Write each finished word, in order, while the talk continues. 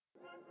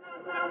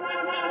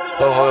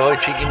Ahoy,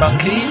 cheeky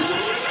monkeys.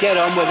 Get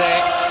on with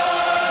it.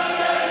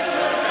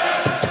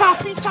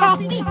 Toppy. It's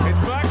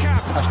Bergkamp.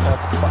 Hashtag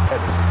fuck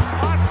Ellis.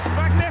 That's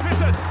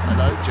magnificent.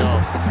 Hello,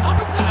 John. Up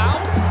and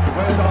out.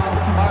 Well done.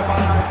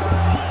 Bye-bye.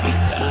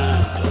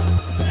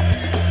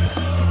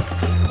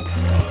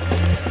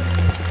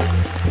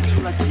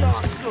 Be like the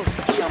Arsenal.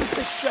 Be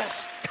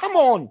ambitious. Come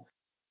on.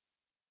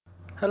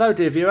 Hello,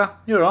 dear viewer.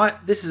 You're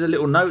right. This is a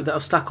little note that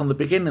I've stuck on the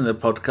beginning of the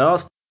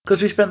podcast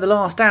because we spent the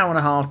last hour and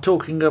a half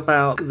talking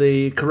about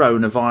the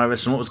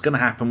coronavirus and what was going to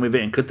happen with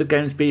it and could the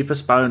games be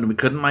postponed, and we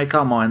couldn't make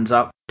our minds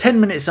up. 10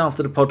 minutes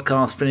after the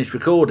podcast finished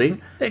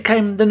recording, it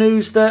came the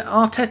news that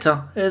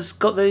Arteta has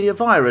got the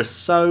virus.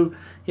 So,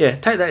 yeah,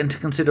 take that into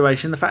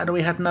consideration, the fact that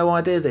we had no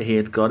idea that he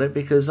had got it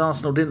because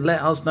Arsenal didn't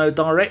let us know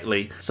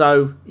directly.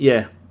 So,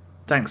 yeah,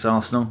 thanks,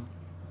 Arsenal.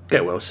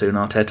 Get well soon,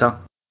 Arteta.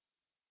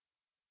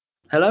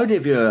 Hello, dear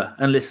viewer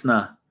and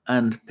listener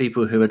and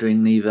people who are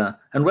doing neither,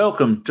 and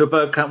welcome to a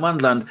Bergkamp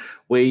Wonderland.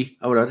 We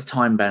are the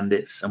Time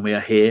Bandits, and we are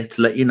here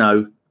to let you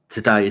know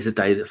today is a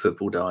day that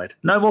football died.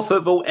 No more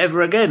football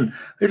ever again.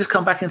 We've just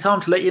come back in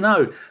time to let you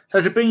know. So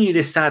to bring you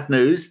this sad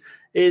news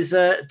is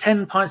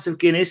 10 pints of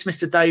Guinness,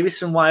 Mr. Davis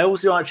from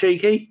Wales. You all right,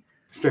 Cheeky?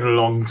 It's been a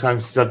long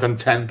time since I've done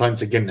 10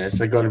 pints of Guinness,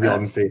 I got to be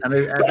honest with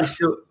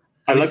you.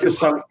 I like the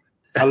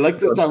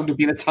sound of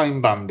being a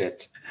time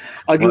bandit.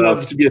 I'd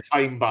love to be a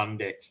time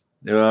bandit.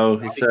 Well,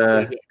 it's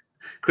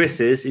Chris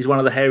he's one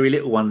of the hairy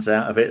little ones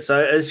out of it.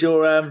 So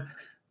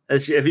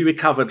have you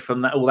recovered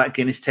from all that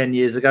Guinness 10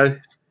 years ago?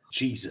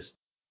 Jesus.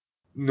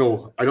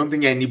 No, I don't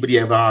think anybody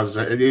ever has.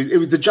 It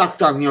was the Jack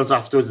Daniels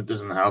afterwards that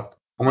doesn't help.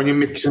 And when you're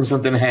mixing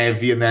something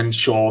heavy and then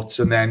shorts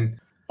and then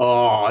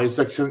it's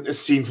like a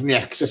scene from The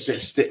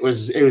Exorcist. It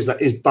was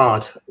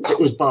bad. It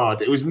was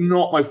bad. It was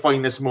not my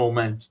finest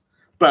moment.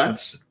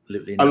 But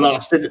I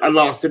lasted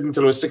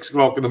until it was 6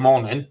 o'clock in the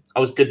morning.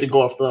 I was good to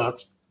go after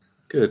that.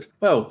 Good.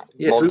 Well,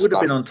 yes, we would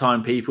have been on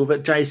time, people,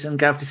 but Jason and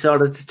Gav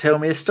decided to tell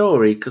me a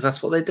story because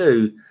that's what they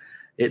do.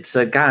 It's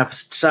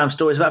Gav's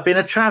story about being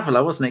a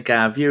traveller, wasn't it,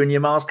 Gav? You and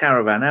your Mars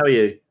caravan. How are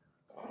you?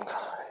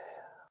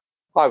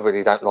 I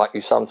really don't like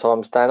you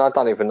sometimes, Dan. I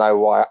don't even know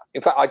why.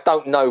 In fact, I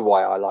don't know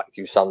why I like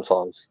you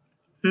sometimes.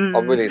 I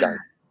really don't.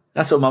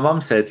 That's what my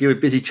mum said. You were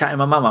busy chatting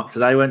my mum up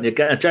today, weren't you?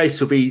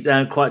 Jace will be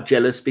quite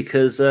jealous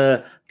because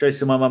Jace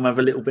and my mum have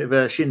a little bit of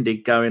a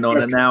shindig going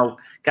on, and now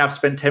Gav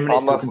spent 10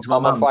 minutes talking to my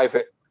mum.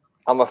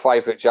 I'm a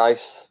favourite,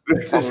 Jace.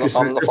 Let's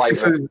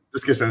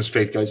get some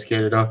straight guys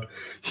carried up.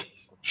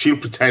 She'll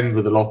pretend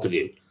with a lot of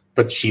you,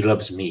 but she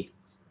loves me.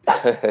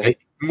 Hey,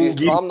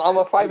 I'm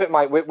a favourite,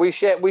 mate. We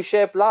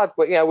share blood,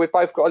 but we've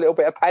both got a little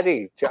bit of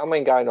paddy. Do you know what I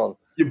mean going on?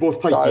 You're both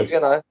pipers.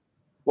 So,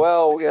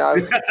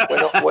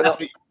 we're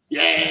not.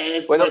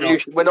 Yes. We're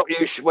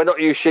not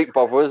you sheep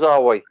botherers,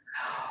 are we?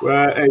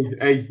 Well,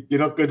 hey,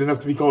 you're not good enough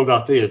to be called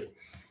that, are you?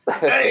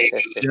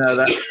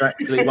 That's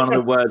actually one of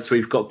the words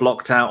we've got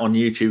blocked out on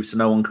YouTube, so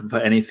no one can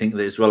put anything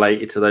that is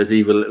related to those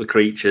evil little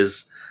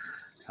creatures.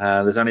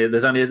 There's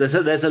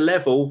a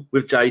level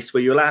with Jace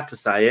where you're allowed to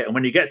say it, and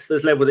when you get to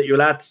this level that you're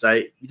allowed to say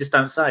it, you just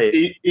don't say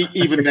it.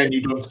 Even then,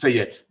 you don't say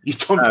it. You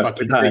don't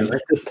fucking say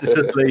it.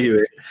 Just leave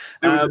it.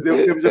 There was a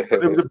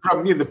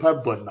brownie in the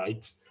pub one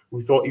night.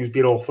 We thought he was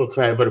being awful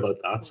clever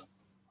about that.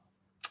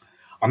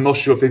 I'm not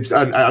sure if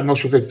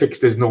they've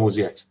fixed his nose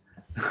yet.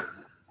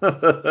 We're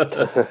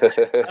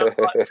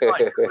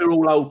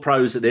all old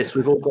pros at this.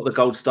 We've all got the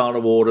Gold Star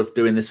Award of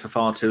doing this for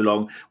far too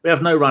long. We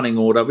have no running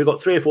order. We've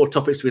got 3 or 4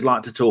 topics we'd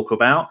like to talk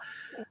about,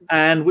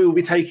 and we will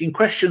be taking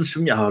questions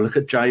from you. Oh, look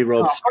at J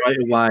Rob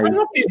straight away. I'm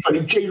not being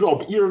funny, J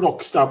Rob. You're a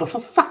rock star, but for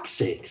fuck's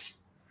sakes.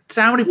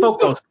 So how many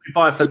bog rolls can we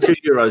buy for €2,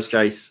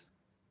 Jace?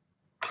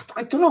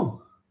 I don't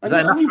know. Is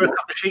that enough for a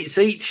couple of sheets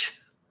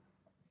each?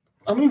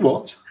 How many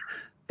what?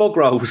 Bog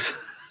rolls.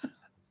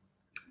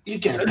 You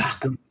get a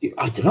pack of...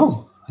 I don't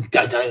know.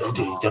 I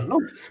don't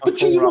know. But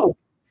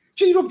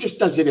J-Rob just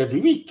does it every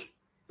week.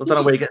 I don't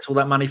know where he gets all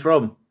that money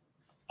from.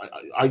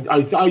 I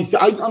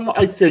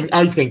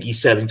think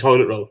he's selling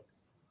toilet roll.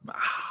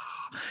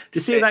 Do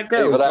you see that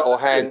girl? Either that or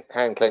hand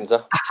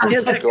cleanser.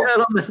 Yeah, that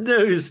girl on the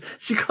news.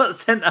 She got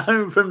sent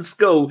home from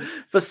school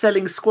for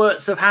selling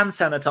squirts of hand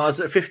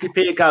sanitizer at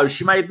 50p a go.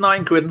 She made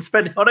 £9 and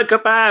spent it on a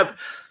kebab.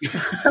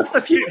 That's the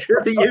future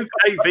of the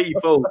UK,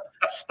 people.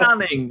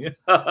 Stunning.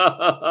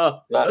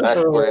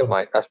 That's brilliant,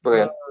 mate. That's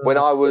brilliant. When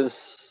I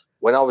was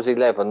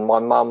 11, my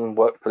mum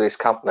worked for this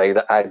company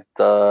that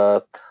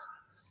were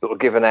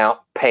giving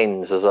out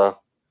pens as a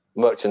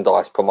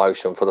merchandise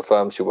promotion for the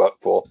firm she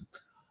worked for.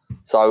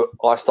 So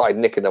I started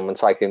nicking them and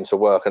taking them to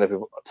work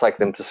and taking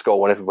them to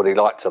school, and everybody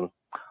liked them.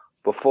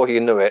 Before you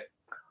knew it,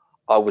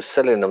 I was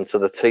selling them to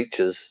the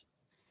teachers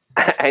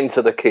and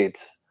to the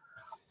kids,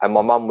 and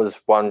my mum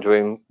was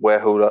wondering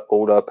where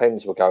all her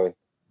pens were going.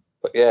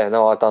 But yeah,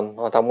 no, I done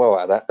well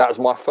out of that. That was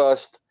my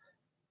first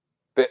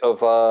bit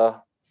of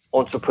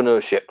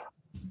entrepreneurship.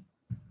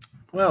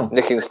 Well,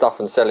 nicking stuff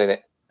and selling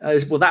it.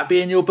 Will that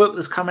be in your book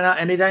that's coming out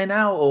any day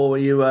now, or are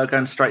you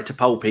going straight to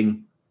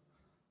pulping?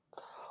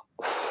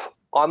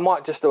 I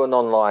might just do an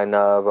online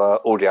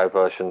audio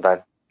version,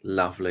 Dan.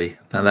 Lovely.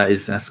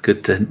 That's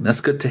good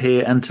to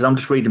hear. And I'm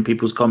just reading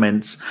people's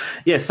comments.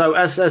 Yeah. So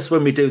as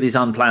when we do these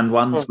unplanned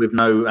ones with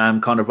no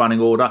kind of running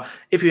order,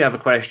 if you have a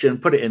question,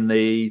 put it in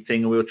the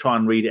thing, and we'll try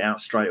and read it out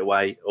straight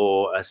away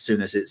or as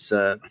soon as it's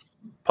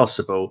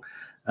possible.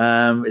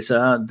 It's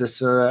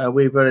just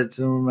we ready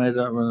to made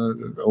up.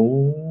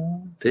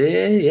 Oh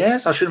dear.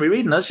 Yes, I shouldn't be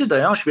reading those, should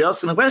I? I should be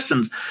asking the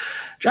questions.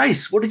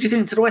 Jace, what did you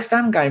think to the West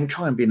Ham game?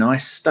 Try and be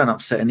nice. Don't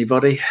upset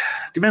anybody. Do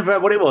you remember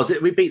what it was?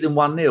 We beat them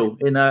 1-0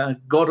 in a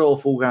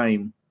god-awful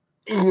game.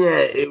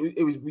 Yeah,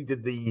 it was. We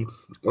did the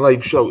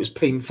live show. It was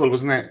painful,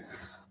 wasn't it?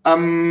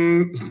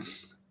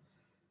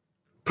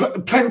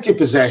 Plenty of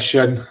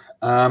possession.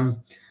 I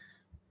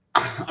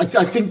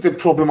think the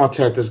problem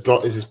Arteta's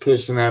got is his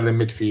personnel in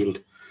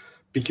midfield.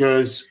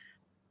 Because,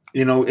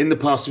 in the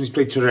past when he's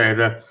played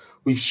Torreira,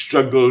 we've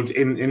struggled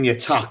in the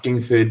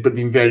attacking third, but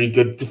been very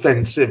good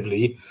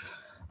defensively.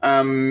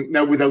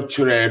 Now without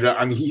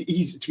Torreira, and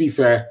he's to be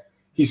fair,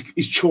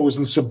 he's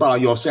chosen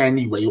Ceballos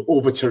anyway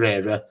over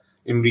Torreira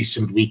in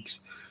recent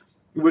weeks.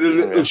 We're a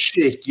little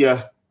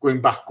shakier going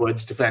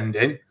backwards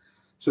defending,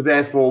 so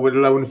therefore we're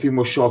allowing a few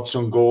more shots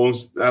on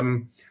goals. I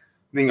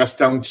think that's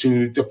down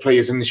to the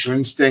players' initial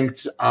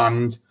instinct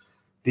and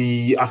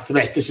the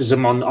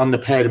athleticism on the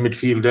pair of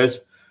midfielders.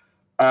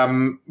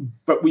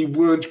 But we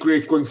weren't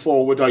great going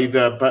forward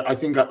either. But I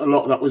think a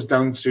lot of that was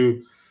down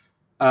to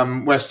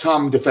West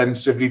Ham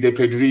defensively. They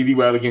played really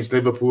well against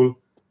Liverpool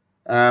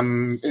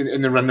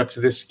in the run-up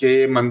to this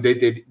game, and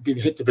they'd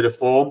hit a bit of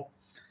form.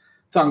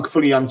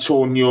 Thankfully,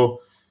 Antonio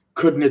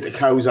couldn't hit the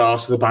cow's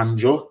arse with the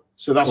banjo.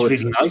 So that's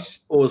really nice.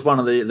 Or as one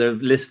of the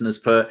listeners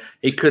put,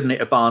 he couldn't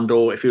hit a barn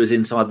door if he was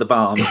inside the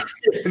barn.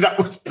 That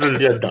was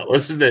brilliant, that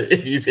was, wasn't it?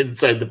 If he was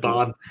inside the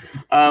barn.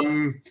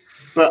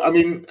 But, I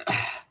mean,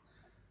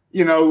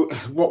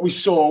 what we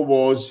saw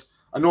was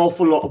an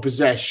awful lot of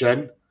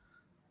possession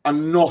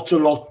and not a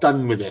lot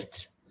done with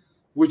it,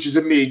 which is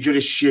a major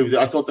issue. That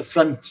I thought the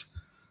front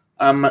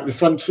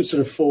sort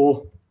of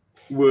four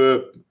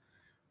were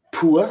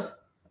poor,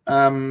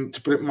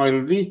 to put it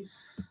mildly.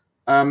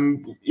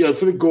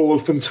 For the goal,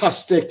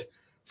 fantastic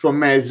from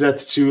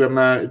Mesut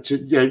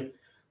to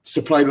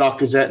supply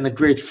Lacazette and a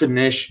great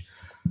finish.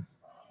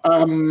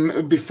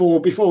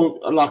 Before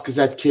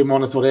Lacazette came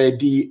on, I thought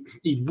Eddie,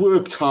 he'd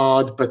worked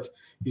hard, but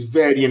he's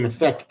very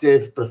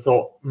ineffective. But I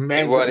thought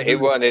Mesut... It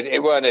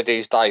weren't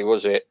Eddie's day,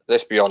 was it?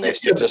 Let's be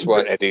honest. It just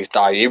weren't Eddie's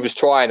day. He was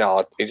trying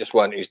hard. It just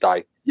weren't his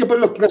day. Yeah, but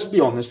look, let's be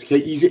honest. Okay,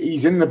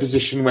 he's in the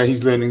position where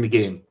he's learning the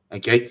game.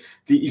 Okay,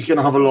 he's going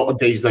to have a lot of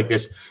days like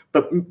this.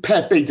 But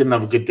Pepe didn't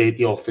have a good day at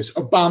the office.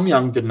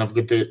 Aubameyang didn't have a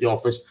good day at the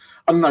office,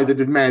 and neither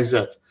did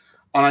Mesut.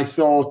 And I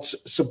thought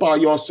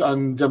Ceballos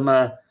and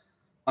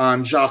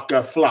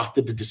Xhaka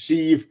flattered to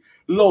deceive.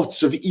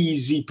 Lots of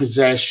easy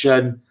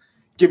possession.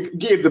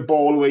 Gave the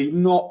ball away,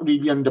 not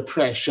really under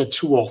pressure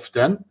too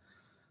often.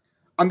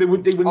 And they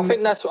would. I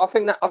think that's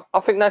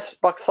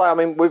like I say. I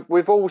mean,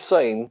 we've all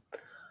seen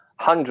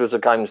hundreds of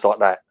games like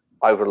that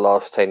over the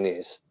last 10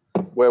 years.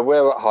 Where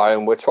we're at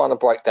home, we're trying to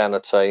break down a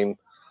team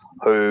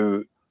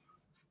who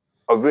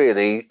are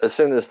really, as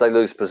soon as they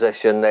lose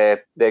possession,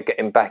 they're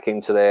getting back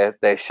into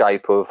their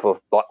shape of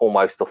like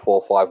almost a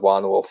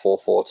 4-5-1 or a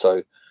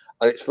 4-4-2,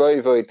 and it's very,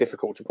 very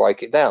difficult to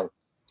break it down.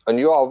 And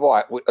you are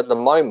right. At the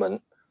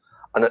moment,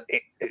 and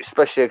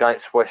especially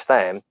against West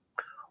Ham,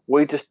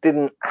 we just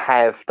didn't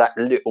have that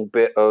little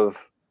bit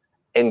of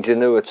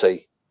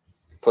ingenuity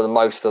for the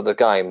most of the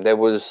game. There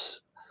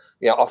was,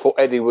 I thought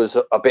Eddie was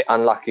a bit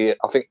unlucky.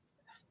 I think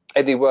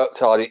Eddie worked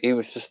hard. He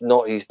was just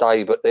not his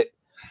day. But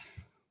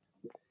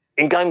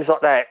in games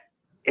like that,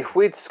 if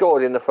we'd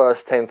scored in the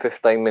first 10,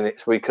 15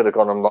 minutes, we could have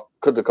gone on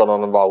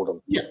and rolled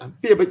them. Yeah,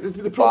 but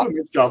the problem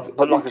is, Gav.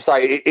 But like I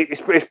say,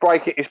 it's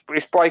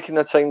breaking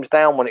the teams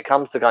down when it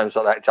comes to games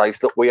like that, Jace.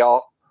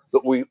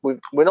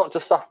 We're not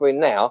just suffering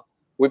now.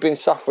 We've been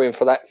suffering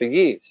for that for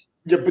years.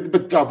 Yeah,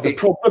 but Gav, the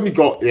problem we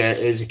got there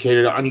is,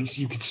 okay, and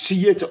you could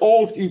see it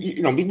all.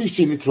 We've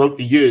seen it throughout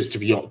the years. To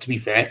be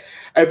fair,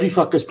 every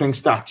fucker's playing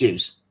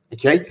statues.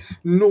 Okay,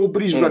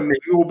 nobody's running,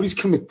 nobody's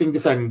committing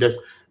defenders,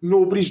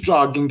 nobody's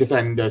dragging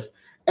defenders.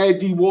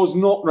 Eddie was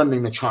not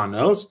running the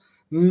channels.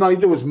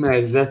 Neither was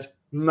Mesut.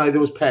 Neither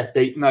was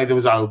Pepe. Neither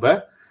was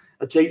Alba.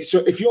 Okay, so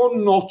if you're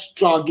not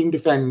dragging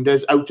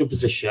defenders out of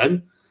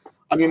position,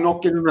 and you're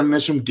not getting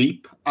runners from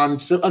deep,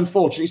 and so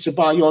unfortunately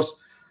Ceballos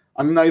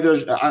and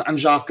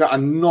Xhaka are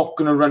not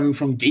going to run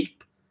from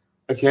deep.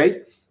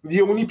 Okay, the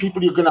only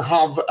people you're going to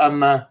have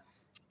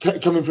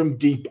coming from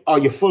deep are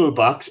your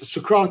fullbacks.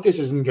 Socrates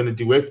isn't going to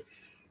do it.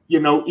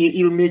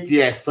 He'll make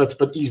the effort,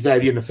 but he's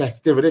very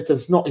ineffective at it. And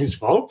it's not his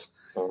fault.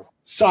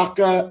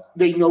 Saka,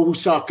 they know who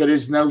Saka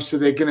is now, so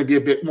they're going to be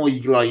a bit more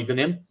eagle-eyed than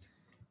him.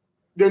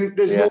 Then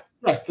there's no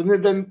threat,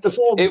 and then that's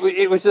all.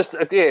 It was just.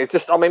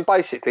 I mean,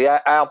 basically,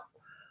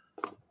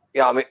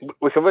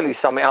 we can really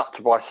sum it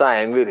up by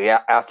saying, really,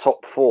 our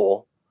top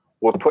four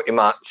were pretty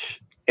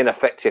much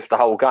ineffective the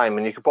whole game,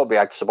 and you could probably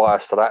add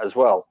Ceballos to that as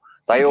well.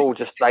 It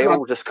was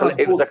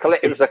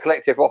a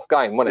collective off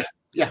game, wasn't it?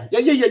 Yeah.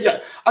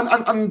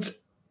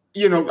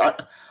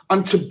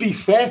 And to be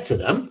fair to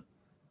them,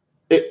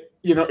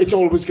 it's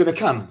always going to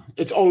come.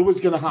 It's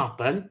always going to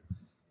happen.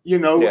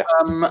 Yeah.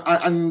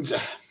 And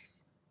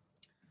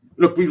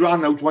look, we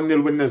ran out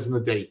 1-0 winners in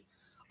the day.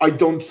 I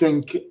don't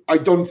think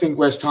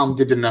West Ham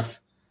did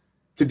enough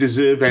to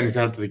deserve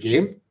anything out of the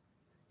game.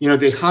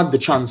 They had the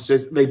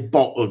chances, they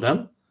bottled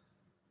them.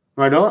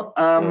 Right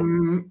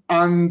on.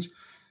 And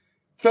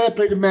fair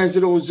play to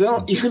Mesut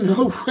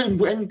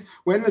Ozil.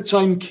 When the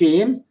time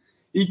came,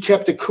 he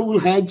kept a cool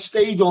head,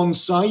 stayed on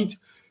side,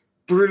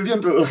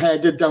 brilliant little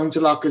header down to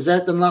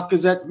Lacazette, and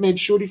Lacazette made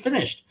sure he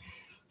finished.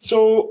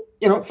 So,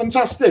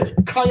 fantastic.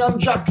 Kyan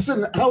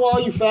Jackson, how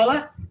are you,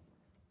 fella?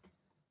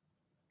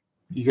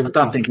 I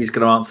don't think he's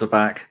going to answer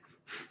back.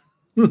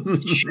 I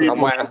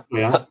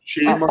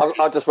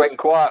just went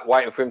quiet,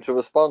 waiting for him to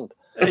respond.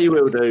 He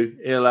will do.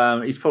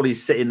 He's probably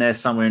sitting there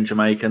somewhere in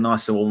Jamaica,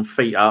 nice and warm,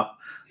 feet up.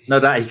 No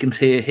doubt he can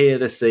hear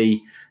the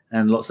sea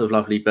and lots of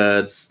lovely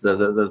birds,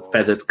 the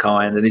feathered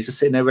kind, and he's just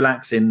sitting there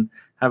relaxing,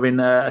 having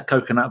a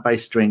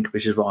coconut-based drink,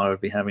 which is what I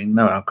would be having.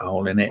 No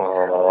alcohol in it.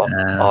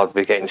 I'd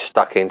be getting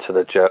stuck into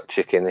the jerk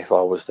chicken if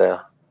I was there.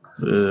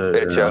 A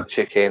bit of jerk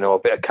chicken or a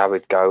bit of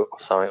carried goat or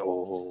something.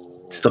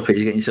 Ooh. Stop it!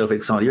 You're getting yourself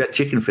excited. You had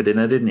chicken for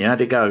dinner, didn't you?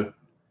 How'd it go?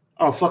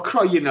 Oh, for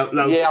crying out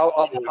loud! Yeah,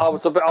 I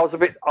was a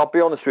bit. I'll be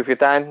honest with you,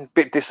 Dan. A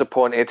bit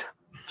disappointed.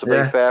 To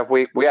be fair,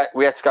 we had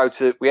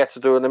to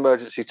do an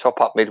emergency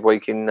top up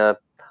midweek in like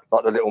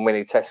the little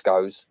mini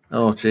Tesco's.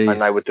 Oh, geez.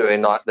 And they were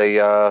doing like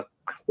the.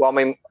 Well, I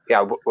mean,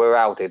 we're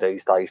Aldi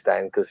these days,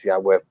 Dan, because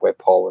we're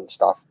poor and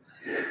stuff.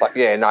 But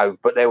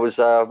but there was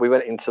we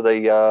went into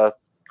the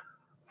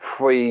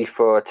 3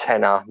 for a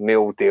tenner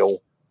meal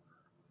deal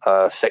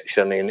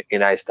section in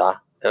Asda.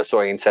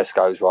 In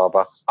Tesco's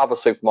rather. Other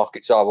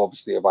supermarkets are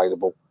obviously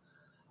available.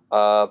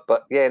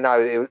 But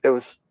it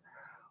was.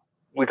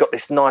 We got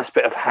this nice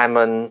bit of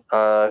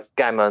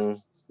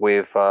gammon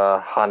with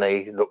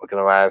honey that we're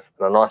going to have,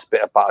 and a nice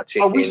bit of butter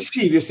chicken. Are we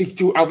seriously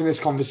having this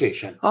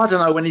conversation? I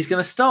don't know when he's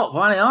going to stop.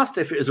 I only asked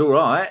if it was all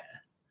right.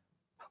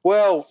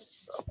 Well,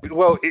 it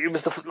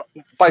was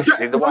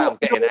basically the way I'm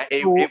getting at.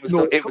 It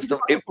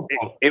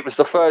was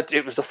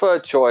the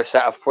third choice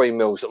out of 3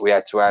 meals that we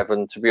had to have,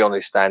 and to be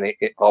honest, Dan,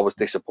 I was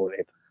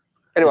disappointed.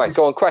 Anyway,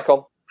 go on, crack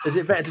on. Is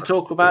it better to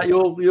talk about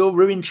your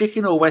ruined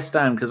chicken or West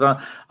Ham? Because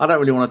I don't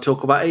really want to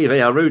talk about either.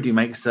 Yeah, Rudy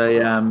makes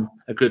a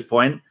good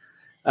point.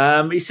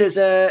 He says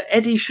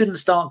Eddie shouldn't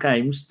start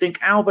games. Think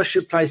Alba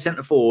should play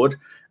centre forward,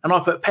 and I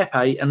put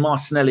Pepe and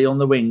Martinelli on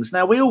the wings.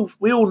 Now we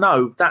all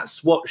know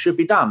that's what should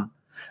be done.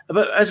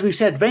 But as we've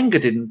said, Wenger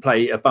didn't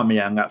play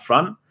Aubameyang up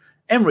front.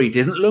 Emery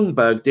didn't.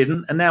 Ljungberg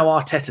didn't, and now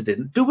Arteta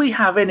didn't. Do we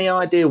have any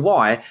idea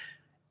why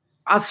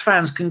us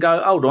fans can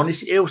go, hold on,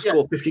 he'll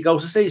score 50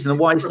 goals a season, and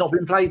why he's not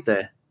been played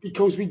there?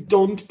 Because we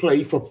don't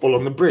play football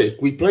on the break.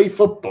 We play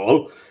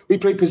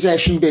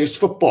possession-based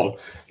football.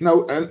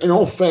 Now, in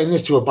all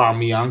fairness to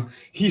Aubameyang,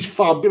 he's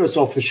fabulous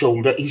off the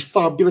shoulder. He's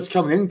fabulous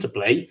coming into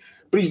play,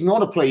 but he's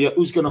not a player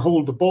who's going to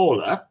hold the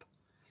ball up.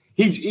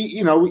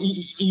 He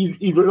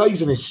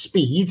relies on his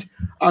speed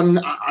and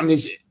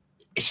his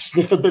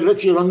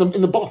sniffability around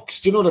in the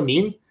box. Do you know what I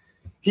mean?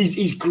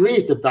 He's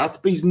great at that,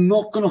 but he's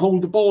not going to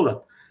hold the ball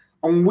up.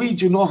 And we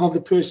do not have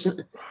the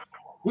person.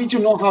 We do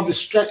not have the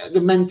strength, the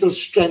mental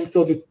strength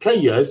of the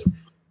players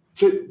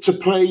to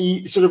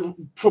play sort of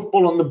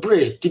football on the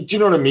break. Do you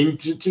know what I mean?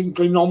 To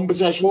play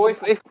non-possession. Well,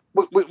 if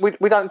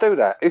we don't do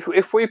that.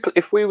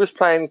 If we was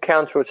playing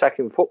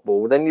counter-attacking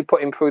football, then you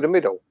put him through the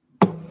middle.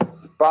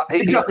 But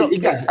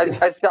exactly.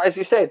 As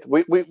you said,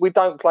 we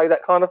don't play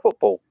that kind of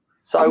football.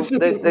 So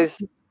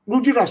there's.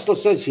 Rudy Rastler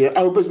says here,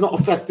 Alba's not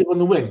effective on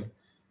the wing.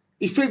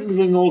 He's played on the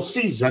wing all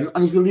season,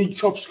 and he's the league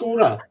top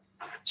scorer.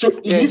 So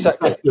he is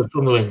effective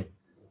from the wing.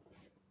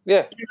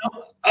 Yeah.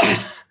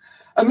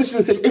 And this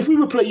is the thing. If we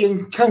were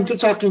playing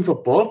counter-attacking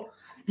football,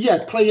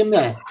 play him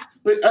there.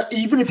 But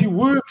even if you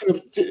were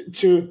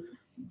to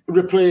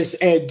replace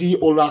Eddie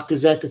or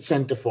Lacazette at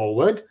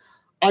centre-forward,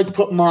 I'd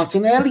put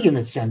Martinelli in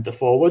at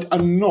centre-forward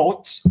and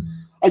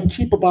I'd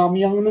keep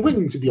Aubameyang on the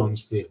wing, to be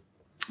honest with you.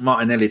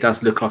 Martinelli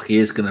does look like he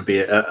is going to be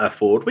a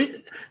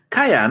forward.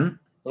 Kayan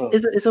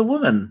is a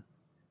woman.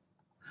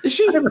 Is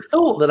she? I never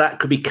thought that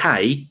could be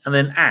K and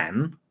then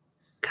Anne.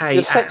 K.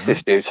 You're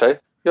sexist, you two.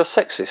 You're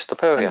sexist,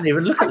 apparently. I didn't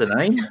even look at the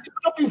name.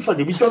 Not being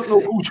funny, we don't know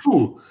who's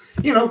who.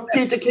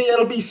 Data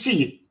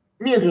KLBC,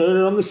 me and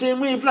her are on the same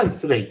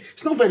wavelength today.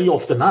 It's not very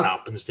often that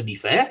happens, to be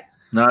fair.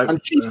 No. And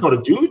she's not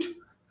a dude.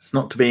 It's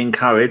not to be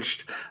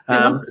encouraged.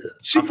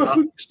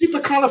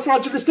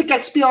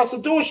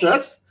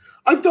 Supercalifragilisticexpialidocious.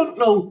 I don't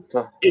know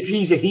if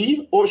he's a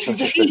he or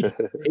she's a she.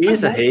 He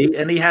is a he,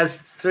 and he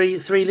has three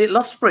little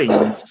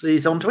offsprings.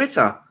 He's on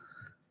Twitter.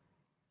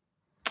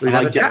 We've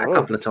had a chat a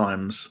couple of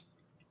times.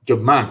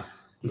 Good man.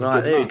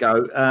 Right, there you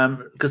go.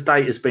 Because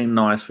Data's been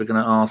nice, we're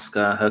going to ask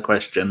her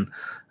question.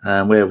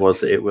 Where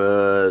was it? It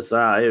was...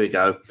 here we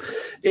go.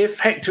 If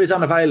Hector is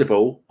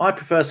unavailable, I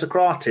prefer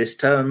Socrates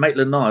to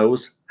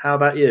Maitland-Niles. How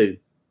about you?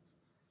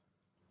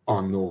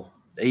 Oh, no.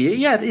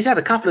 He's had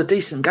a couple of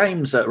decent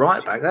games at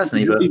right back, hasn't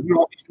he? But he's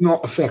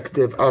not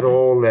effective at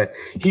all there.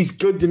 He's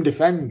good in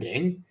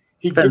defending.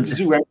 He gives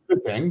you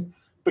everything.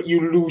 but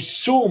you lose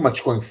so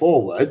much going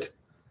forward.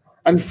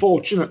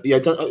 Unfortunately,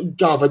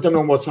 Gav, I don't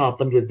know what's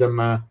happened with them,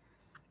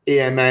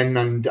 AMN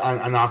and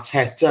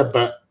Arteta,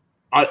 but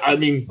I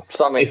mean,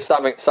 something's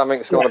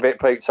gone a bit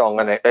Pete Tong,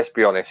 isn't it? Let's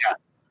be honest. Yeah.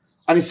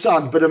 And it's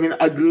sad, but I mean,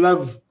 I'd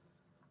love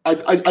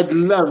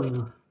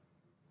to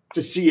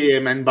see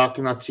AMN back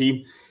in that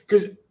team,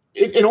 because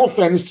in all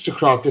fairness to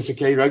Socrates,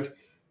 okay, right?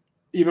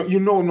 You're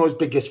No's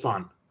biggest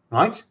fan,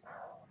 right?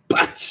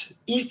 But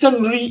he's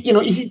done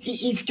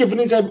he's given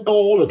his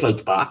all at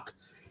right back.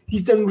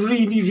 He's done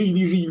really,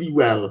 really, really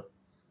well.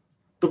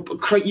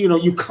 But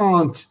you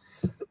can't.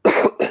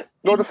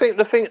 Well, the thing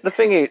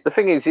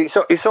is,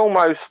 it's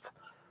almost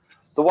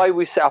the way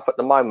we set up at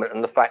the moment,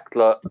 and the fact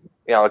that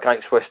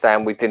against West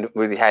Ham we didn't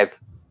really have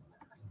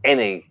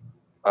any.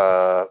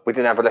 We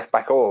didn't have a left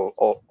back or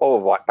a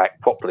right back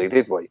properly,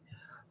 did we?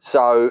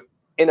 So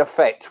in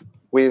effect,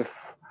 with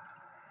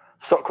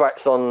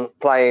Socrates on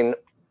playing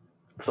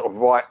sort of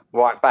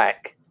right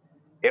back,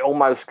 it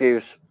almost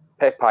gives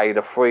Pepe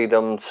the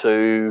freedom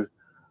to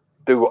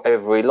do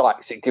whatever he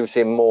likes. It gives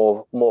him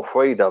more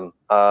freedom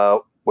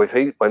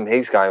when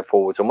he's going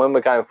forwards, and when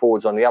we're going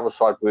forwards on the other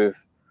side with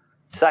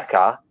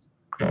Saka,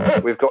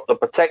 we've got the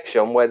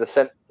protection where the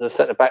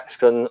centre backs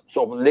can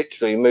sort of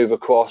literally move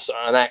across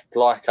and act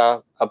like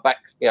a back,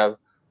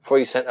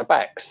 three centre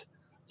backs.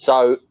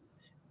 So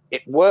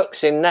it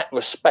works in that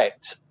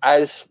respect.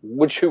 As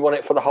would you want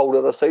it for the whole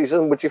of the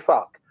season? Would you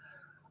fuck?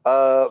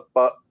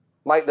 But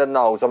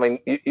Maitland-Niles, I mean,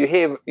 you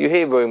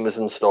hear rumours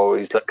and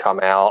stories that come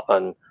out,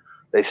 and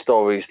there's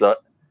stories that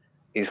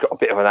he's got a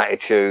bit of an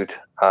attitude,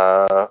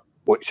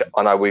 which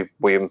I know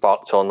we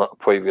embarked on a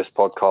previous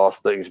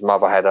podcast, that his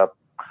mother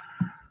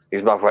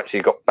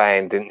actually got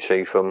banned, didn't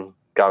she, from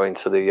going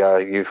to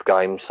the youth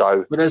games.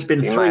 So, but there's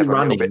been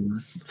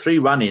three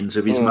run-ins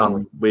with his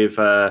mum. With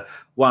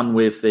one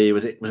with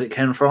was it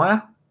Ken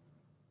Fryer,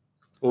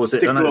 or was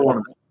it Dick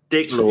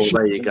Law?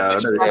 There you go.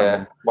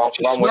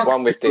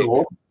 One with Dick.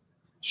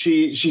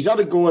 She's had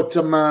a go at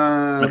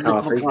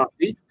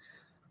McCarthy,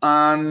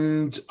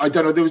 and I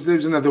don't know. There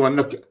was another one.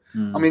 Look,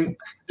 I mean,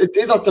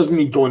 that doesn't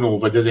need going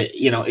over, does it?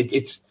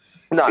 It's.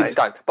 No, it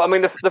don't. But I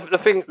mean, the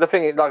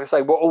thing, like I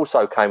say, what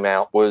also came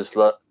out was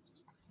that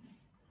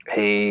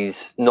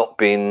he's not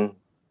been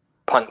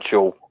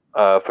punctual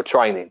for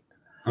training.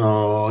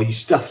 Oh, he's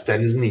stuffed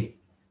then, isn't he?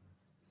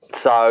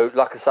 So,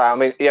 like I say, I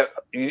mean,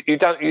 you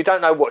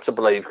don't know what to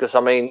believe, because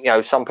I mean,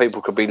 some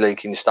people could be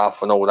leaking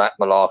stuff and all that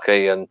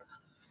malarkey, and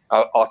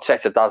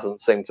Arteta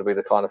doesn't seem to be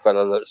the kind of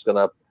fellow that's going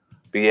to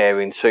be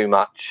airing too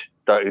much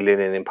dirty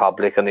linen in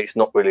public, and it's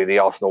not really the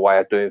Arsenal way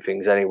of doing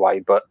things anyway.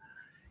 But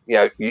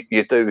you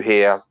do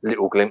hear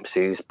little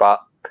glimpses,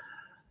 but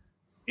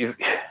he's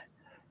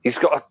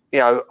got.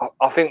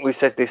 I think we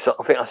said this.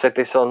 I think I said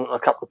this on a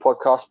couple of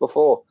podcasts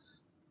before.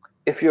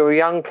 If you're a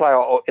young player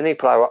or any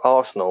player at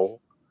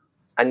Arsenal,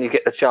 and you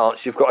get the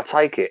chance, you've got to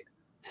take it.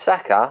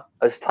 Saka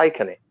has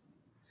taken it.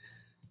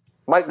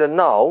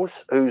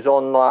 Maitland-Niles, who's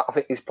on, I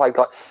think he's played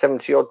like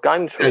 70 odd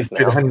games for us now.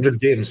 He's played 100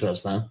 games for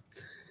us now.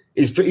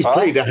 He's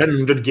played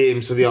 100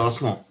 games for the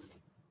Arsenal.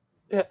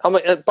 Yeah, I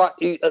mean,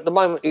 but at the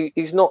moment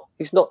he's not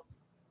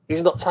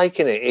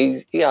taking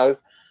it.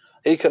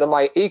 He could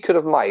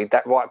have made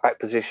that right back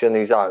position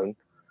his own,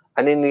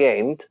 and in the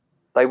end,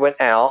 they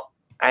went out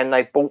and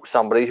they bought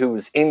somebody who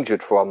was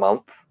injured for a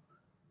month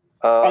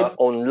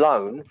on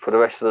loan for the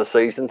rest of the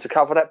season to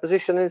cover that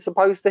position, as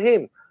opposed to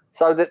him.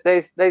 So that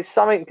there's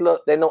something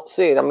that they're not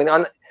seeing. I mean,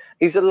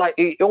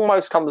 he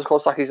almost comes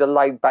across like he's a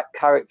laid back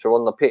character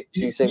on the pitch.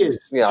 He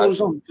seems, he's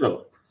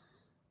horizontal.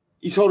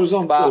 He's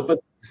horizontal, but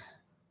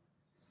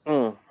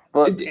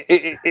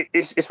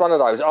it's one of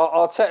those.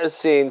 Arteta's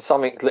seeing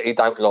something that he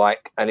don't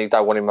like and he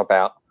don't want him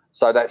about.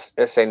 So that's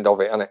the end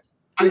of it, isn't it?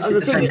 He did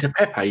the same to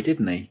Pepe,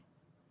 didn't he?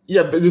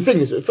 Yeah, but the thing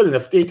is, funny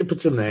enough, Data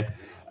puts in there.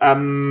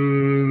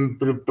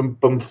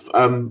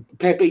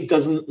 Pepe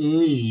doesn't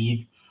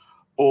need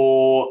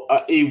or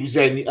use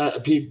any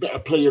a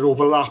player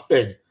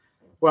overlapping.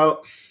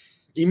 Well,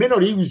 he may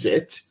not use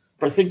it,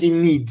 but I think he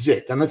needs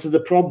it, and this is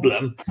the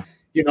problem.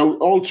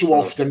 All too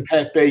often,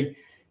 Pepe,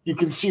 you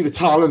can see the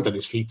talent at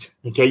his feet.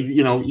 Okay,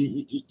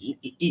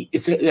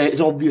 it's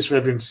obvious for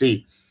everyone to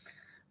see,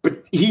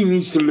 but he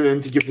needs to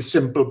learn to give the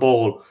simple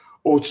ball,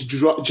 or to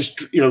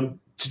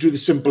to do the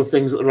simple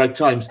things at the right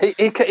times.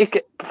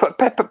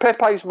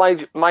 Pepe's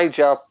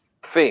major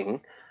thing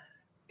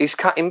is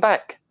cutting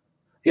back.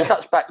 He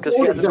cuts back because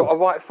he hasn't got a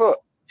right foot.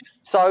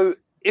 So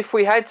if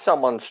we had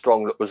someone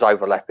strong that was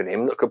overlapping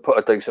him, that could put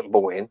a decent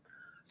ball in,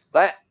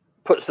 that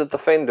puts the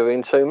defender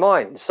in two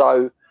minds.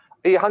 So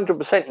he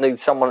 100%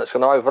 needs someone that's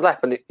going to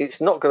overlap, and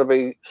it's not going to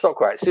be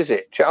Socrates, is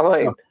it? Do you know what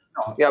I mean?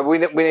 No. We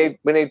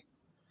need.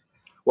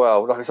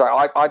 Well, like I say,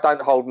 I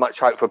don't hold much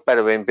hope for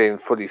Bellerin being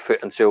fully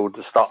fit until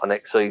the start of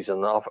next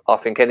season. I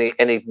think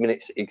any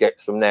minutes that he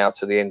gets from now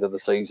to the end of the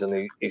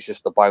season, he's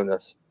just a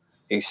bonus.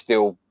 He's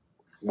still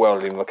well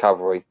in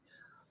recovery.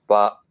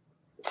 But,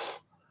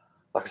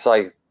 like I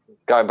say,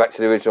 going back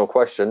to the original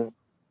question,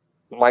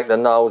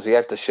 Maitland-Niles, he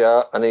had the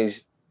shirt, and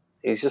he's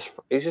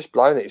just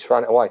blown it. He's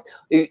thrown it away.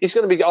 He's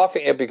going to be. I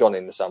think he'll be gone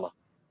in the summer.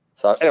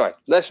 So anyway,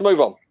 let's move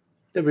on.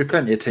 There'll be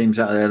plenty of teams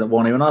out there that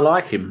want him, and I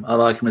like him. I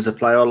like him as a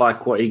player. I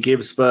like what he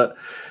gives, but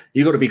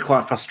you've got to be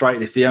quite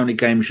frustrated if the only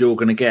games you're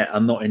going to get are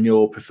not in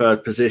your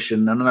preferred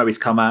position. And I know he's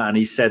come out and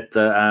he said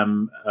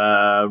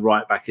that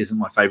right back isn't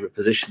my favourite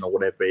position or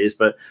whatever it is,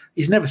 but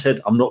he's never said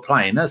I'm not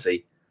playing, has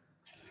he?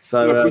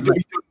 So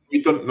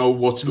we don't know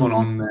what's going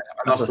on there.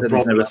 And that's the problem.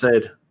 He's never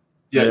said.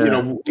 Yeah, you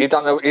know, you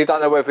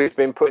don't know whether he's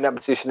been put in that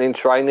position in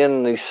training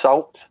and he's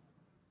sulked.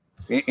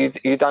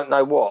 You don't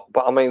know what,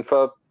 but I mean,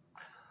 for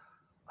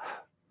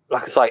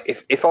like I say,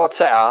 if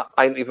Arteta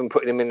ain't even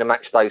putting him in the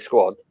match day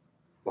squad,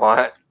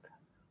 right?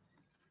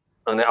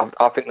 And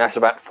I think that's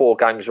about 4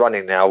 games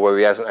running now where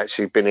he hasn't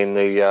actually been in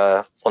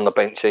the on the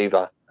bench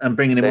either. And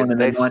bringing him on in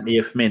the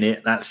 90th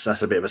minute, that's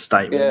a bit of a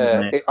statement. Yeah,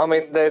 isn't it? I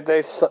mean,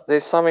 there's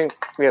something,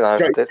 you know,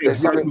 there's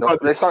something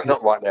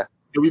not right there.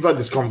 We've had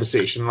this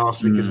conversation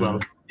last week as well.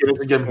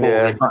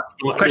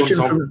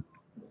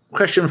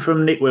 Question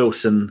from Nick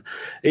Wilson.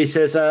 He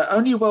says,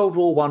 only World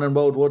War I and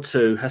World War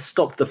II has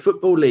stopped the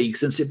Football League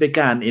since it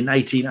began in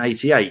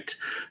 1888.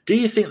 Do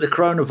you think the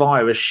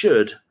coronavirus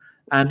should?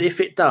 And if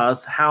it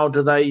does, how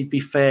do they be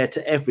fair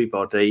to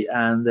everybody?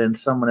 And then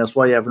someone else,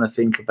 while you're having to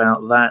think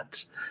about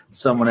that,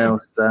 someone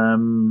else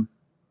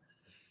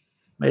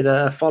made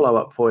a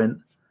follow-up point.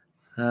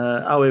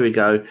 Here we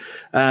go.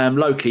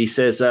 Loki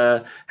says,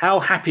 how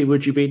happy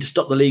would you be to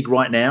stop the league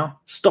right now,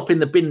 stopping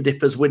the bin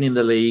dippers winning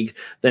the league,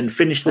 then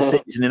finish the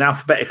season in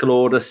alphabetical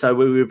order so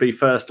we would be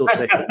first or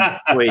second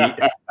tweet?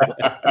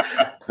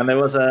 And there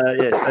was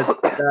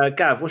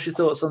Gav, what's your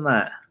thoughts on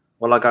that?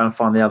 Well, I go and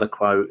find the other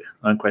quote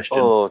and question.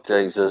 Oh,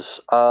 Jesus.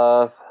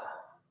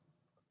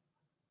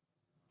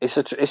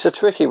 It's a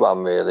tricky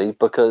one, really,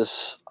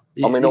 because,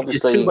 I mean,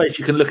 obviously... There's 2 ways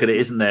you can look at it,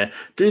 isn't there?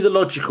 Do the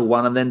logical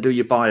one and then do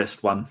your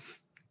biased one.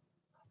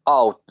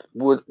 Oh,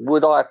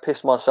 would I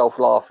piss myself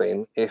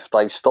laughing if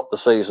they stopped the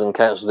season,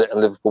 cancelled it, and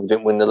Liverpool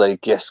didn't win the league?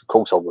 Yes, of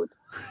course I would.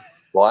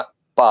 Right?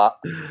 But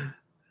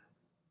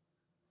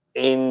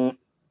let's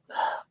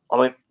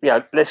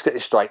get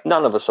this straight.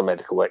 None of us are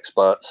medical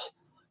experts.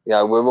 You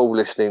know, we're all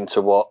listening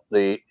to what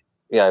I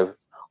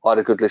had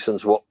a good listen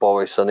to what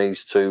Boris and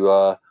these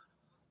 2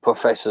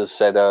 professors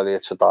said earlier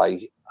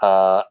today,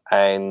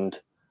 and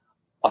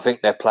I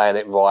think they're playing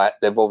it right.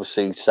 They're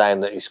obviously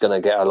saying that it's going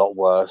to get a lot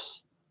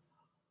worse.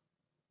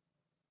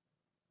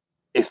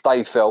 If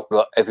they felt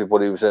that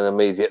everybody was in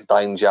immediate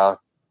danger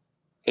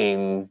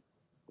in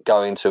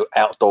going to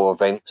outdoor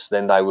events,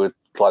 then they would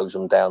close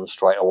them down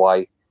straight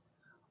away,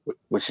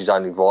 which is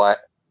only right.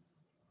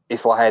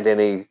 If I had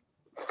any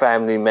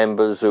family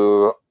members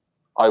who are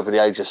over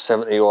the age of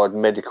 70 or had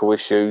medical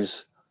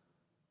issues,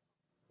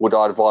 would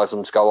I advise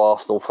them to go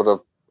Arsenal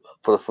for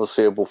the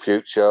foreseeable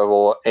future,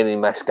 or any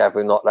mass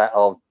gathering like that?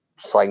 I'll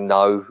say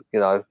no, you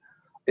know,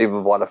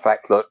 even by the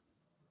fact that,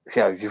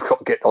 you know, you've got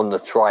to get on the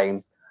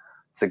train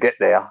to get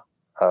there,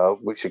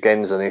 which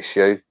again is an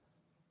issue.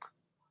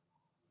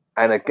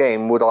 And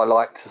again, would I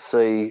like to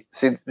see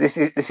this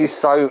is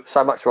so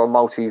much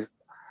of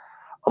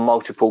a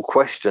multiple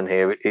question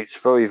here. It's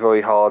very,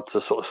 very hard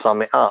to sort of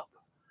sum it up.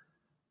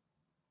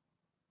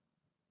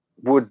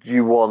 Would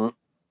you want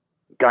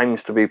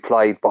games to be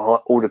played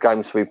all the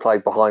games to be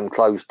played behind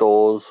closed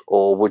doors,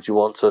 or would you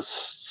want to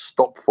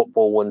stop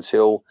football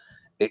until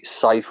it's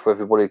safe for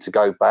everybody to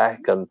go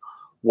back? And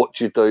what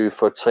do you do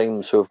for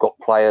teams who have got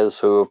players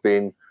who have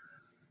been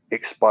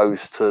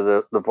exposed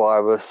to the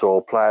virus, or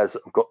players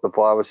that have got the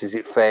virus? Is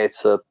it fair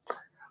to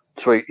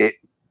treat it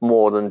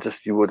more than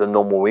just you would a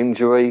normal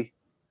injury?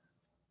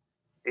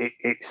 It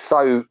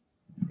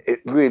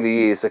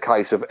really is a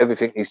case of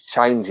everything is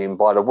changing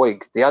by the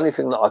week. The only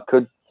thing that I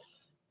could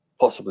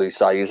possibly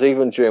say is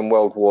even during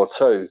World War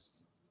II,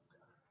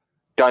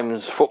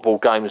 football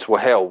games were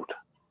held.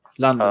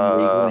 London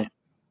League, wasn't it?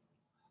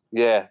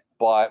 Yeah,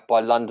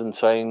 by London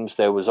teams.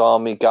 There was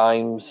army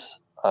games.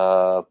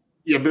 But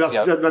that's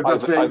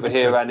over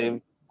here and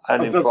in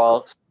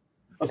France.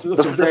 That's a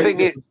very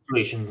different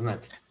situation, isn't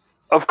it?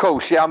 Of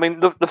course, yeah. I mean,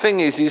 the thing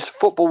is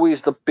football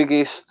is the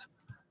biggest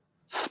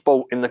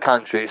sport in the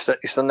country.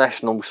 It's the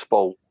national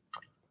sport.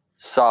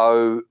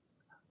 So,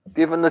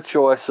 given the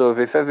choice of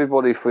if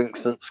everybody, for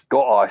instance,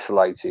 got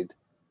isolated,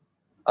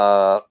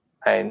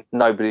 and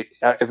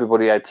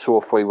everybody had 2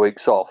 or 3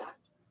 weeks off,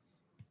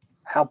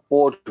 how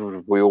bored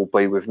would we all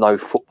be with no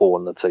football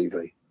on the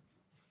TV?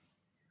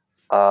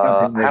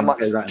 How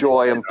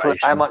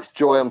much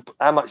joy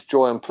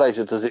and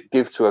pleasure does it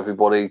give to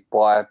everybody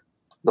by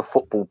the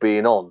football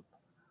being on?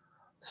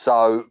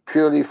 So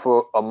purely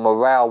for a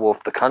morale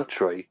of the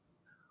country,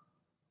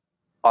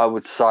 I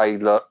would say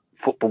that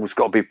football's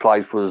got to be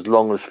played for as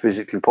long as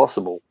physically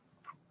possible.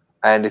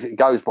 And if it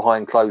goes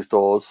behind closed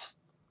doors,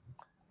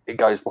 it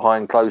goes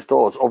behind closed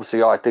doors.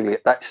 Obviously, ideally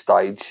at that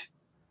stage,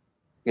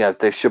 you know,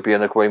 there should be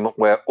an agreement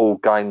where all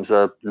games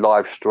are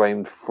live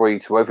streamed free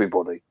to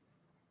everybody.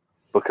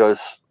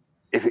 Because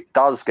if it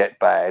does get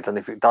bad and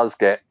if it does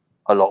get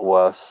a lot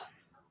worse,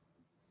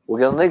 we're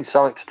going to need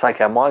something to take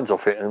our minds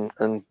off it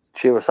and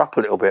cheer us up a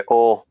little bit,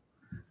 or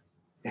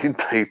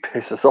indeed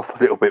piss us off a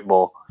little bit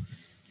more.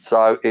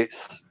 So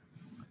it's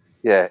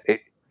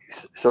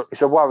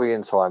it's a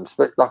worrying times.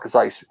 But like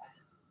I say,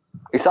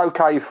 it's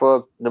okay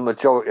for the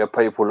majority of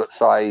people that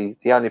say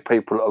the only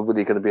people that are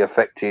really going to be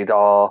affected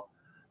are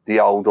the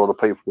old or the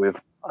people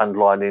with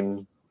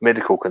underlying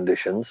medical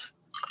conditions.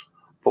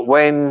 But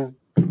when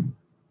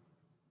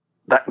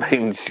that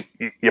means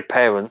your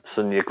parents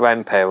and your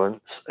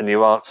grandparents and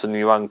your aunts and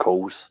your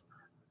uncles,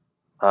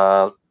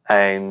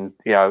 and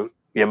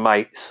your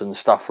mates and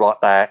stuff like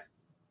that,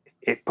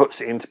 it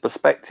puts it into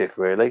perspective,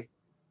 really.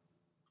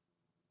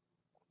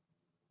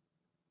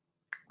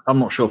 I'm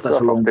not sure if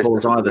that's a long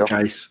pause either,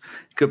 Chase.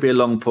 It could be a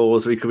long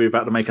pause. We could be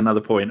about to make another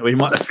point. We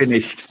might have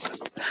finished.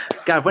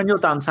 Gav, when you're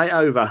done, say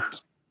over.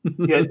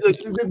 Yeah,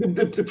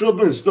 the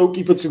problem is,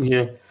 Loki puts in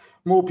here,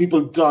 more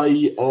people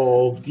die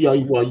of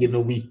DIY in a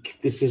week.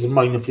 This is a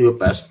minor flu at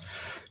best.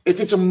 If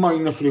it's a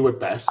minor flu at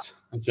best,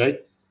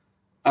 okay,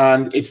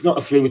 and it's not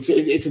a flu, it's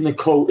in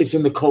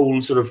the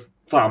cold sort of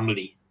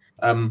family.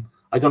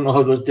 I don't know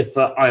how those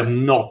differ. I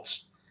am not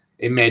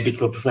a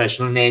medical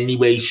professional in any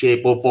way,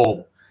 shape, or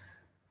form.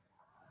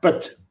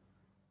 But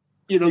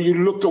you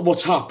look at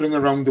what's happening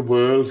around the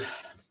world.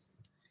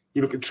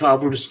 You look at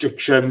travel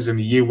restrictions in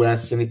the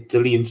US and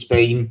Italy and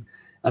Spain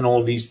and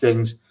all these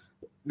things.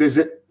 There's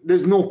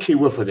no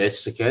cure for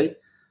this, okay?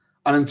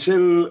 And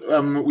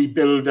until we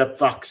build up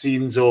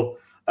vaccines or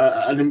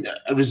a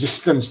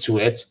resistance to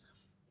it,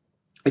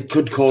 it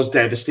could cause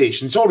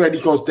devastation. It's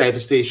already caused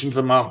devastation to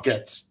the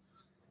markets.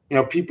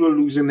 People are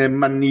losing their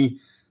money.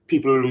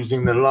 People are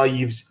losing their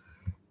lives.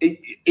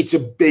 It's a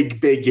big,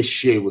 big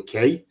issue,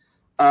 okay?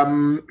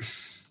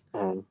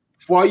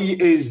 Why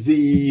is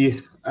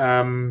the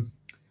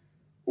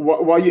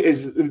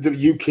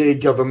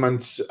UK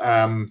government's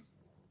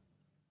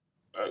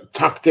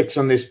tactics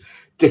on this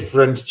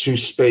different to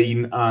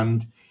Spain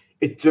and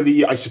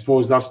Italy? I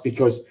suppose that's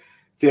because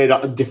they're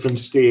at a different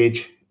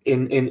stage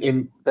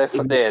in they're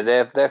further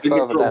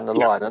down the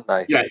line, aren't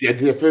they? Yeah,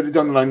 they're further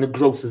down the line, the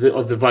growth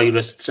of the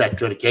virus,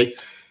 etc. Okay,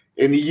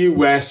 in the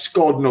US,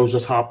 God knows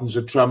what happens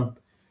with Trump.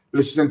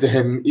 Listening to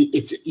him,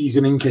 he's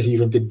an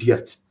incoherent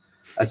idiot.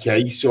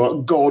 Okay,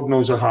 so God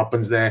knows what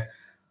happens there.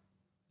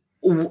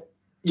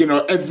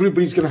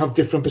 Everybody's going to have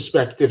different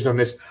perspectives on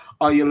this.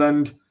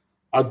 Ireland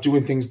are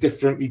doing things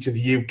differently to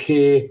the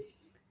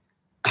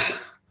UK.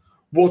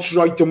 What's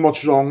right and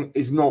what's wrong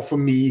is not for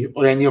me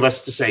or any of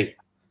us to say.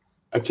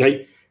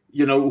 Okay,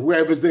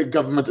 whoever's the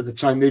government at the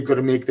time, they've got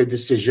to make their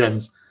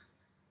decisions.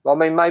 I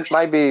mean,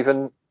 maybe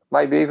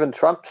even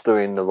Trump's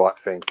doing the right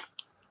thing.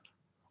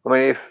 I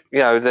mean, if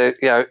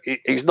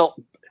he's not.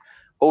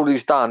 All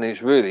he's done is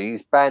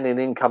he's banning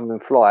incoming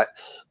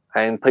flights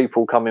and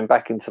people coming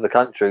back into the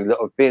country that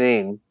have been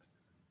in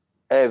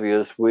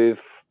areas with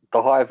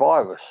the high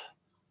virus.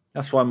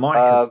 That's why Mike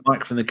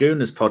from the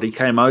Gooners pod, he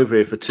came over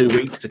here for 2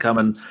 weeks to come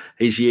and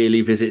his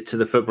yearly visit to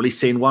the football. He's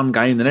seen one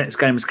game, the next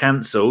game was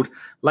cancelled.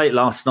 Late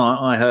last night,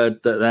 I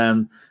heard that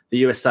the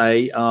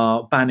USA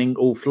are banning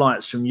all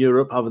flights from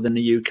Europe other than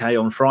the UK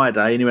on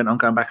Friday. And he went, I'm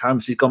going back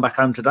home. So he's gone back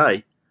home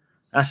today.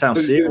 That's how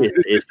serious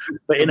it is.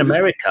 But in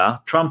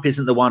America, Trump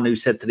isn't the one who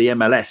said to the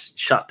MLS,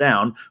 shut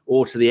down,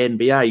 or to the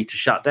NBA to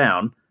shut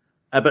down.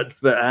 But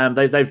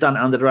they've done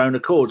it under their own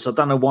accord. So I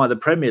don't know why the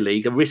Premier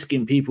League are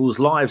risking people's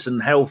lives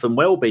and health and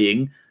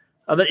well-being.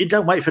 And that you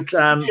don't wait for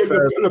Johnson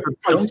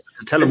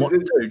to tell them what to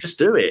do. Just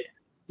do it.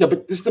 Yeah,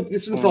 but this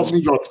is the problem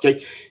you got,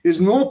 okay?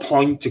 There's no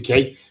point,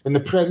 okay, in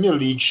the Premier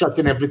League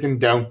shutting everything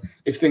down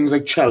if things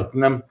like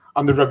Cheltenham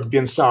and the rugby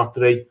on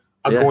Saturday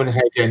are going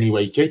ahead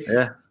anyway, okay?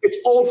 Yeah. It's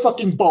all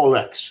fucking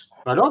bollocks,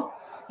 right on?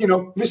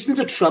 Listening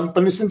to Trump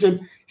and listening to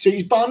him. So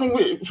he's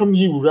banning from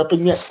Europe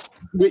and yet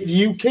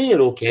the UK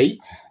are okay.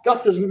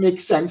 That doesn't make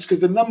sense because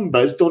the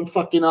numbers don't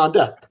fucking add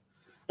up.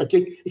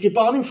 Okay? If you're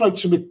banning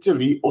flights from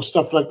Italy or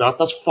stuff like that,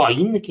 that's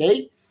fine,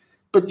 okay?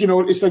 But,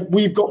 it's like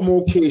we've got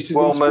more cases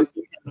than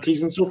certain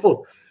countries and so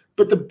forth.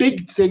 But the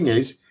big thing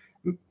is,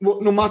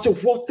 no matter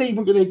what they're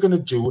going to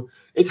do,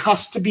 it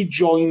has to be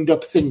joined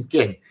up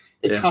thinking.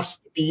 It has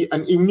to be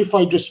an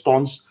unified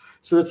response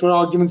so that, for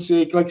argument's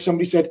sake, like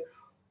somebody said,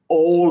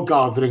 all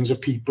gatherings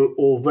of people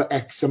over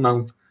X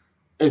amount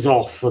is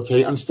off,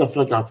 okay, and stuff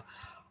like that.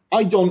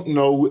 I don't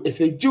know if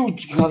they do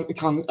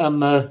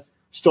can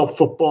stop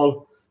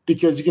football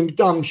because you can be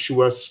damn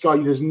sure Sky,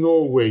 there's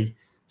no way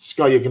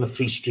Sky are going to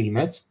free stream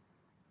it.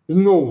 There's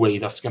no way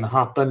that's going to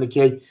happen,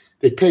 okay?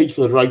 They paid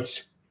for the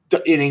rights.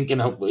 It ain't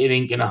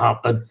gonna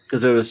happen.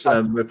 Because there was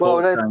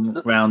reports going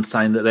around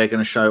saying that they're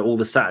going to show all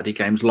the Saturday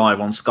games live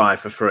on Sky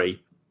for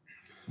free.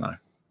 No.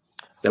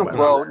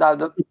 Well, no.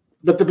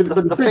 The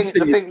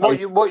thing.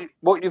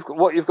 What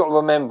you've got to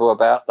remember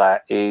about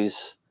that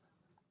is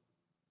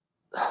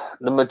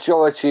the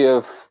majority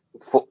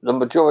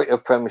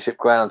of Premiership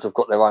grounds have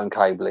got their own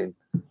cabling,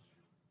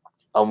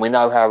 and we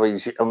know how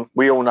easy. And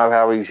we all know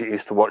how easy it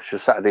is to watch a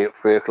Saturday at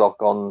 3:00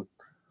 on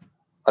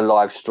a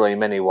live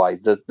stream anyway.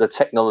 The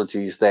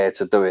technology is there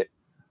to do it.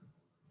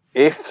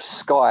 If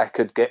Sky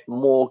could get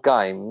more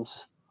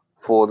games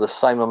for the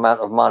same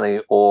amount of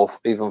money or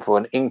even for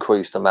an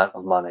increased amount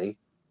of money,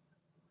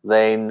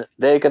 then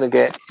they're going to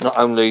get not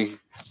only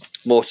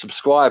more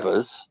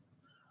subscribers,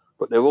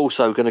 but they're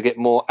also going to get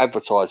more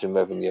advertising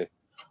revenue,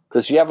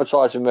 because the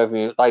advertising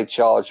revenue they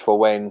charge for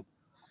when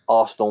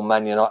Arsenal,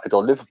 Man United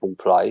or Liverpool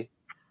play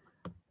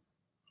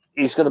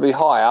is going to be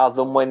higher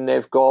than when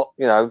they've got,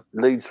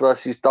 Leeds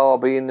versus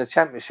Derby in the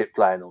Championship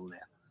playing on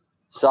there.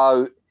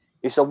 So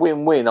it's a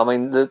win-win. I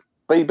mean, the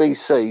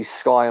BBC,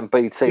 Sky and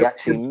BT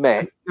actually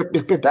met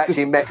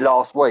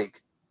last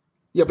week.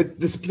 Yeah, but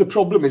the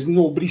problem is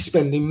nobody's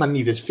spending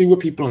money. There's fewer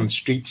people on the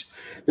streets.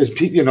 There's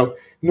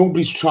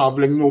nobody's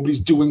travelling, nobody's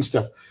doing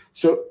stuff.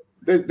 So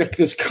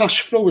there's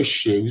cash flow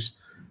issues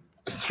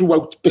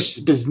throughout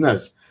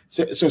business.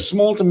 So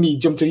small to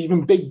medium to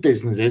even big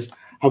businesses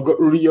have got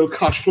real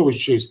cash flow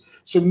issues.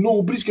 So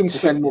nobody's going to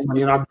spend more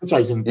money on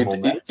advertising at the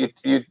moment.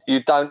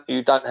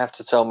 You don't have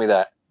to tell me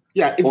that.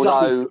 Yeah,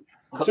 exactly.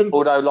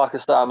 Although, like I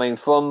say, I mean,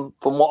 from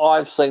what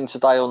I've seen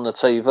today on the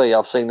TV,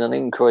 I've seen an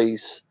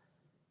increase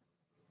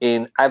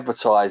in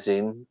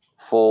advertising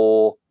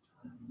for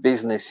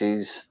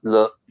businesses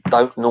that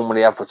don't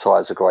normally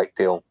advertise a great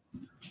deal.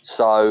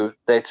 So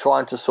they're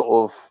trying to sort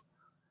of,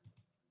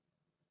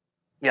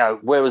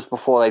 whereas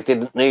before they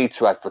didn't need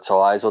to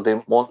advertise or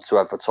didn't want to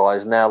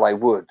advertise, now they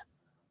would.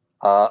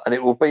 And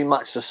it will be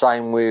much the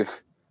same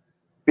with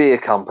beer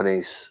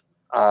companies.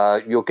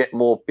 You'll get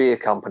more beer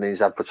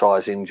companies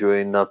advertising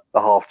during the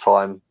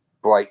half-time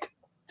break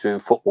during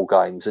football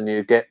games, and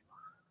you get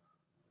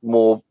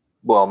more.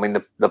 Well, I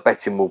mean, the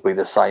betting will be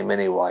the same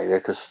anyway,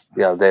 because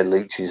they're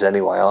leeches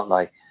anyway, aren't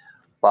they?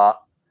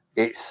 But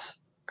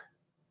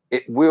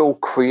it will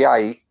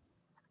create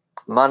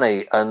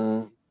money,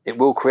 and it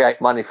will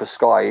create money for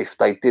Sky if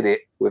they did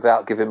it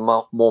without giving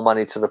more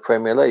money to the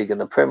Premier League.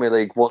 And the Premier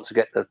League want to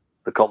get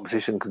the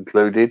competition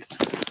concluded.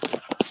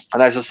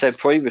 And as I said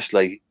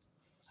previously,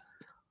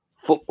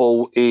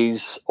 football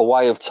is a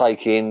way of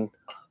taking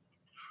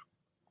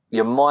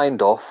your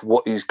mind off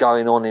what is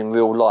going on in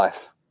real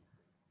life.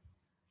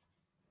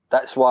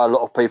 That's why a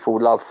lot of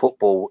people love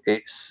football.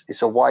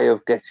 It's a way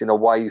of getting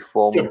away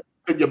from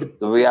the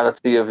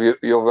reality of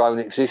your own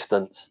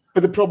existence.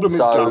 But the problem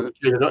is,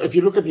 if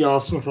you look at the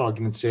Arsenal, for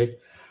argument's sake,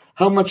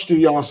 how much do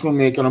the Arsenal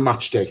make on a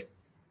match day?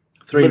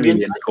 3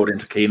 million, according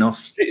to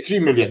Kinos. 3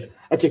 million.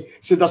 Okay,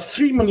 so that's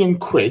 3 million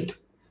quid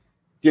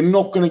you're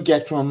not going to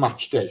get from a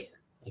match day.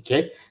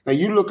 Okay, now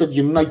you look at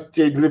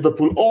United,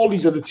 Liverpool, all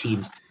these other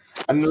teams,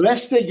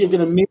 unless you're going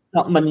to make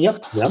that money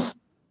up to them,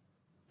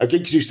 okay,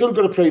 because you've still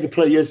got to pay the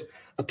players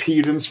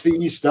appearance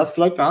fees, stuff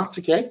like that,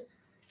 okay?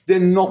 They're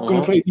not going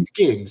to play these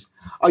games.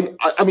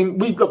 I mean,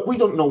 we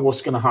don't know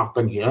what's going to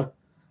happen here,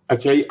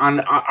 okay?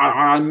 And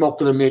I'm not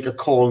going to make a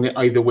call on it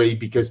either way,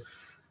 because,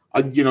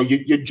 you're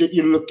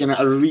looking at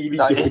a really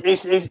difficult...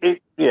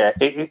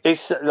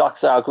 It's like I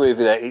say, I agree with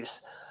you there.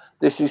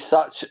 This is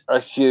such a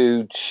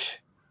huge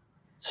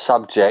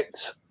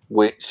subject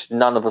which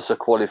none of us are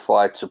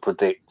qualified to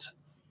predict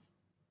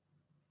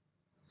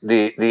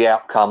the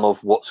outcome of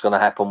what's going to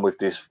happen with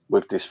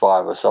this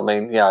virus. I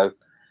mean,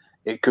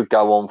 it could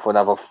go on for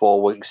another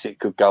 4 weeks.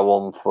 It could go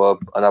on for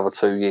another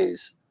 2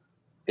 years.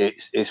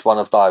 It's one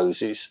of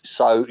those. It's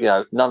so,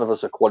 none of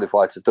us are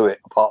qualified to do it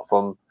apart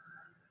from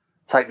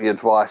take the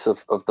advice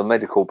of the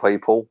medical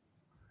people.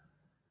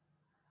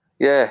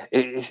 Yeah,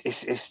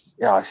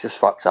 it's just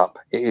fucked up.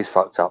 It is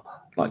fucked up.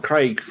 Like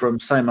Craig from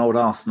Same Old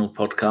Arsenal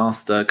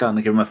podcast, go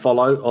and give him a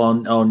follow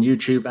on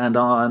YouTube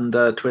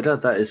and Twitter.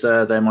 That is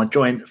they're my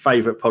joint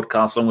favourite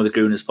podcast, along with the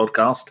Gooners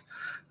podcast.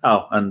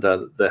 Oh, and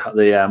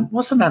the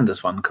what's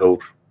Amanda's one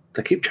called?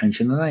 They keep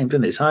changing the name,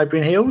 don't it? It's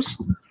Highbury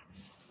Hills.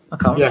 I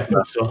can't remember. Yeah,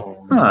 that's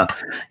so.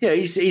 Yeah,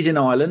 he's in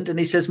Ireland, and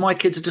he says my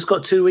kids have just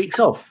got 2 weeks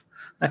off.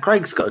 Now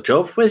Craig's got a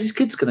job. Where's his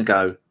kids going to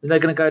go? Are they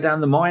going to go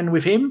down the mine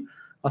with him?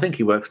 I think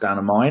he works down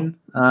a mine.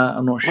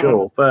 I'm not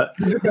sure, but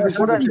you've got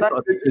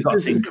to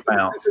think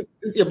about.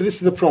 Yeah, but this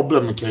is the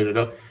problem, okay?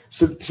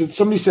 So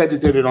somebody said they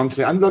did it on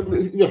today, and look,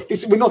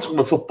 we're not talking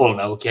about football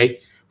now, okay?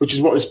 Which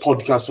is what this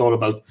podcast is all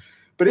about.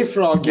 But if,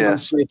 for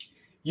argument's sake,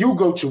 you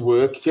go to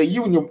work, okay,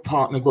 you and your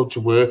partner go to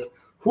work,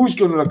 who's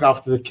going to look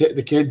after the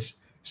kids?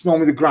 It's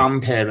normally the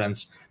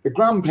grandparents. The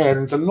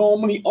grandparents are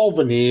normally of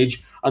an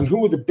age, and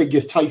who are the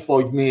biggest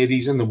typhoid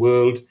Marys in the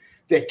world?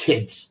 They're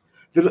kids.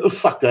 The little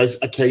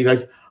fuckers,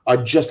 okay, are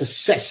just a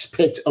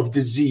cesspit of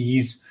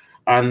disease,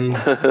 and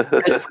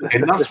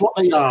that's what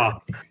they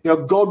are.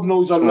 God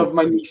knows I love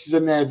my nieces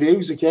and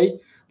nephews, okay?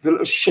 The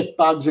little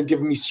shitbags have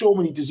given me so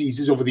many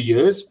diseases over the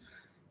years.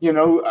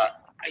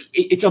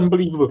 It's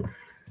unbelievable.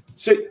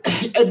 So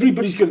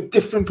everybody's got a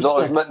different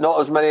perspective. Not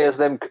as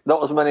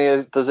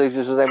many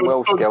diseases as them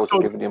Welsh girls are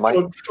giving you, mate.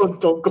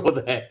 Don't go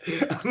there.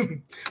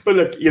 But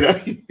look,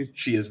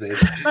 cheers, mate.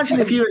 Imagine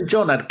if you and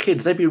John had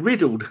kids, they'd be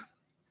riddled.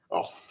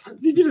 Oh,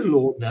 leave it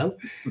alone now.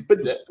 But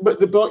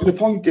the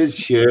point is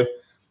here,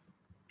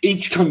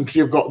 each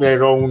country have got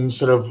their own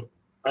sort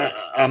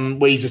of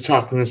ways of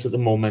tackling this at the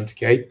moment,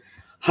 okay?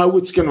 How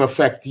it's going to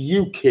affect the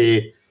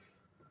UK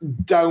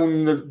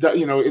down in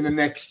the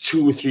next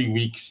 2 or 3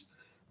 weeks,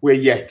 we're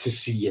yet to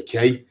see,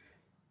 okay?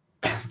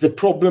 The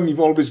problem you've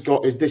always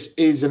got is this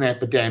is an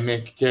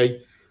epidemic,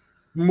 okay?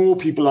 More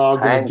people are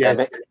going to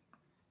get...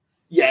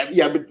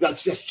 Yeah, but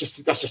that's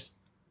just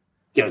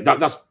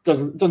that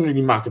doesn't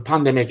really matter.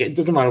 Pandemic, it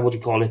doesn't matter what you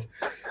call it.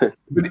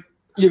 But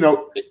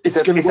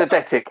it's going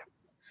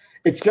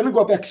to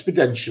go up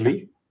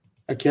exponentially,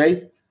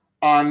 okay?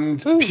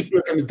 And people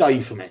are going to die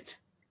from it,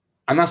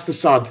 and that's the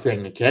sad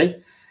thing,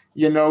 okay?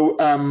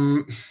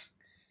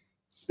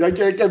 Like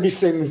I'll be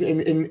saying this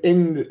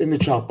in the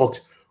chat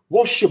box.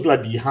 Wash your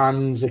bloody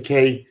hands,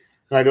 okay?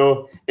 Right?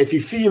 Or if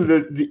you feel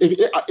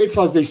if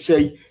as they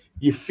say,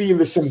 you feel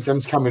the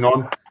symptoms coming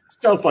on,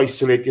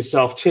 self-isolate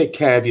yourself, take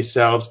care of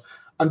yourselves,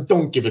 and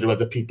don't give it to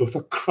other people,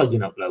 for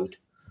crying out loud.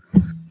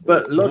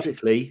 But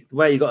logically, the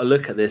way you got to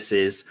look at this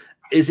is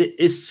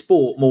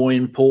sport more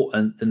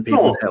important than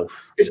people's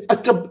health?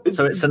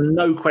 So it's a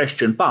no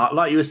question. But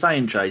like you were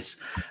saying, Chase,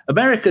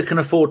 America can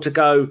afford to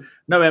go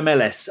no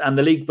MLS, and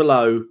the league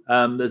below.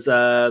 There's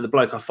the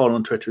bloke I follow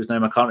on Twitter, his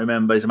name I can't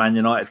remember. He's a Man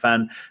United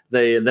fan.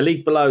 The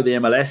league below the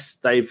MLS,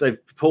 they've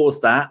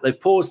paused that. They've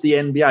paused the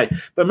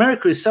NBA. But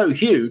America is so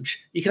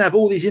huge, you can have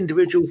all these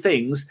individual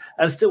things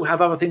and still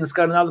have other things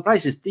going in other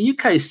places. The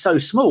UK is so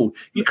small.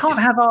 You can't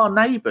have our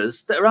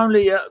neighbours that are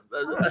only a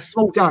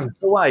small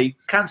distance away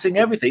cancelling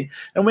everything,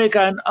 and we're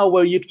going, oh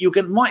well, you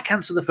might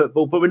cancel the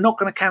football, but we're not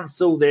going to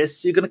cancel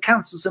this. You're going to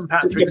cancel St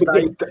Patrick's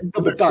Day.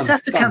 It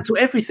has to cancel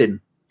everything.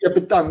 Yeah,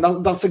 but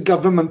Dan, that's a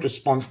government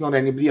response, not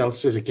anybody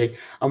else's, okay?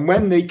 And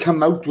when they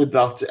come out with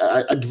that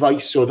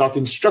advice or that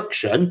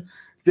instruction,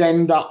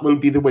 then that will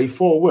be the way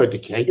forward,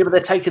 okay? Yeah, but they're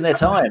taking their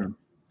time.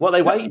 What are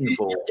they waiting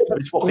for?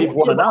 It's what people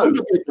want to know.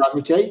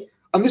 Okay?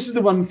 And this is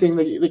the one thing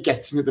that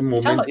gets me at the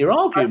moment. You sound like you're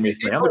arguing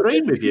with me. I'm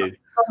agreeing with you.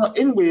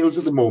 In Wales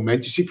at the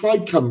moment, you see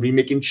Plaid Cymru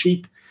making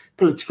cheap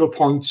political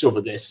points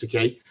over this,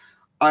 okay?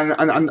 And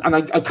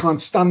I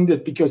can't stand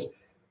it, because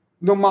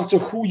no matter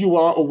who you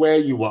are or where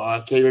you are,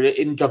 okay,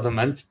 in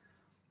government,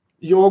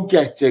 you're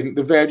getting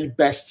the very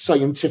best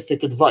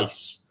scientific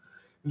advice.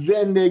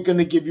 Then they're going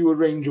to give you a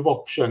range of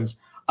options,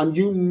 and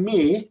you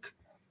make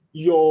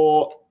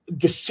your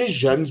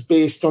decisions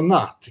based on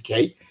that,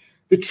 okay?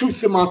 The truth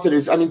of the matter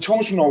is,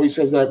 Thomas always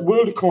says that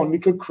world economy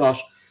could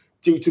crash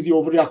due to the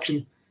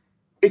overreaction.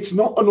 It's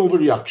not an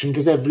overreaction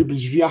because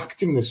everybody's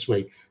reacting this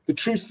way. The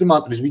truth of the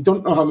matter is we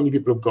don't know how many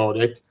people have got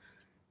it.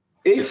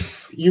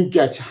 If you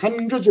get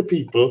hundreds of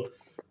people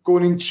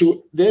going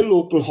into their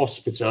local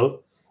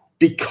hospital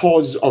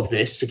because of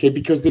this, okay,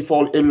 because they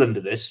fall ill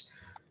under this,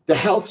 the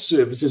health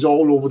services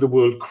all over the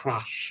world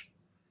crash,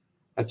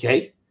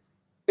 okay?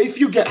 If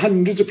you get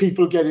hundreds of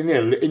people getting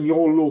ill in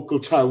your local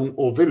town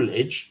or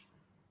village,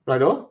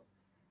 right, all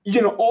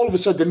of a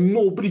sudden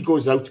nobody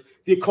goes out,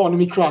 the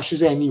economy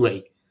crashes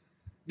anyway.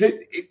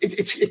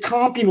 It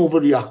can't be an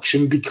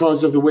overreaction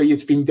because of the way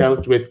it's being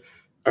dealt with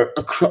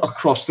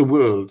across the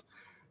world.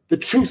 The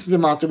truth of the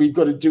matter we've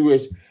got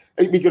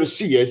to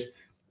see is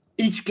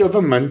each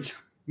government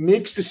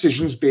makes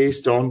decisions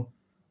based on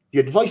the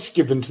advice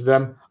given to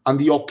them and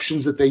the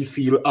options that they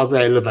feel are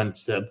relevant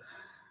to them.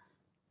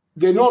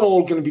 They're not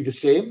all going to be the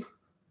same,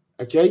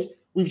 okay?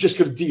 We've just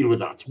got to deal with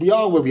that. We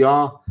are where we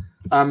are.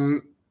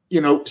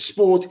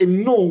 Sport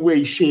in no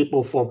way, shape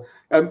or form.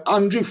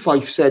 Andrew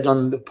Fife said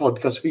on the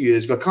podcast a few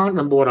years ago, I can't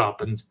remember what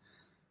happened,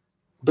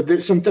 but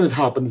there's something that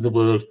happened in the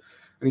world.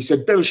 And he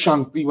said, Bill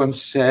Shankly once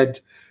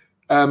said,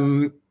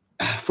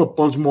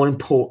 football's more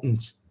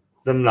important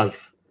than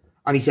life.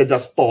 And he said,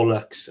 that's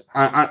bollocks.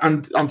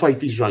 And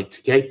Fifey's right,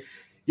 okay?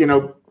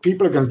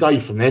 People are going to die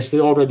from this. They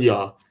already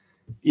are.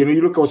 You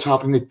look at what's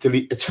happening in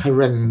Italy. It's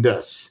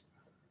horrendous,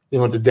 the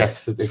amount of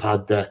deaths that they've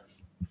had there.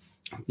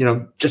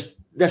 Just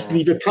let's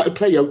leave it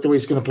play out the way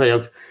it's going to play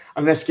out.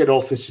 And let's get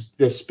off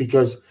this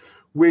because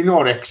we're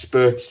not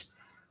experts.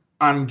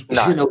 And,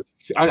 no.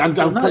 It's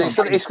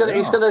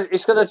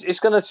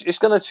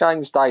going to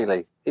change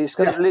daily. It's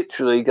going to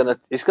literally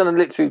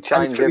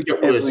change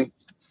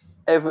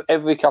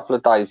every couple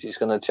of days. It's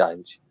going to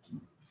change.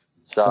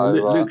 So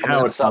Luke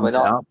Howard sums it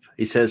up.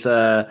 He says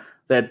they're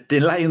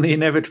delaying the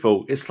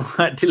inevitable. It's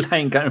like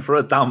delaying going for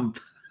a dump.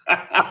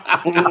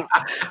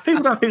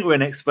 People don't think we're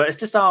an expert. It's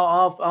just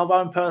our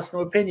own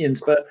personal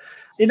opinions. But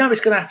it's you're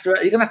going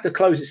to have to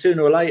close it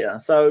sooner or later.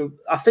 So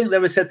I think they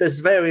were said there's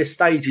various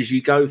stages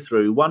you go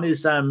through. One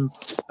is a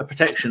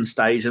protection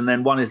stage, and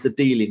then one is the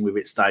dealing with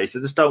it stage. They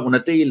just don't want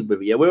to deal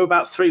with it yet. We're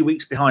about 3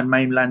 weeks behind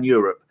mainland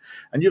Europe,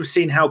 and you've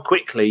seen how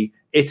quickly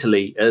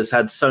Italy has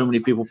had so many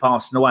people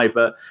passing away.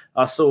 But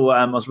I saw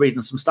I was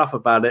reading some stuff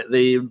about it.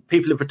 The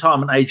people of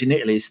retirement age in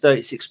Italy is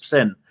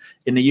 36%.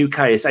 In the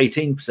UK, it's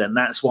 18%.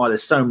 That's why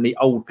there's so many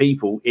old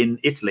people in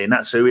Italy, and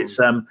that's who it's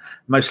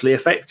mostly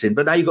affecting.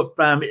 But now you've got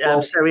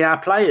Serie A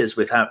players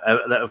that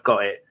have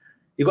got it.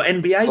 You've got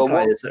NBA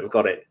players that have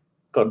got it.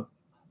 Go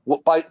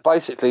on.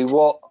 Basically,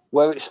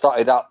 where it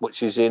started up,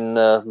 which is in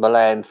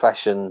Milan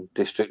fashion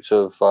district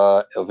of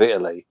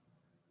Italy,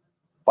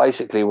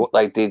 basically what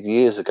they did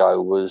years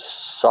ago was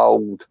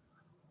sold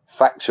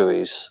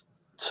factories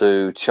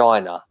to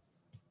China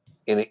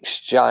in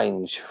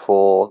exchange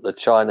for the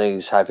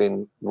Chinese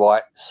having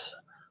rights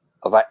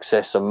of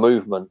access and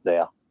movement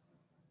there.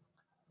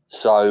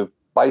 So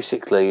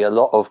basically a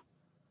lot of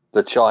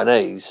the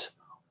Chinese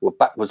were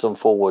backwards and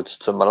forwards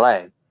to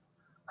Milan.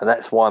 And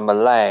that's why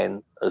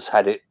Milan has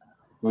had it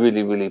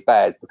really, really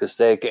bad because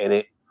they're getting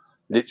it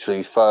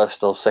literally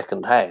first or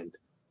second hand.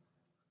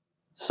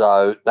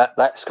 So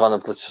that's kind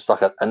of just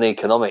like an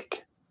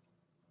economic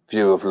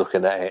view of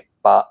looking at it.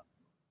 But,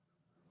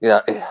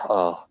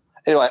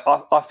 anyway,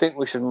 I think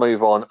we should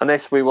move on,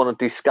 unless we want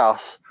to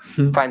discuss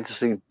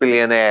fantasy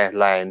billionaire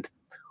land.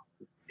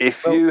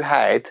 If you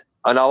had,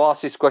 and I'll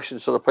ask this question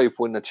to the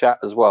people in the chat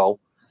as well,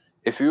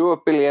 if you were a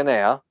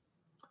billionaire,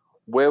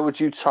 where would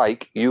you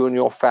take you and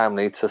your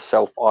family to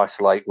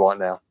self-isolate right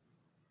now?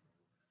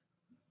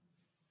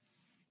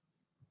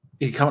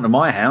 You can come to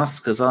my house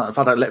because if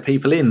I don't let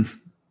people in.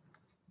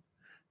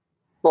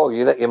 Well,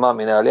 you let your mum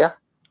in earlier.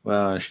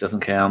 Well, she doesn't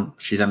count.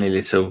 She's only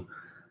little.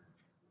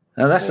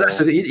 Now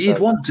you'd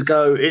want to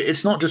go.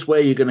 It's not just where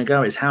you're going to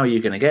go; it's how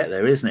you're going to get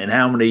there, isn't it? And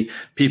how many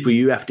people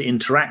you have to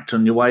interact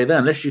on your way there.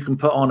 Unless you can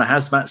put on a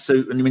hazmat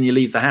suit and when you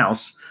leave the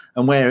house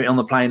and wear it on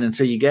the plane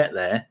until you get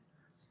there.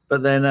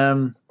 But then,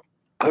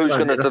 who's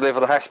going to deliver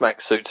the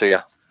hazmat suit to you?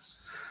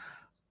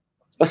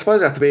 I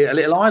suppose there have to be a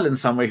little island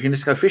somewhere you can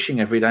just go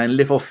fishing every day and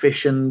live off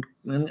fish and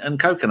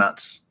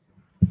coconuts,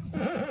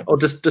 or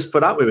just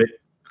put up with it.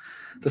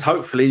 Just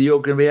hopefully you'll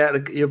be able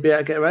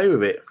to get away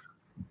with it.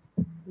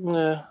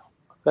 Yeah.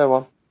 Fair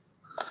one.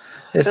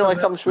 Anyway,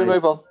 should we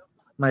move on?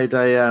 Made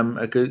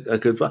a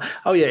good one.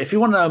 Oh yeah, if you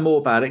want to know more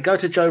about it, go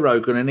to Joe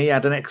Rogan, and he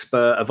had a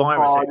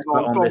virus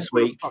expert on this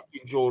week.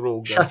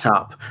 Shut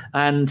up.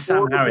 And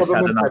Sam Harris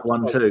had another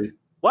one too.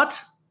 What?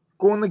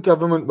 Go on the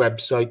government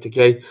website,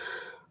 okay?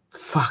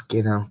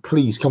 Fucking hell!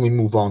 Please, can we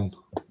move on?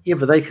 Yeah,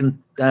 but they can.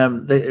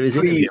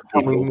 Please,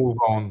 can we move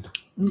on?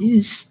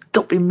 You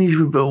stop being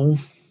miserable.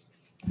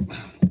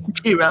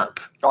 Cheer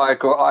up. I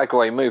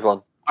agree. Move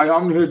on. I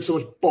haven't heard so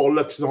much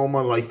bollocks in all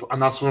my life,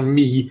 and that's from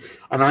me,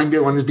 and I'm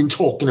the one who's been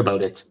talking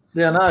about it.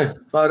 Yeah, I know,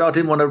 but I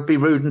didn't want to be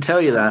rude and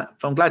tell you that.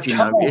 But I'm glad you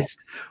noticed.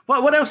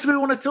 What else do we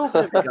want to talk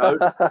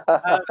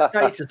about?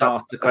 Data's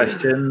asked a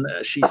question.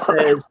 She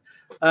says,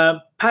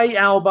 pay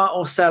Alba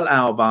or sell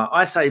Alba?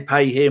 I say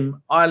pay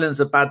him. Islands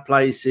are bad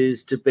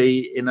places to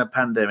be in a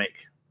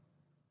pandemic.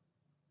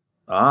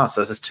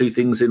 So there's two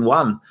things in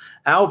one.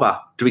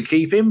 Alba, do we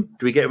keep him?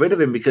 Do we get rid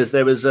of him? Because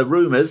there was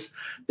rumours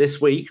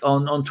this week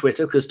on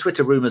Twitter, because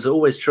Twitter rumours are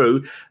always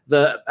true,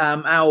 that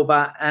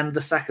Alba and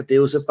the Saka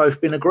deals have both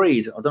been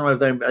agreed. I don't know if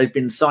they've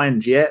been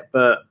signed yet,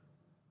 but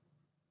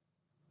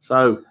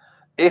so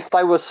if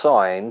they were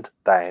signed,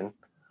 Dan,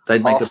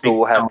 they'd make Arsenal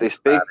will have this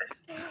big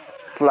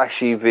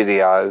flashy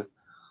video. Do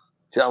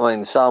you know what I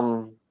mean?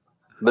 Some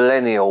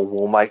millennial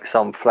will make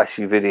some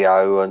flashy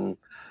video and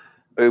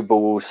Uber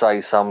will say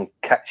some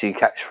catchy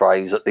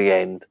catchphrase at the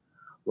end,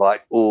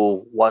 like,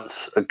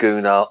 once a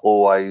Gooner,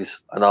 always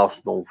an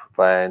Arsenal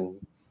fan,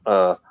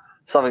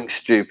 something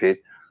stupid.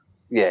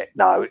 Yeah,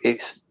 no,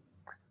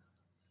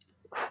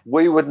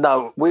 we would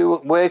know,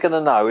 we're going to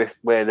know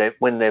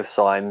when they've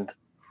signed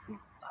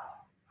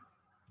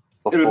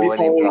before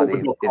any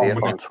bloody idiot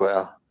on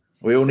Twitter.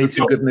 We all need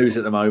some good news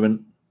at the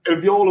moment. It'll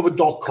be all over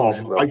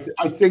 .com.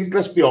 I think,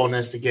 let's be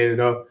honest again,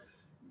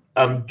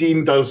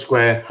 Dean Dale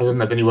Square has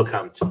another new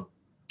account.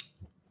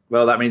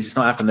 Well, that means it's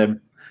not happened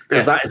then,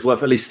 because that is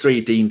worth at least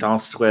 3 Dean Dale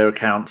Square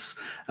accounts.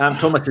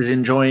 Thomas is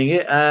enjoying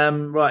it.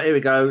 Right, here we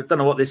go. Don't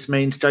know what this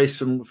means. Jace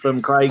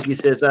from Craig, he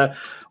says,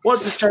 what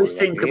does Jace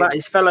think about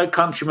his fellow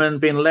countrymen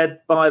being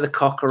led by the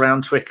cock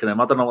around Twickenham?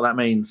 I don't know what that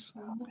means.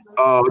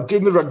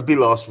 Doing the rugby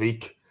last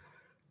week.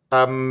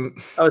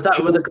 Is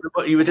that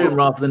what you were doing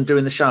rather than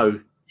doing the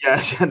show? Yeah,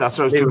 that's what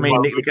I was doing. Didn't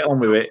mean to get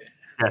on with it.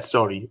 Yeah,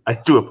 sorry. I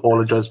do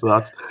apologise for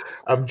that.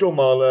 Joe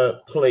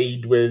Marler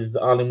played with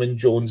Alan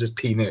Wynne-Jones's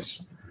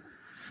penis.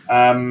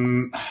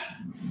 And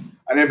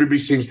everybody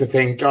seems to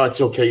think,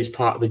 it's okay, it's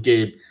part of the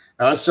game.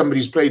 Now, as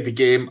somebody who's played the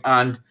game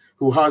and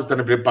who has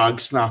done a bit of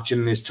bag snatching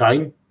in his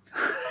time,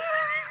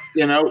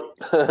 No,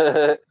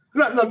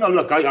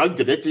 look, I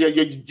did it.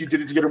 You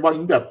did it to get a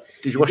wind up.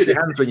 Did you wash your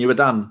hands when you were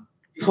done?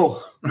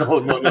 No.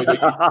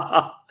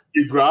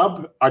 You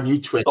grab and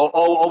you twist.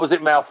 Or was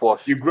it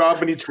mouthwash? You grab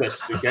and you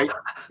twist, okay?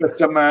 But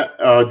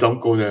don't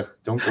go there.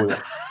 But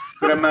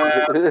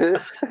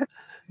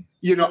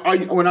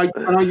when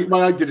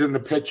I did it on the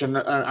pitch,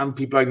 and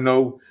people I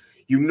know,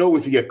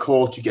 if you get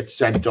caught, you get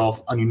sent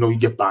off, and you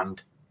get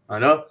banned. I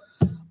know,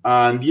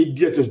 and the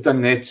idiot has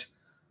done it.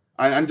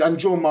 And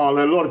Joe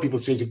Marler, a lot of people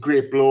say he's a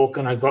great bloke,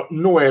 and I've got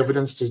no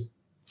evidence to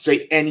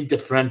say any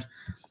different.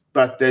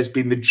 But there's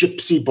been the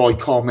gypsy boy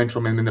comment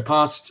from him in the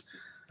past.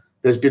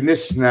 There's been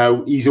this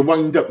now. He's a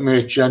wind-up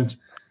merchant.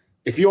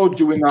 If you're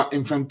doing that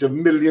in front of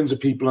millions of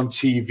people on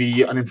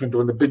TV and in front of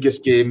one of the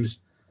biggest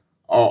games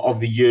of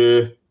the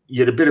year,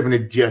 you're a bit of an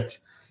idiot.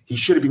 He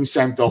should have been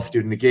sent off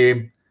during the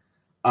game,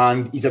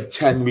 and he's a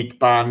 10-week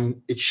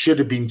ban. It should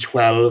have been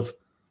 12,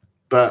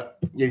 but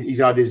he's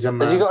had his.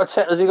 Has he got a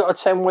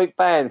 10-week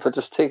ban for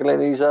just tickling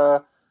his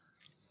old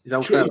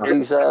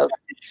fella?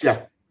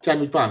 Yeah,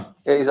 10-week ban.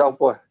 Yeah, his old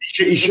boy.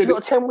 He should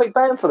got a 10-week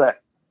ban for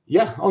that.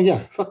 Yeah. Oh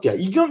yeah. Fuck yeah.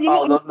 You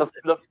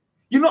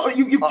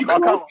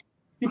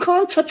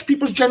can't touch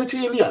people's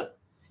genitalia.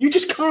 You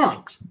just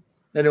can't.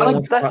 I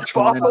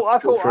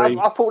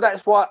thought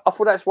that's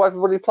why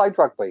everybody played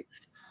rugby.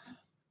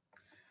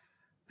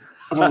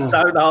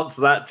 Don't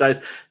answer that,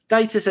 Jace.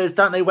 Data says,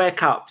 don't they wear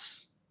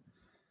cups?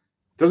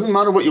 Doesn't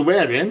matter what you're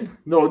wearing.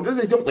 No,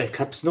 they don't wear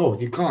cups. No,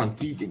 you can't.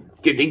 They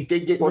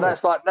get Well,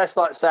 that's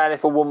like saying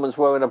if a woman's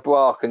wearing a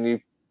bra, can you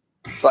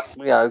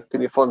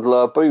fondle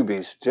her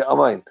boobies? Do you know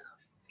what I mean?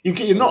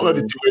 You're not allowed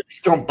to do it.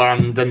 It's gone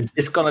banned, and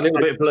It's gone a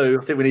little bit blue.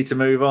 I think we need to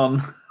move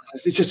on.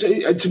 it's just,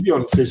 to be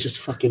honest, it's just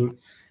fucking.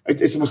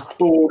 It's the most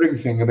boring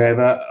thing I've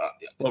ever.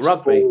 What,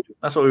 rugby?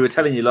 That's what we were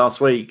telling you last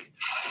week.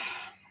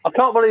 I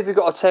can't believe you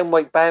got a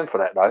 10-week ban for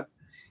that, though.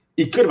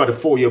 He could have had a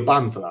 4-year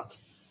ban for that.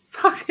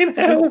 Fucking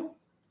hell.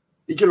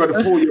 He could have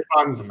had a 4-year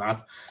ban for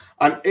that.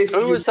 And if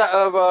Who was that?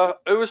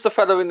 Who was the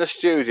fellow in the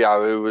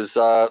studio? Who was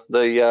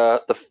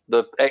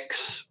the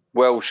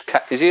ex-Welsh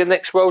captain? Is he an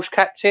ex-Welsh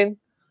captain?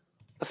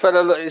 The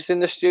fellow that is in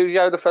the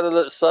studio. The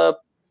fellow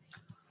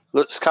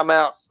that's come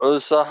out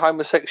as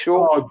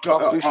homosexual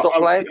after he stopped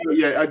playing.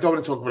 Yeah, I don't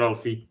want to talk about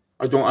Alfie.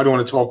 I don't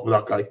want to talk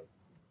about that guy.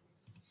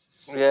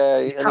 Yeah,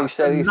 and he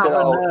said,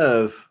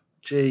 nerve.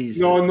 Jeez.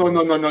 No.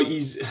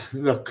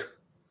 Look.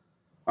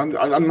 I'm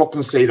not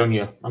going to say it on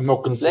here. I'm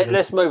not going to say it.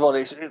 Let's move on.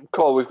 It's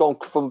cool. We've gone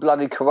from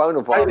bloody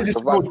coronavirus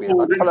to rugby. I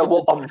don't know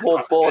what I'm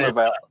more bored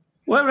about.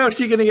 Where else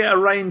are you going to get a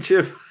range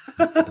of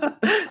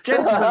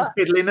gentlemen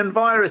fiddling and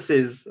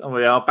viruses? Oh,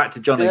 we are back to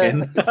John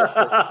again.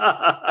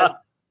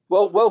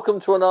 Well,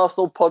 welcome to an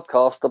Arsenal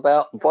podcast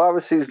about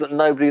viruses that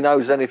nobody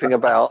knows anything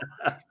about,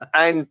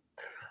 and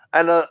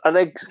an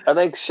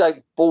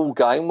egg-shaped ball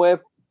game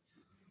where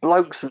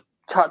blokes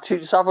touch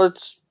each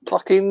other's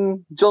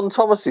fucking John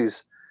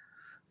Thomases.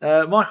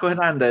 Michael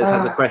Hernandez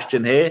has a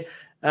question here.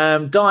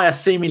 Dyer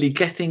seemingly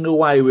getting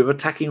away with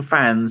attacking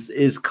fans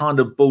is kind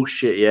of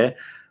bullshit, yeah?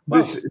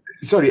 Well,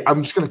 sorry,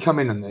 I'm just going to come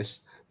in on this.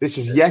 This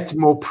is yet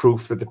more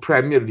proof that the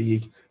Premier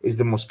League is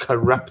the most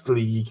corrupt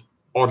league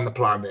on the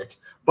planet.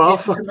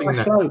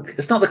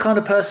 It's not the kind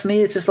of person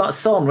he is, just like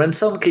Son. When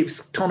Son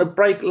keeps trying to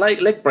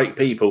leg break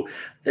people,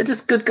 they're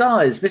just good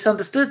guys.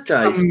 Misunderstood,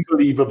 Jace.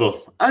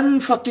 Unbelievable.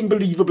 Unfucking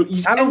believable.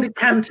 How long did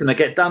Cantona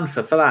get done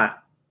for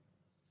that?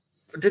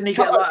 Didn't he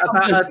get about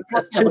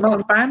a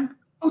 2-month ban?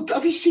 Oh,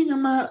 have you seen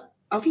him?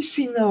 Have you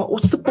seen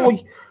what's the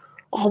boy?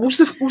 Oh, what's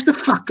the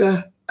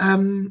fucker?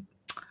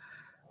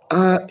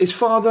 His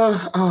father.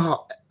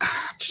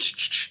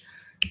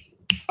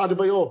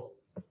 Adebayor.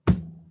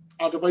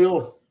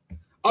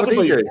 What did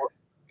he do?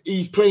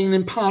 He's playing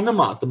in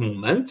Panama at the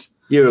moment.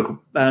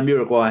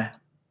 Uruguay.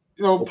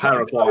 No,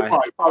 Paraguay.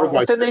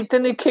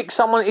 Didn't he kick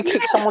someone? He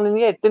kicked someone in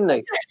the head, didn't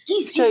he?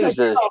 He's like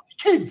a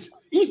kid.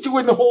 He's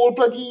doing the whole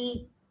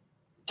bloody,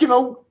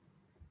 Mr.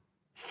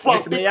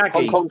 Miyagi.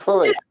 Hong Kong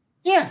Fooey.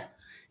 Yeah.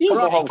 He's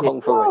Hong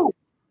Kong Fooey.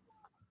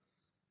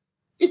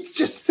 It's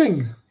just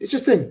thing.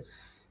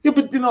 Yeah,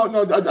 but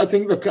no. I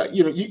think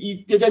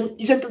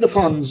he's entered the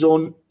fan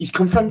zone. He's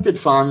confronted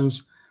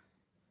fans.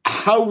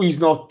 How he's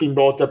not been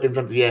brought up in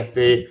front of the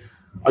FA,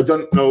 I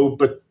don't know.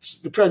 But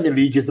the Premier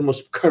League is the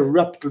most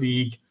corrupt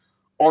league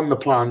on the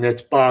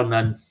planet, bar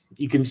none.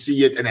 You can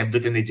see it in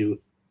everything they do.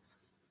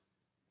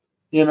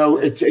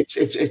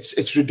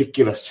 It's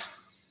ridiculous.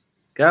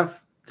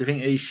 Gav, do you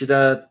think he should?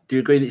 Do you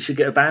agree that he should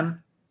get a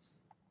ban?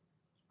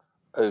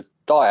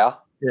 Dyer?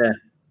 Yeah.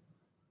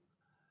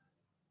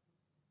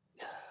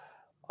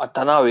 I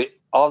don't know.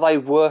 Are they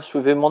worse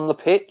with him on the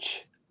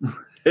pitch?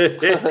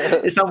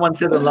 Someone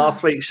said on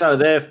last week's show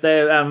their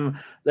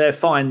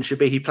fine should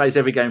be he plays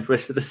every game for the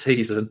rest of the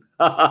season.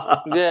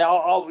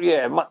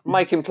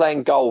 Make him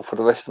playing goal for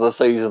the rest of the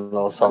season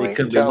or something. He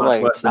couldn't be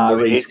much worse than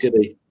Maurice, could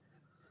he?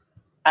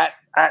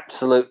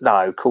 Absolute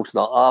no, of course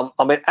not.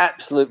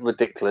 Absolute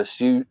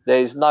ridiculous.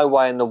 There's no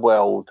way in the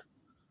world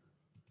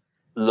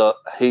that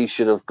he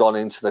should have gone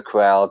into the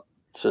crowd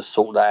to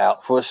sort that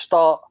out. For a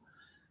start,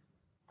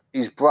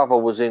 his brother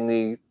was in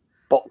the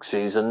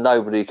boxes and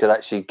nobody could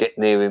actually get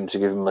near him to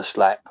give him a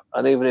slap.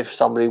 And even if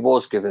somebody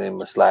was giving him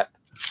a slap,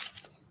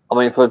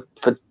 don't.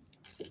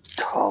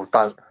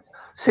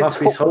 Since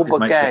Marcus football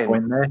began, makes a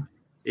point there.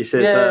 He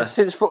says,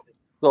 since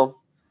football.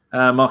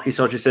 Marcus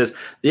Hodges says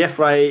the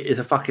FA is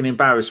a fucking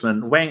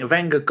embarrassment.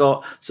 Wenger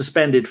got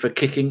suspended for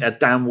kicking a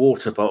damn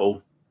water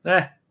bottle.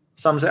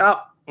 Sums it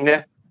up.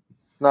 Yeah,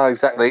 no,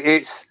 exactly.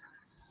 It's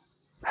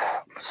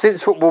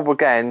since football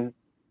began,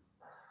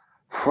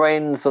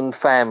 friends and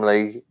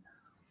family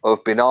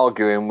have been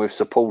arguing with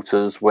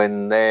supporters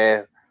when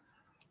their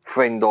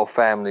friend or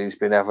family's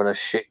been having a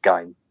shit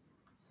game.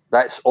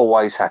 That's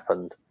always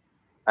happened.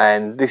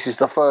 And this is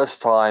the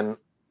first time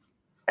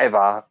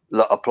ever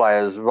that a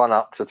player's run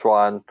up to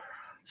try and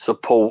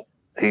support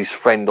his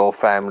friend or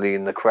family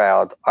in the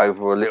crowd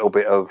over a little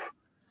bit of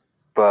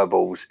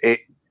verbals.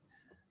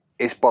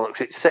 It's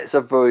bollocks. It sets a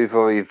very,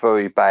 very,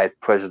 very bad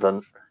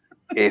precedent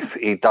if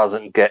he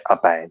doesn't get a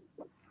ban.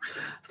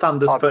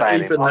 Thunder's put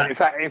even that. In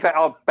fact,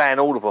 I'd ban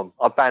all of them.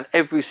 I'd ban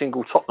every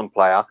single Tottenham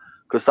player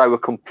because they were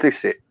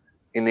complicit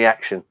in the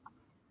action.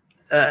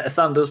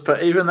 Thunder's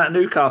put even that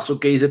Newcastle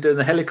geezer doing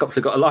the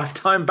helicopter got a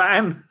lifetime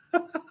ban.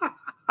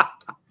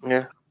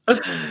 Yeah.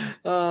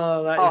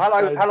 Hello.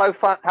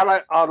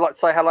 I'd like to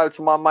say hello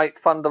to my mate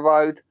Thunder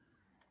Road.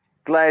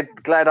 Glad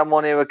I'm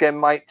on here again,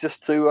 mate.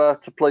 Just to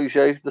please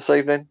you this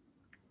evening.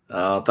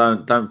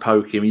 Don't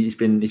poke him. He's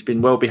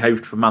been well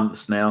behaved for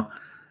months now.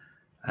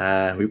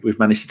 We've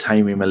managed to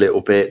tame him a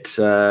little bit.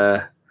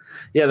 I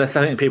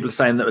think people are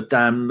saying that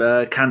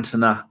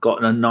Cantona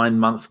got a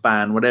 9-month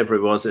ban, whatever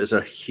it was. It was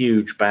a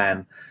huge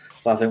ban.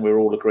 So I think we're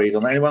all agreed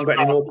on that. Anyone got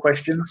any more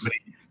questions?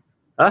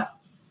 Huh?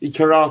 He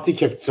karate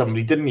kicked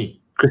somebody, didn't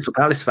he? Crystal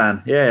Palace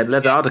fan. Yeah,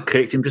 I'd have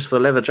kicked him just for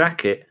the leather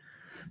jacket.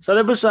 So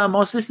there was. I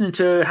was listening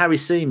to Harry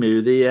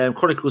Seymour, the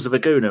Chronicles of a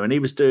Gooner, and he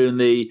was doing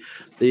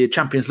the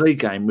Champions League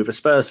game with a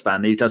Spurs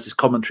fan. He does this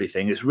commentary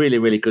thing. It's really,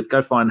 really good.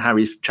 Go find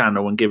Harry's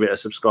channel and give it a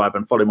subscribe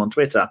and follow him on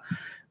Twitter.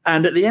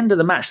 And at the end of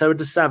the match, they were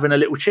just having a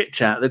little chit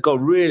chat that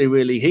got really,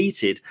 really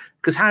heated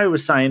because Harry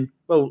was saying,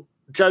 "Well,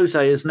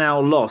 Jose has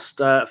now lost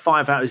 5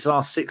 out of his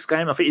last 6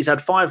 games. I think he's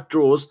had 5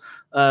 draws,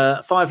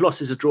 5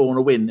 losses, a draw, and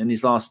a win in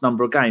his last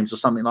number of games, or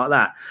something like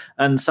that."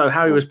 And so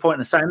Harry was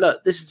pointing and saying,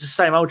 "Look, this is the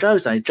same old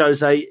Jose.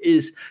 Jose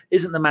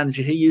isn't the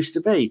manager he used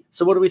to be.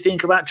 So what do we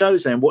think about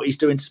Jose and what he's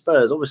doing to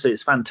Spurs? Obviously,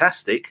 it's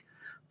fantastic,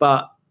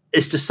 but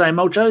it's the same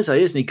old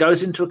Jose, isn't he?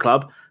 Goes into a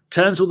club,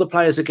 turns all the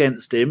players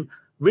against him,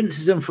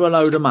 rinses them for a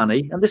load of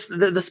money." And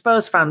the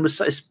Spurs fan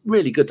it's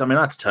really good. I mean,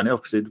 I had to turn it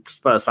off because the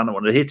Spurs fan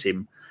wanted to hit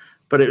him.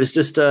 But it was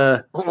just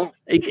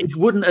he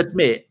wouldn't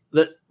admit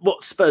that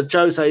what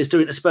Jose is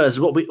doing to Spurs is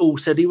what we all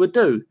said he would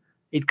do.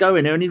 He'd go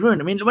in there and he'd ruin.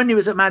 I mean, when he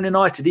was at Man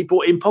United, he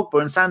brought in Pogba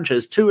and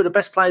Sanchez, 2 of the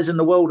best players in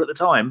the world at the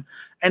time,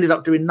 ended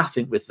up doing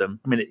nothing with them.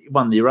 I mean, he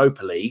won the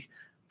Europa League,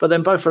 but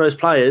then both of those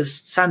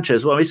players,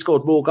 Sanchez, he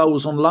scored more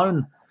goals on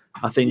loan,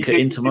 I think, at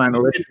Inter Milan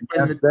already. He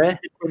won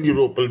the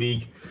Europa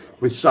League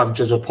with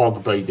Sanchez or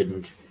Pogba, he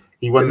didn't.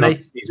 He won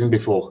that season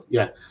before,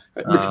 yeah.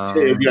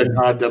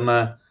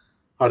 Mkhitaryan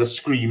had a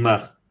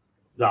screamer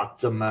that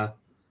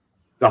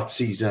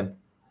season.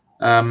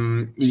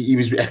 He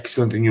was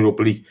excellent in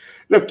Europa League.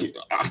 Look,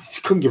 I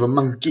couldn't give a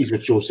monkey's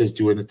what Jose's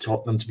doing at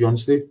Tottenham, to be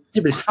honest with you.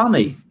 Yeah, but it's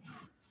funny.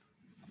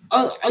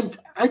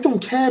 I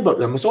don't care about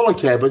them. That's all I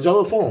care about is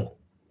our form.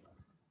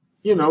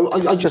 You know,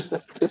 I just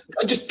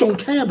don't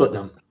care about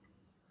them.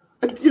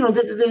 You know,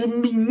 they're a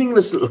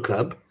meaningless little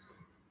club.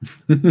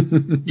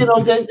 You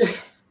know,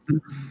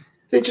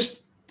 they're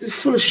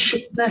full of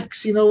shit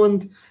necks, you know,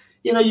 and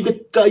you know, you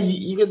get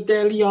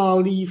Dele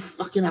Alli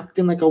fucking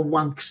acting like a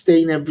wank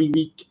stain every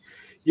week.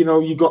 You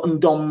know, you got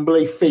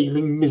Ndombele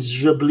failing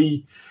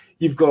miserably.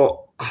 You've got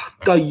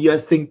Dyer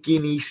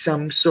thinking he's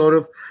some sort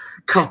of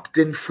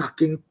captain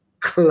fucking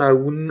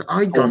clown.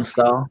 I don't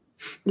know.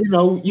 You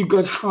know, you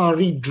got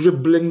Harry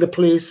dribbling the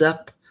place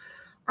up.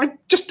 I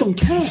just don't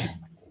care.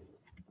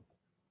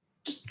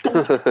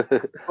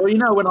 Well, you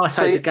know, when I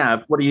say to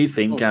Gav, what do you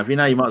think, Gav? You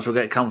know, you might as well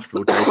get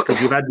comfortable, Jace, because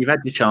you've had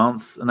your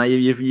chance, and now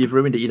you've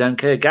ruined it. You don't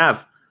care,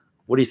 Gav.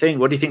 What do you think?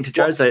 What do you think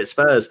to Jose at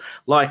Spurs?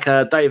 Like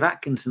Dave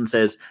Atkinson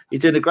says, he's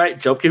doing a great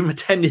job. Give him a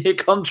 10-year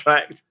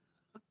contract.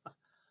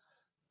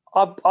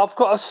 I've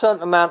got a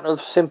certain amount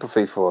of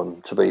sympathy for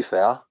him, to be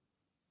fair.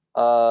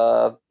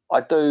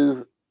 I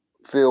do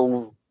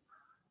feel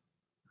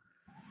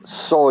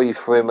sorry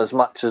for him as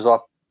much as I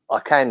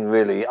can,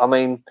 really. I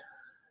mean,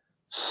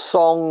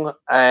 Song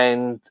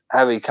and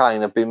Harry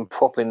Kane have been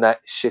propping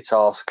that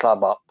shit-ass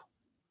club up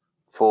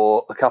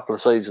for a couple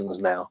of seasons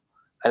now,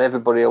 and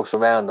everybody else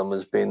around them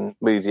has been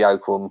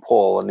mediocre and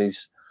poor, and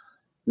he's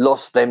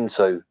lost them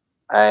two,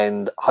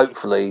 and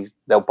hopefully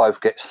they'll both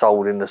get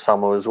sold in the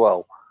summer as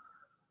well.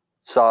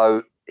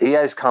 So he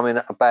has come in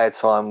at a bad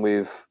time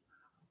with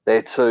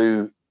their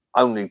 2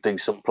 only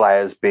decent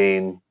players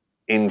being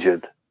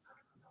injured,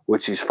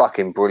 which is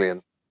fucking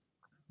brilliant.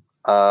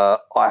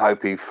 I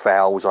hope he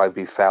fails. I hope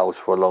he fails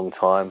for a long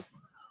time.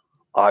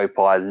 I hope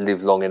I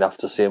live long enough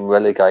to see him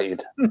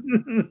relegated.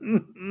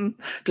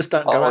 Just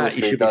don't go out.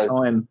 You should be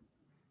fine.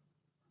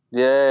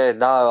 Yeah,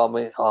 no, I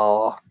mean,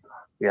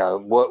 you know,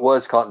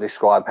 words can't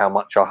describe how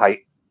much I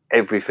hate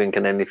everything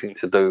and anything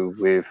to do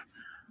with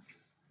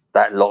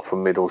that lot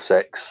from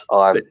Middlesex.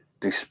 I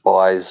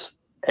despise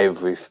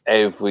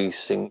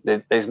everything.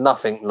 There's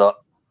nothing that,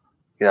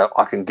 you know,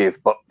 I can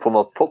give. But from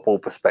a football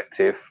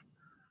perspective,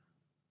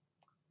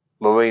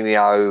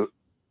 Mourinho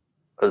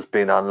has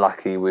been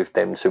unlucky with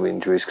them 2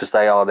 injuries because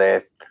they are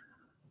their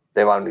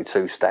only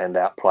 2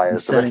 standout players.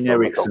 And selling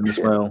Eriksen as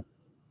well.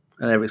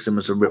 And Eriksen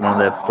was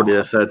probably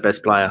their 3rd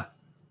best player.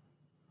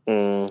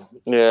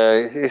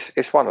 Yeah,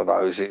 it's one of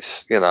those.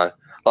 It's, you know,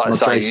 like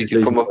I say,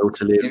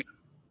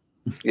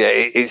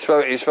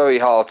 it's very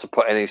hard to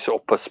put any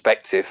sort of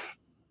perspective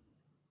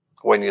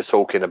when you're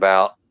talking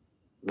about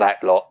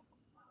that lot.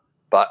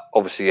 But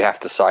obviously, you have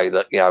to say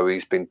that, you know,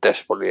 he's been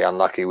desperately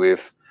unlucky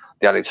with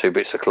the only 2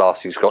 bits of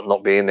class he's got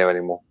not being there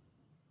anymore.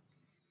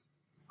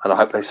 And I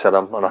hope they sell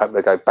them, and I hope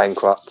they go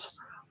bankrupt.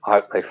 I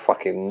hope they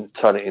fucking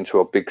turn it into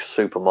a big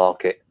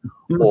supermarket,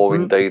 or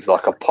indeed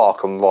like a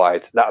park and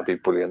ride. That would be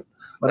brilliant.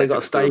 Well, they got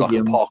a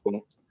stadium. Like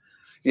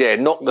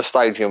knock the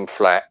stadium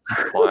flat,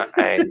 right,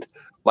 and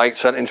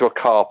turn it into a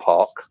car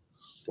park,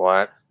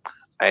 right,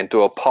 and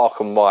do a park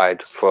and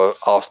ride for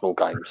Arsenal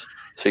games.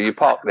 So you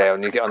park there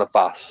and you get on a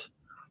bus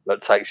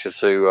that takes you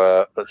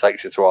to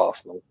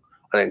Arsenal,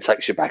 and then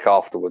takes you back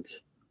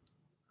afterwards.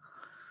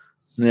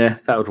 Yeah,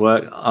 that would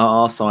work.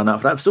 I'll sign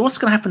up for that. So what's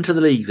going to happen to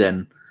the league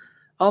then?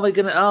 Are they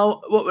going to?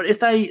 Oh, what if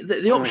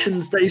the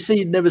options that you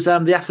see? There was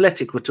the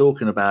Athletic were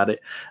talking about it,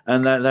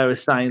 and they were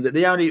saying that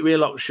the only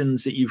real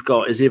options that you've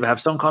got is either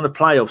have some kind of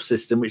playoff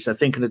system, which they're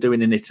thinking of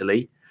doing in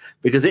Italy,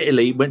 because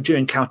Italy went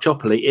during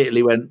Calciopoli.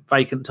 Italy went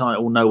vacant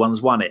title, no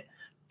one's won it.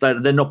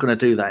 They're not going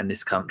to do that in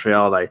this country,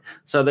 are they?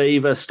 So they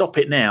either stop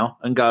it now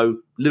and go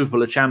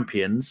Liverpool are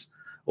champions,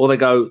 or they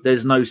go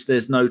there's no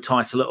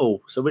title at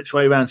all. So which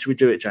way around should we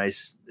do it,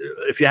 Jace?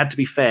 If you had to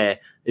be fair,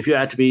 if you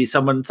had to be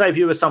someone, say if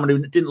you were someone who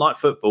didn't like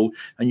football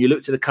and you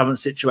looked at the current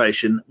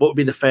situation, what would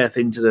be the fair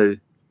thing to do?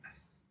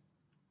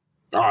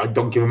 I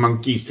don't give a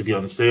monkeys, to be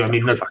honest. I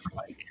mean,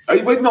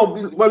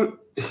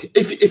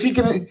 if you're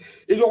gonna,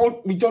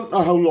 we don't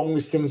know how long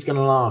this thing's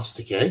gonna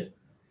last. Okay,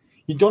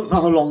 you don't know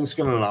how long it's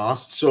gonna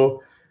last.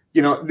 So,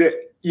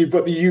 you've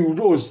got the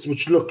Euros,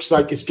 which looks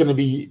like it's going to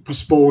be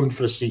postponed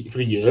for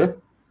a year.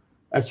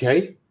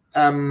 Okay,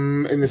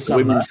 in the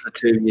summer. Women's for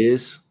 2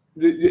 years.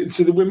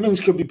 So the women's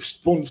could be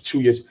postponed for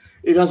 2 years.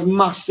 It has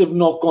massive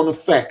knock-on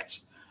effect.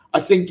 I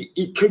think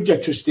it could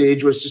get to a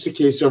stage where it's just a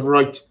case of,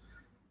 right,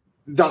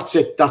 that's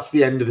it, that's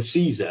the end of the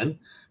season.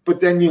 But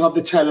then you have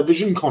the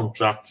television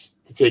contracts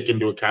to take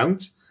into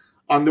account.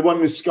 And the one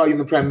with Sky in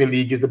the Premier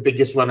League is the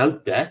biggest one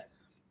out there.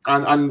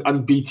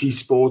 And BT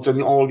Sport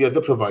and all the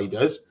other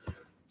providers.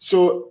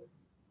 So,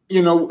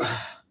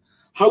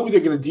 how are they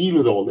going to deal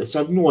with all this? I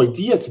have no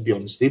idea, to be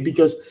honest,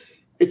 because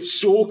it's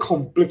so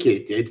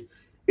complicated.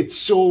 It's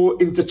so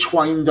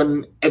intertwined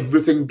and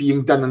everything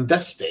being done and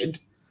dusted.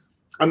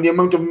 And the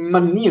amount of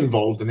money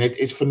involved in it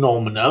is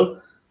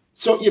phenomenal.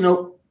 So,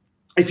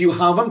 if you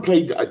haven't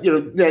played,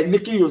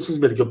 Nicky Wilson's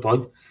made a good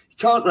point. You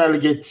can't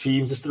relegate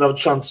teams that still have a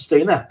chance of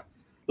staying up,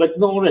 like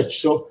Norwich.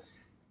 So,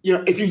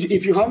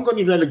 if you haven't got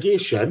any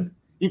relegation,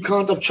 you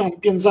can't have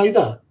champions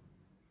either.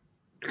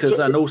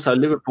 And also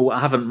Liverpool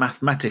haven't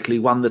mathematically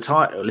won the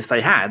title. If they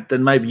had,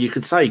 then maybe you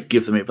could say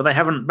give them it, but they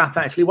haven't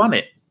mathematically won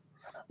it.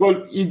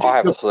 Well, I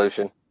have a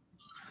solution.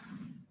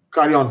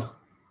 Carry on.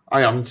 I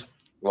haven't.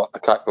 Right,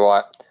 okay,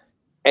 right.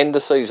 End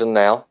of season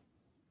now.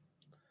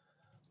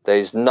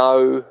 There's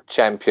no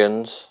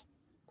champions.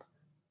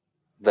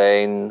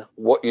 Then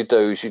what you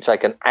do is you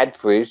take an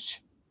average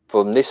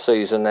from this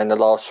season and the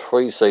last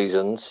 3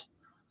 seasons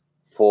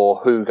for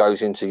who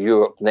goes into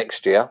Europe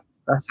next year.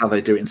 That's how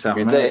they do it in South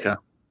America.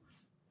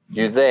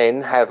 You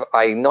then have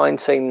a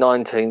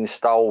 1919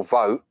 style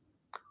vote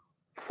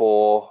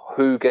for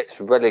who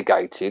gets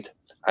relegated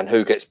and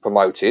who gets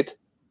promoted.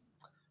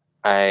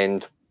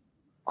 And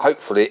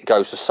hopefully it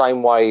goes the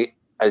same way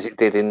as it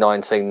did in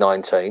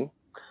 1919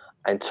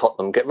 and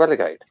Tottenham get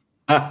relegated.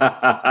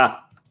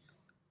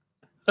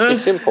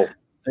 It's simple.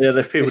 Yeah,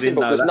 the people didn't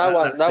know because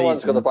no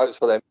one's got the votes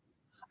for them.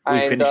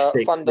 We finished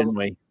 6th, didn't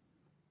we?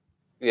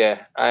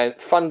 Yeah, and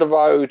Thunder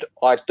Road,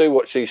 I do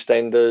watch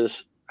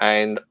EastEnders,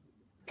 and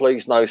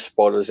please no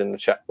spoilers in the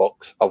chat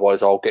box,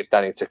 otherwise I'll get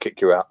Danny to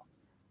kick you out.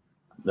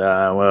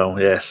 Well,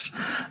 yes.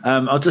 I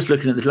was just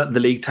looking at the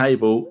league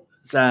table.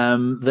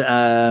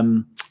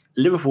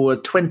 Liverpool are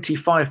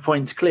 25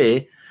 points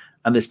clear,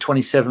 and there's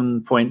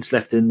 27 points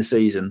left in the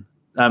season.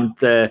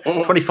 They're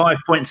 25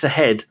 points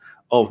ahead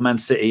of Man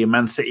City, and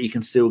Man City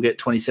can still get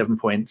 27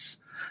 points.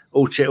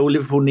 All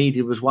Liverpool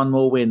needed was one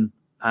more win,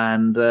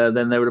 and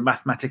then they would have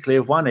mathematically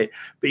have won it.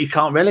 But you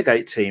can't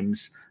relegate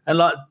teams. And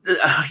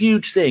a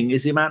huge thing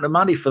is the amount of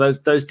money for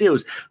those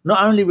deals.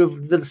 Not only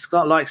with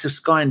the likes of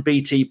Sky and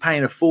BT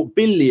paying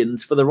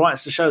billions for the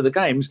rights to show the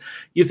games,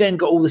 you've then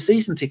got all the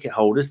season ticket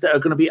holders that are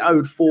going to be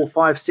owed 4,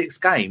 5, 6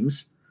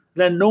 games.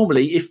 Then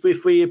normally, if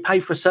we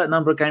pay for a certain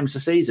number of games a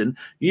season,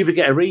 you either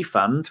get a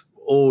refund,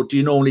 or do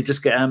you normally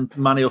just get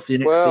money off your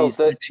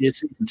next year's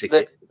season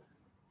ticket?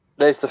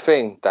 There's the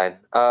thing, Dan.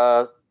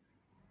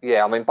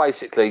 Yeah, I mean,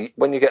 basically,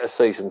 when you get a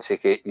season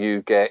ticket,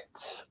 you get,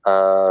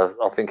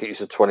 I think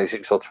it's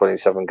 26 or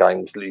 27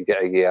 games that you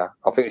get a year.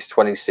 I think it's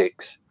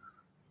 26.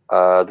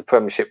 The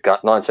Premiership,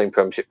 19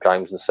 Premiership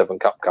games and 7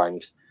 Cup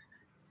games.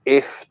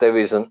 If there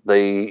isn't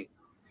the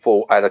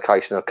full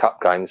allocation of Cup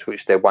games,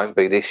 which there won't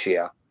be this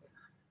year,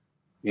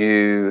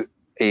 you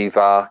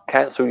either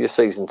cancel your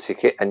season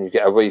ticket and you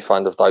get a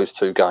refund of those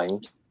 2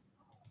 games,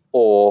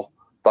 or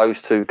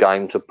those 2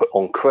 games are put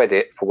on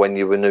credit for when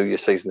you renew your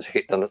season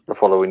ticket the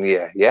following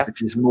year, yeah?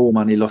 Which is more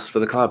money lost for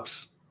the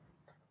clubs.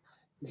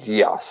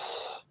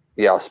 Yes.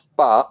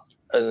 But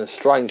a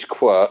strange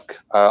quirk,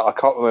 I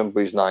can't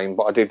remember his name,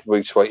 but I did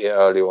retweet it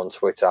earlier on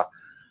Twitter.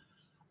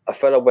 A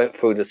fellow went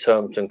through the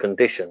terms and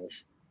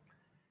conditions.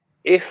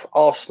 If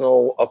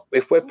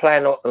we're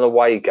playing an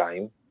away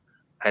game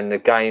and the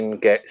game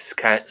gets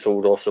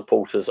cancelled or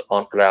supporters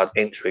aren't allowed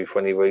entry for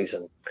any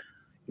reason,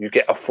 you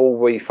get a full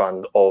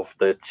refund of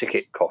the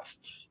ticket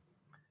costs.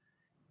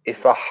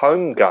 If a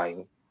home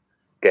game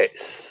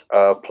gets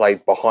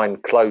played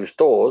behind closed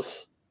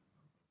doors,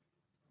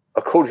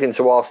 according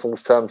to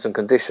Arsenal's terms and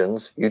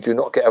conditions, you do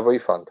not get a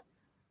refund.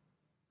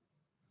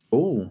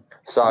 Oh,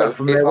 so if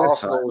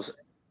Arsenal's,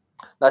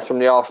 that's from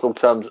the Arsenal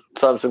terms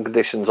and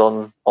conditions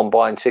on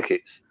buying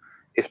tickets.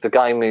 if the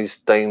game is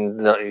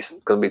deemed that it's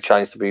going to be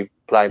changed to be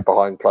played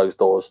behind closed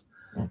doors,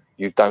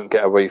 you don't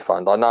get a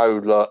refund. I know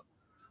that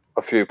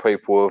a few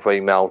people have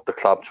emailed the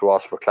club to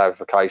ask for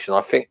clarification.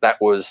 I think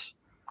that was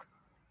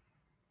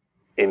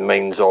in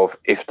means of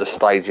if the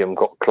stadium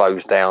got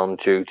closed down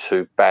due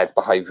to bad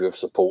behaviour of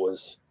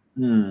supporters.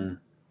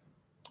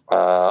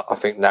 I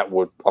think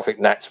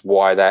that's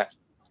why that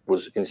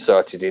was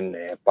inserted in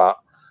there. But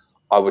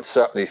I would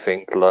certainly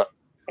think that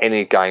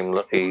any game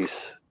that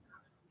is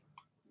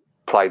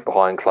played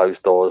behind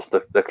closed doors,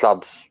 the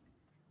clubs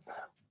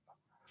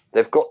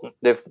they've got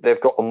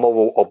a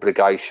moral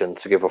obligation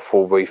to give a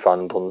full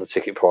refund on the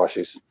ticket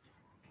prices.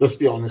 Let's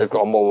be honest. They've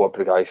got a moral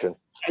obligation.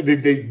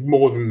 They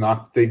more than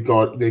that. They've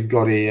got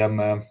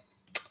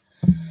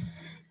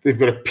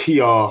a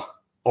PR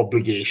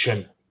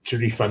obligation to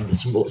refund the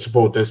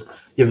supporters.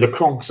 You know, the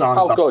Cronks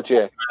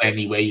aren't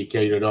anyway. You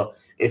care it up.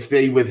 If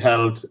they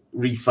withheld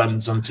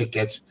refunds on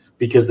tickets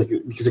because of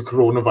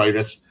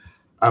coronavirus,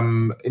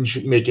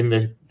 making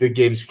the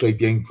games played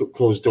behind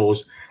closed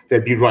doors,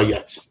 there'd be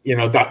riots. You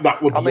know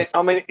that would.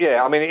 I mean,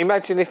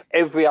 imagine if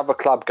every other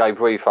club gave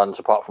refunds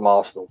apart from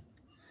Arsenal.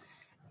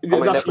 We'd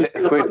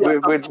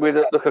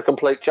look a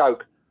complete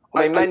joke.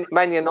 I mean,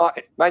 Man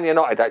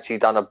United actually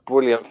done a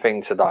brilliant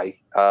thing today.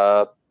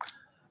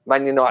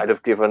 Man United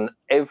have given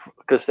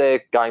because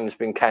their game's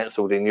been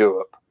cancelled in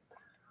Europe.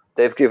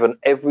 They've given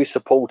every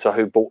supporter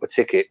who bought a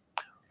ticket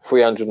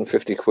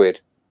 £350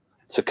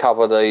 to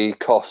cover the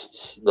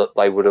costs that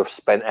they would have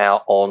spent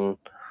out on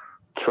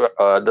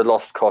the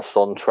lost costs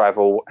on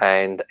travel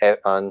and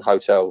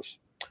hotels.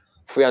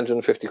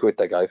 £350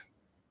 they gave,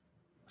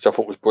 which I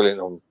thought was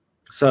brilliant on them.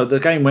 So the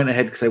game went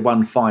ahead because they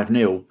won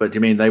 5-0, but do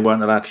you mean they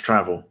weren't allowed to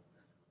travel?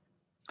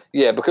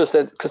 Yeah, because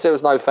there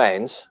was no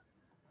fans.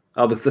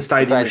 Oh, the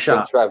stadium was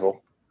shut.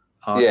 Travel.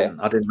 Oh,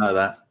 I didn't know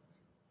that.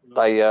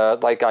 They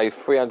gave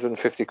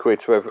 £350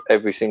 to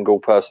every single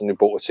person who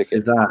bought a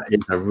ticket. That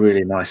is a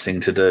really nice thing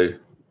to do.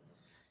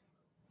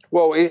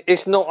 Well,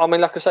 it's not. I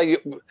mean, like I say,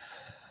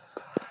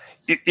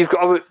 you've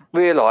got to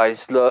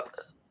realise that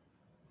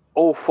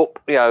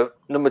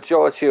the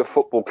majority of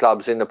football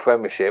clubs in the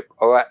Premiership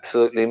are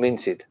absolutely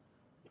minted.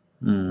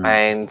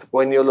 And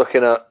when you're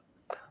looking at,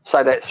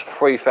 say, that's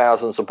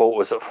 3,000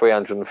 supporters at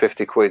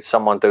 £350.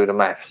 Someone do the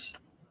maths.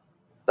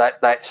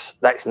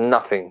 That's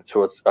nothing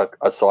to a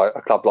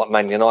club like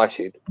Man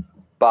United.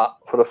 But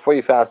for the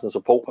 3,000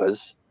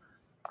 supporters,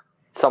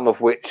 some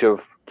of which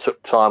have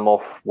took time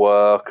off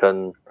work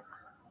and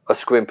are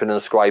scrimping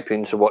and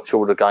scraping to watch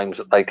all the games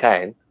that they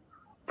can,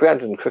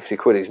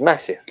 £350 is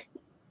massive.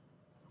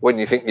 When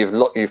you think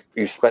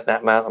you've spent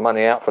that amount of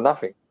money out for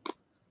nothing.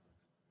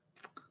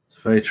 It's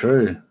very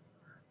true.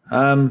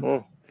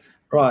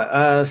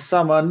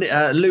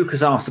 Right, Luke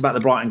has asked about the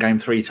Brighton game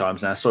 3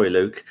 times now. Sorry,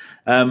 Luke.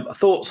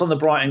 Thoughts on the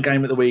Brighton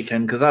game at the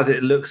weekend? Because as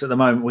it looks at the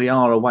moment, we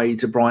are away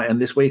to Brighton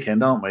this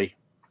weekend, aren't we?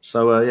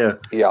 So,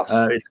 Yes.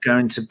 It's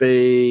going to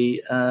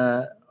be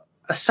a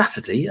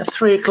Saturday, a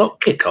 3 o'clock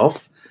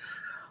kickoff.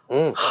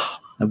 The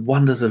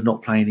wonders of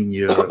not playing in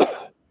Europe.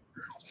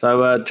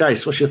 So,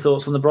 Jace, what's your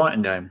thoughts on the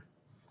Brighton game?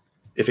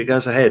 If it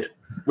goes ahead.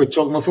 We're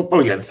talking about football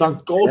again.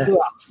 Thank God for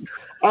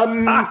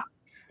that.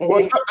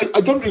 Well,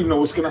 I don't really know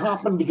what's going to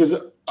happen because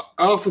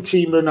half the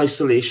team are in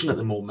isolation at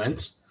the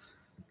moment.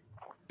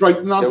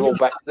 Brighton, they're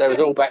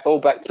all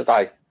back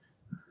today.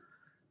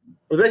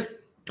 Are they?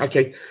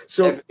 Okay,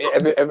 so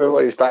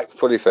everybody's back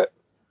fully fit.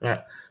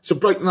 Yeah. So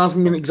Brighton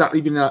hasn't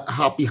exactly been a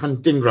happy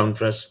hunting ground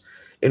for us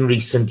in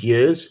recent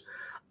years.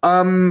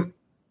 I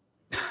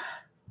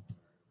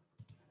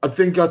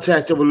think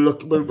Arteta will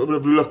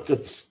have looked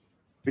at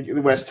the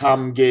West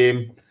Ham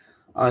game.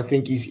 I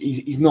think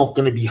he's not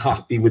going to be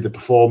happy with the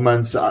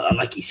performance.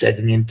 Like he said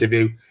in the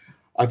interview,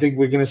 I think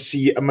we're going to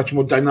see a much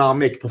more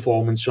dynamic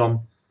performance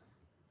from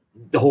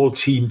the whole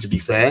team, to be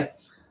fair.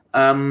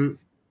 I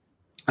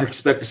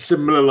expect a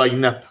similar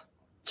lineup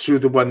to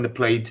the one that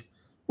played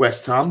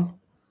West Ham.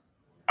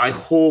 I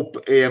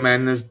hope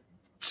AMN has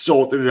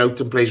sorted it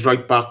out and plays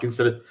right back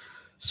instead of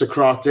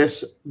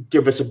Socrates.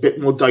 Give us a bit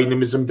more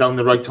dynamism down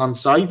the right-hand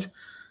side.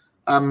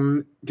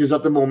 Because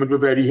at the moment we're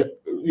very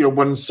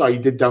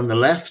one-sided down the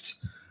left.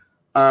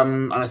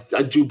 And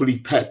I do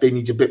believe Pepe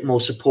needs a bit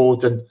more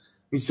support and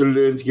needs to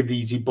learn to give the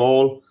easy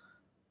ball.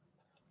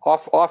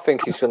 I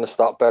think he's going to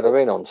start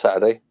Bellerin on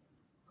Saturday.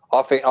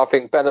 I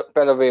think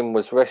Bellerin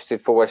was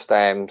rested for West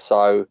Ham,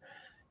 so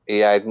he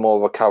had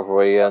more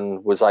recovery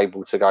and was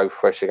able to go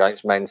fresh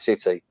against Man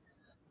City.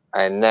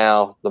 And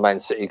now the Man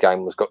City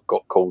game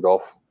got called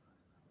off.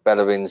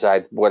 Bellerin's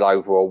had well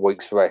over a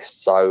week's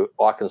rest, so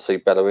I can see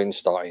Bellerin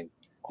starting.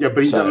 Yeah,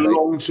 but he's had a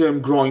long-term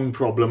groin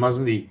problem,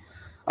 hasn't he?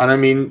 And I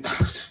mean,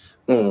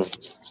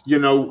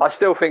 I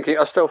still think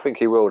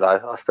he will,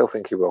 though. I still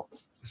think he will.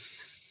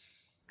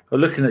 Well,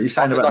 looking at you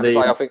saying about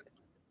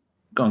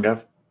go on,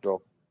 Gav.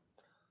 Sure.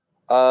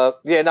 I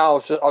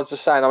was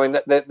just saying. I mean,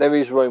 there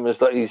is rumours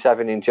that he's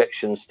having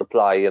injections to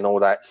play and all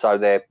that, so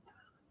they're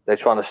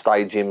trying to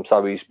stage him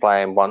so he's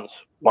playing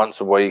once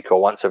a week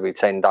or once every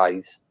 10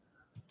 days,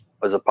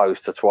 as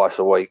opposed to twice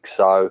a week.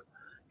 So,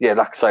 yeah,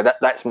 like I say,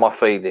 that's my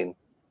feeling.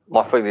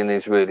 my feeling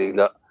is really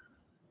that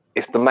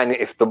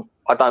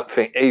I don't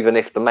think even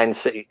if the Man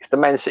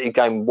City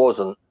game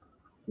wasn't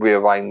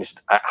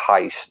rearranged at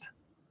haste,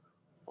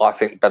 I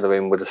think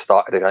Bellerin would have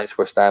started against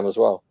West Ham as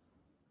well.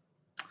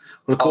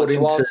 Well,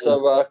 according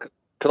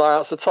can I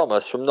answer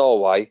Thomas from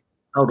Norway?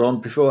 Hold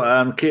on, before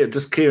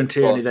Kieran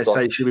Tierney, they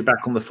say she'll be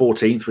back on the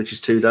 14th, which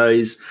is 2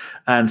 days,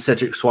 and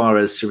Cedric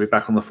Suarez should be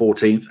back on the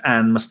 14th,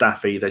 and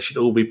Mustafi. They should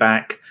all be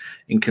back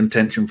in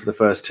contention for the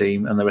first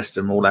team, and the rest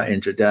of them all out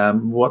injured.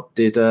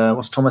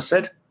 What's Thomas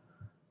said?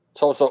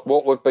 Thomas,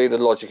 what would be the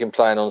logic in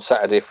playing on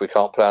Saturday if we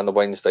can't play on the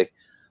Wednesday?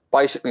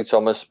 Basically,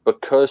 Thomas,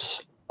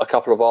 because a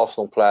couple of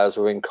Arsenal players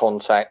are in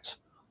contact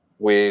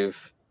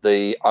with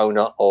the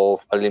owner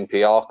of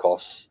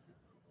Olympiacos,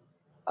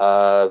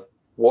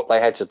 what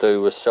they had to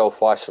do was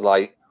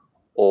self-isolate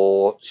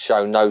or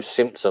show no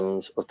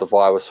symptoms of the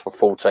virus for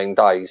 14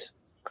 days.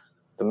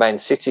 The Man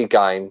City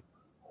game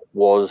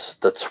was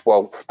the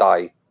 12th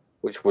day,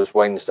 which was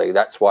Wednesday.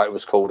 That's why it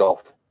was called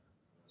off.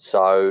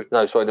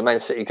 The Man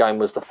City game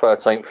was the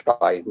 13th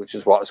day, which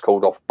is why it was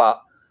called off. But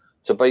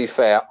to be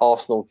fair,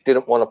 Arsenal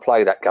didn't want to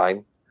play that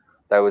game.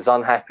 They was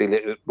unhappy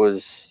that it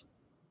was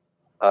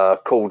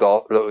called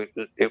off.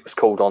 It was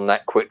called on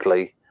that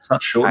quickly.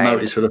 Such short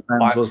notice for the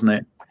fans, wasn't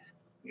it?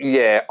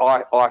 Yeah,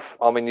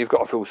 I mean, you've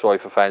got to feel sorry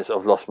for fans that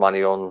have lost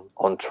money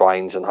on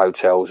trains and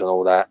hotels and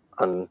all that.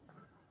 And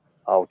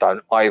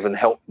I even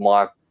helped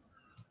my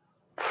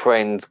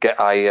friend get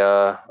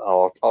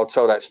I'll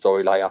tell that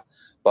story later.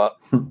 But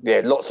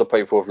yeah, lots of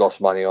people have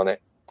lost money on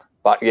it.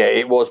 But yeah,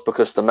 it was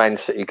because the Man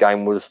City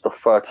game was the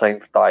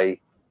 13th day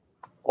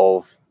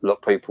of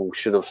people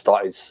should have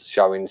started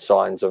showing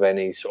signs of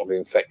any sort of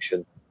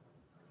infection,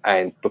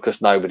 and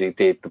because nobody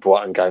did, the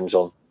Brighton game's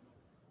on.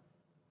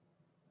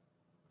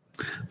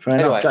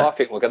 Anyway, I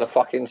think we're going to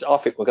fucking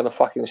stuff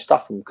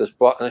them because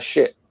Brighton are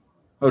shit.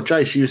 Well,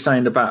 Jace, you were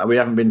saying about we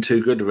haven't been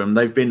too good with them.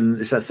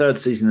 It's their third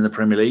season in the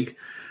Premier League.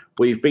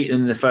 We've beaten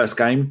them in the first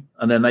game,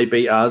 and then they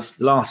beat us.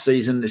 Last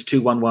season, it's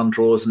 2-1-1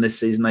 draws, and this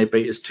season they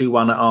beat us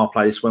 2-1 at our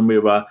place when we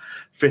were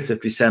 5th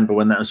of December,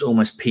 when that was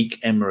almost peak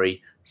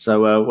Emery.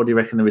 So what do you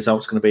reckon the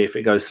result's going to be if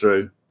it goes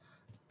through?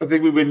 I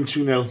think we win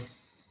 2-0.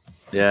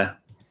 Yeah.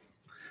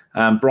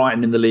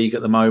 Brighton in the league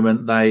at the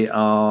moment, they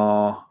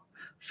are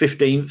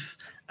 15th.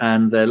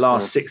 And their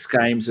last 6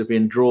 games have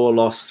been draw,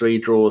 loss, 3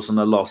 draws and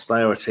a loss. They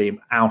are a team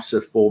out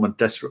of form and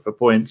desperate for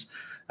points.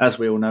 As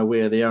we all know,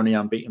 we are the only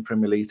unbeaten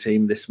Premier League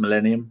team this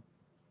millennium.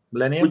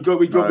 Millennium?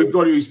 We've got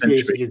to use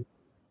century.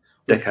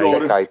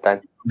 Decade,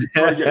 then.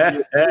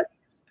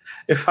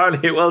 If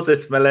only it was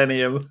this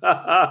millennium.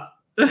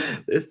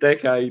 This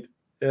decade.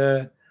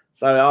 Yeah.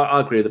 So I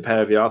agree with the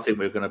pair of you. I think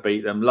we're going to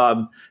beat them.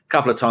 A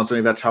couple of times when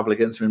we've had trouble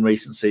against them in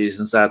recent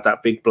seasons, they had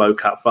that big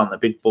bloke up front, the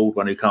big bald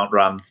one who can't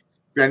run.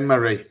 Ben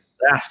Murray.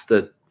 That's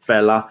the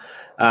fella.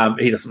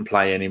 He doesn't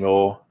play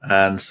anymore,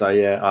 and so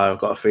yeah, I've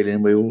got a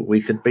feeling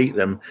we could beat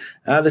them.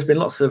 There's been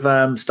lots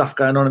of stuff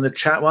going on in the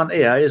chat.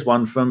 Here's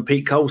one from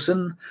Pete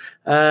Colson.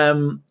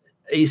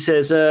 He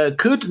says,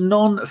 "Could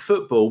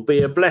non-football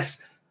be a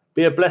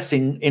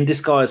blessing in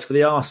disguise for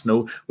the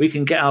Arsenal? We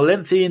can get our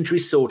lengthy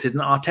injuries sorted,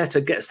 and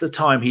Arteta gets the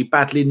time he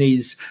badly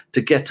needs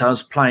to get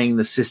us playing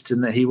the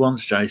system that he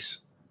wants." Jace,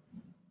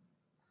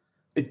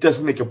 it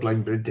doesn't make a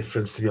blind bit of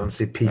difference, to be honest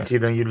with Pete. You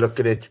know, you look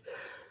at it.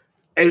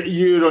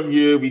 Year on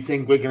year, we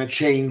think we're going to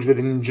change with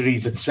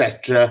injuries,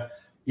 etc.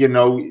 You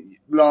know,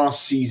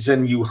 last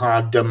season you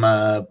had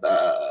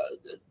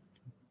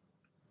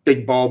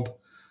Big Bob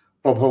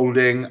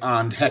Holding,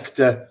 and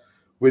Hector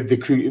with the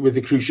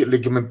cruciate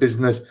ligament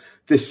business.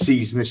 This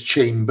season is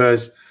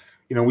Chambers.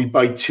 You know, we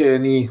buy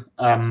Tierney.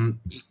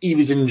 He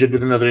was injured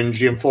with another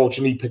injury.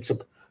 Unfortunately, he picks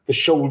up the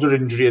shoulder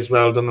injury as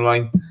well down the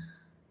line.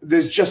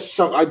 There's just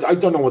some. I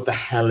don't know what the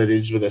hell it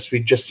is with us. We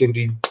just seem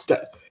to be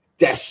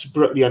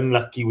desperately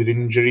unlucky with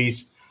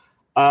injuries.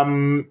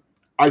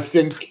 I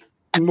think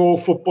more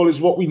football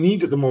is what we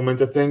need at the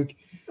moment. I think,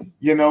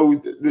 you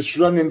know, this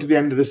run into the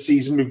end of the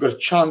season, we've got a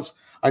chance.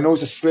 I know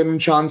it's a slim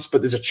chance,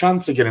 but there's a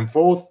chance of getting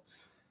fourth.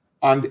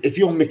 And if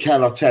you're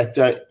Mikel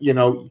Arteta, you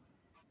know,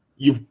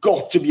 you've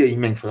got to be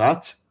aiming for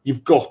that.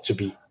 You've got to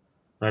be,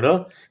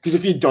 right? Because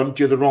if you don't,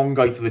 you're the wrong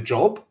guy for the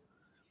job.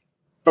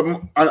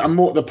 But I'm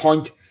more to the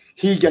point,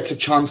 he gets a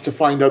chance to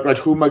find out, right,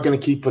 who am I going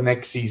to keep for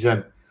next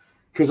season?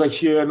 Because I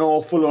hear an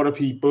awful lot of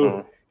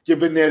people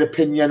giving their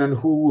opinion on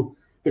who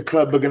the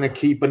club are going to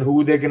keep and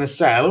who they're going to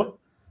sell.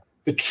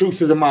 The truth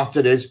of the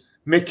matter is,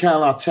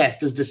 Mikel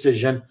Arteta's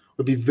decision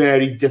would be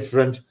very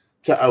different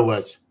to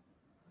ours.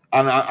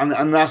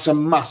 And that's a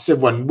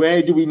massive one.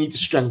 Where do we need to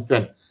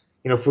strengthen?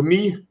 You know, for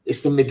me,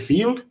 it's the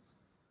midfield.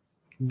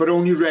 But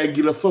only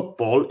regular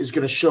football is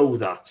going to show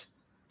that.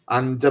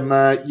 And,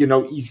 you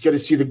know, he's going to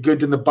see the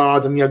good and the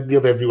bad and the ugly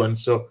of everyone.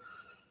 So,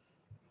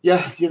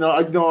 yeah, you know,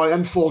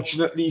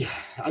 unfortunately,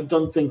 I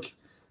don't think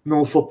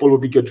no football will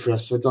be good for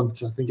us. I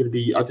think it'll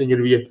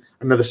be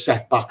another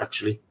setback,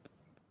 actually.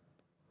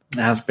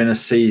 It has been a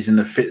season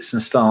of fits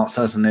and starts,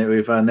 hasn't it?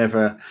 We've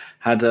never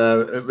had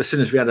as soon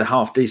as we had a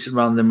half decent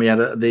run, then we had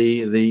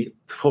the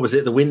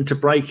winter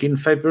break in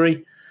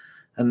February,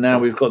 and now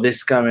we've got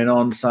this going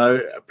on. So,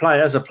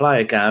 as a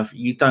player, Gav,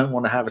 you don't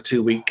want to have a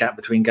 2-week gap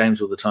between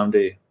games all the time, do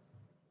you?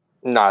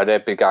 No,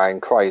 they'd be going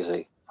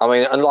crazy. I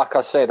mean, and like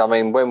I said, I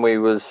mean, when we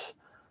was,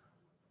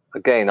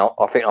 again,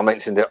 I think I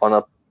mentioned it on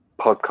a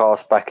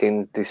podcast back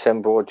in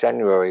December or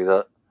January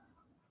that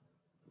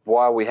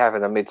while we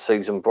having a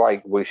mid-season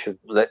break, we should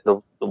let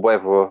the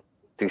weather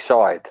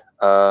decide.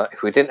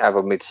 If we didn't have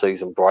a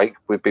mid-season break,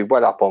 we'd be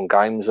well up on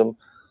games, and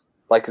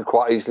they could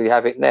quite easily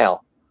have it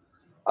now.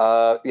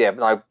 But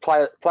no,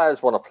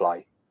 players want to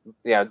play.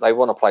 They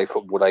want to play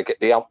football. They get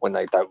the ump when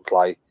they don't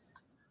play.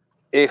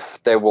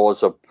 If there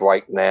was a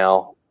break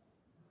now,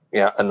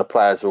 and the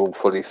players are all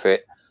fully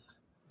fit,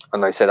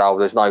 and they said, "Oh,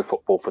 there's no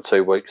football for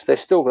 2 weeks," they're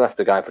still going to have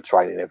to go for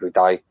training every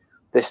day.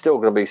 They're still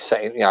going to be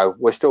setting.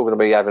 We're still going to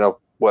be having a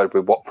word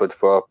with Watford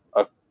for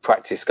a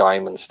practice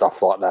game and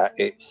stuff like that.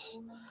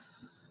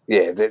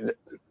 The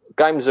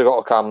games have got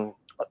to come.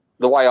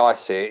 The way I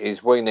see it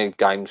is, we need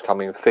games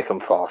coming thick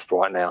and fast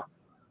right now.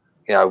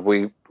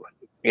 We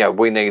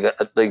need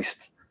at least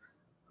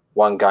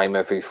one game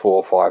every 4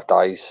 or 5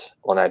 days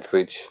on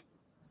average.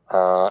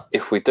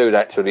 If we do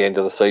that till the end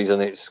of the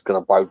season, it's going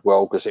to bode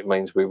well, because it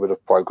means we would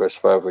have progressed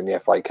further in the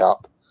FA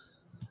Cup.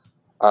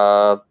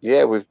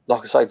 We've,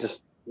 like I say,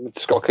 we've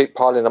just got to keep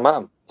piling them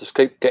up. Just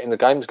keep getting the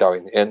games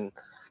going, and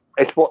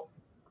it's what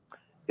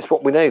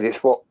we need.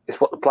 It's what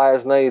the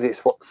players need.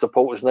 It's what the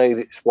supporters need.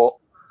 It's what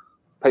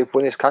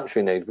people in this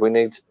country need. We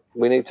need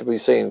to be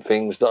seeing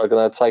things that are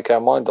going to take our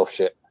mind off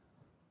shit.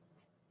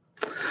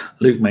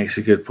 Luke makes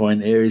a good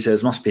point here. He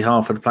says, must be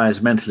hard for the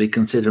players mentally,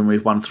 considering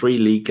we've won 3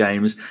 league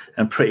games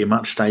and pretty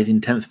much stayed in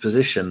 10th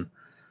position.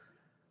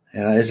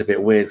 Yeah, that is a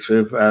bit weird.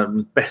 Sort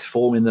of best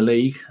form in the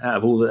league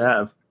out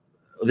of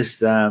this.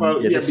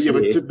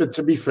 But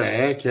to be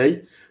fair,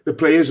 okay, the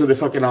players were the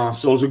fucking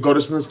arseholes who got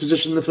us in this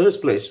position in the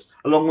first place,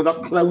 along with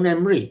that clown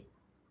Emery.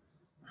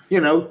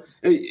 You can't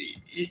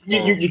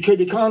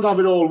have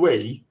it all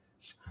way.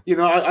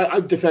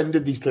 I've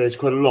defended these players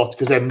quite a lot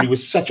because Emery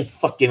was such a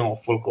fucking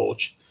awful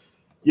coach.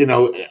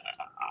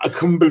 I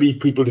couldn't believe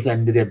people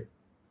defended him.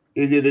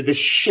 The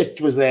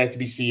shit was there to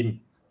be seen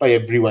by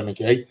everyone,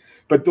 okay?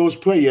 But those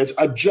players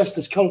are just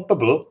as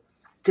culpable,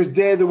 because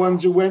they're the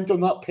ones who went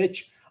on that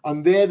pitch,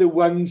 and they're the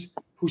ones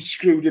who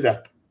screwed it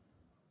up.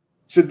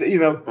 So,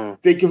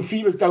 they can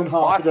feel as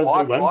downhearted as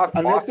they went.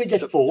 Unless they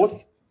get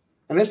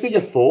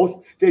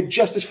fourth, they're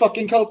just as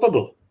fucking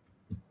culpable.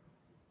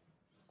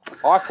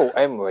 I thought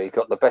Emery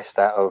got the best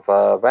out of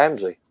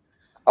Ramsey.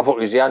 I thought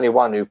he was the only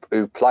one who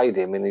played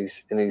him in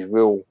his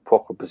real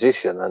proper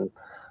position and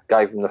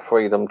gave him the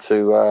freedom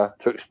to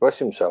express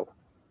himself.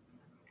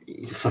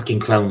 He's a fucking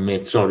clown,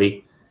 mate.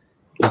 Sorry.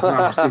 He's an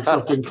absolute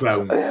fucking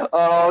clown. Oh,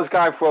 I was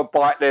going for a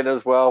bite then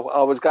as well.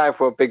 I was going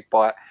for a big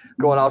bite.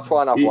 Go on, I'll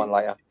try another one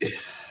later.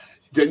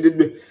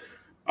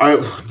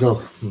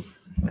 No.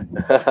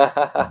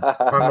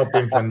 I'm not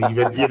being funny,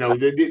 but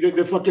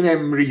the fucking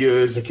Emery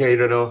years, okay,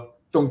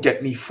 don't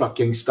get me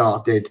fucking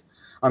started.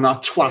 And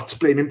that twat's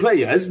blaming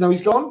players. Now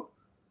he's gone.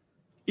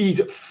 He's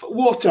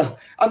water.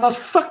 And that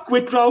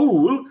fuckwit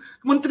Raul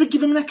wanted to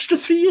give him an extra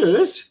 3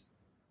 years.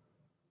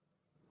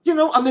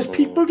 And there's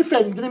people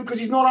defending him because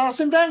he's not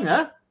Arsene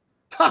Wenger.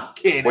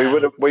 Fucking we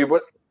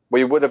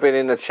would have been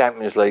in the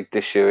Champions League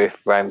this year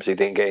if Ramsey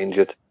didn't get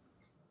injured.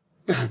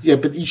 Yeah,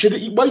 but he should.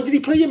 Why did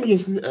he play him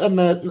against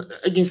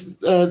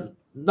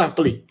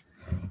Napoli?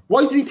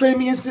 Why did he play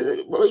him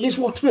against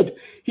Watford?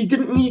 He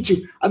didn't need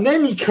to. And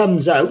then he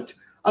comes out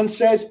and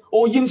says,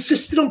 "Oh, you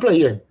insisted on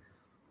playing."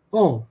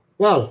 Oh,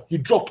 well, you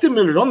dropped him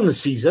earlier on in the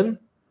season,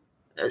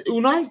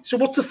 Unai. So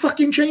what's the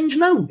fucking change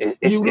now?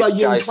 It's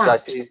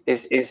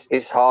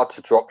hard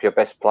to drop your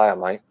best player,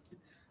 mate.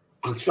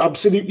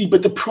 Absolutely,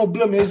 but the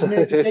problem is,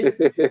 mate,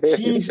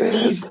 he's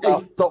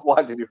Stop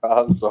winding you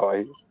up. I'm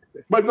sorry.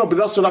 But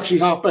that's what actually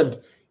happened.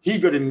 He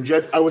got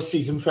injured. Our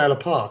season fell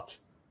apart.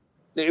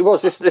 It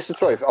was. This is the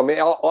truth. I mean,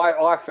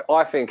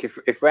 I think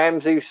if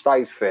Ramsey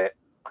stays fit,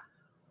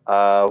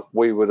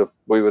 we would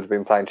have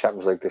been playing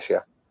Champions League this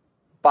year.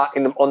 But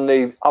on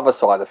the other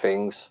side of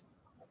things,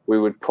 we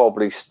would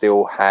probably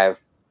still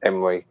have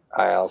Emery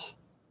ours,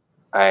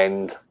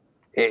 and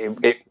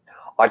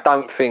I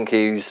don't think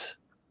he's.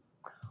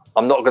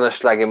 I'm not going to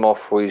slag him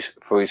off for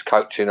his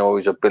coaching or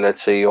his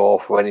ability or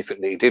for anything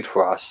that he did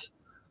for us,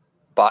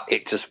 but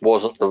it just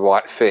wasn't the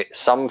right fit.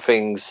 Some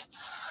things,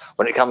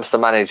 when it comes to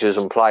managers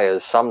and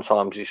players,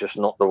 sometimes it's just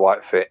not the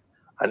right fit.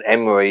 And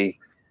Emery,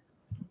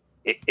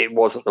 it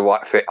wasn't the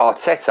right fit.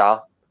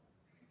 Arteta,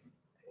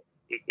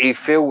 he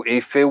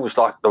feels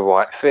like the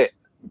right fit.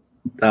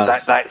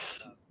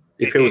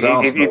 He feels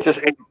Arsenal.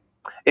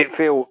 It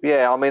feels,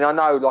 yeah. I mean, I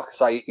know, like I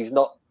say, he's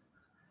not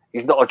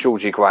a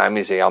Georgie Graham,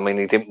 is he? I mean,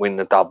 he didn't win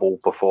the double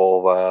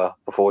before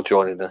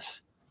joining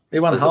us. He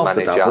won half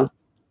the double.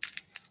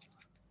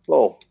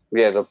 Well,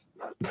 yeah, the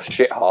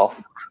shit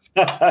half.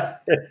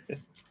 Not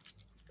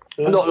that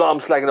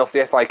I'm slagging off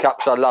the FA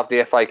Cup, so I love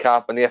the FA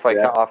Cup and the FA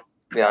Cup,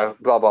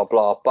 blah, blah,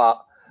 blah.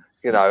 But,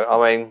 I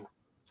mean,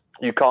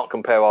 you can't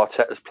compare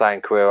Arteta's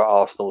playing career at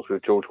Arsenal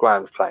with George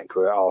Graham's playing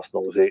career at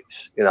Arsenal.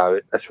 It's,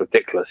 that's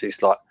ridiculous.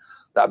 It's like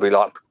That'd be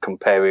like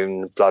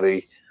comparing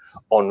bloody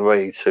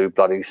Henry to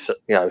bloody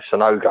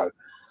Sonogo.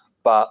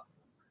 But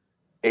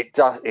it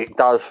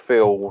does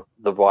feel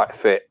the right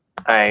fit,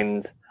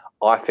 and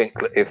I think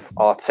that if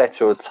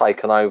Arteta had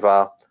taken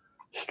over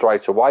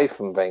straight away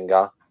from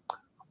Wenger,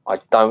 I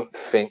don't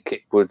think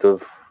it would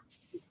have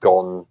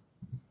gone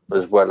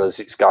as well as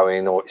it's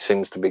going, or it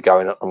seems to be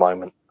going at the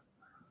moment.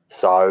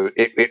 So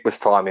it was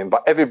timing,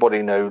 but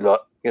everybody knew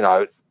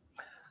that,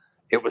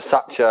 it was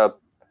such a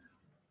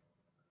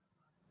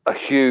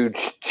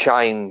huge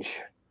change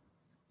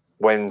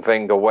when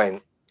Wenger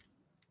went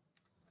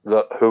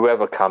that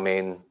whoever come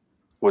in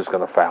was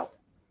going to fail.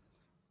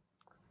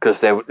 Because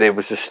there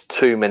was just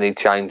too many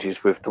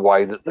changes with the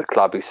way that the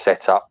club is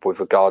set up with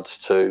regards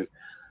to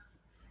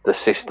the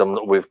system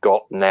that we've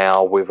got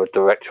now with a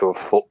director of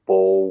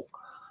football,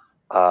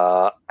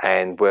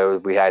 and where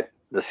we had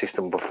the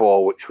system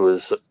before, which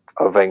was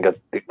a Wenger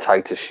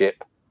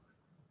dictatorship.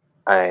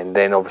 And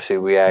then obviously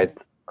we had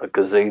a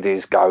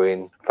Gazidis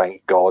going,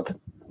 thank God.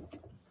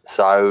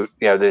 So,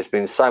 there's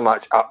been so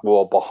much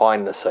uproar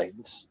behind the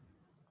scenes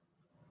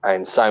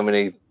and so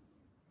many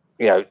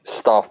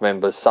staff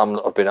members, some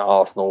that have been at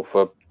Arsenal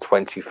for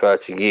 20,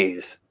 30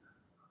 years,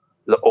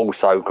 that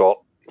also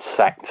got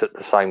sacked at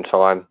the same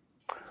time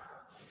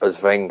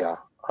as Wenger.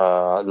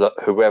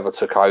 Whoever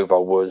took over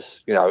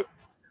was,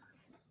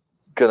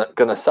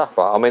 gonna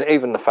suffer. I mean,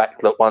 even the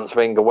fact that once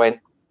Wenger went,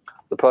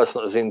 the person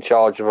that was in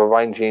charge of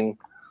arranging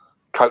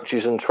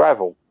coaches and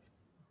travel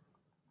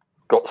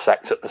got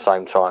sacked at the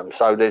same time.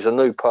 So there's a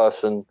new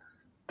person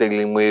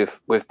dealing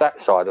with that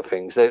side of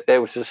things.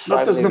 There was just so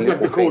that doesn't many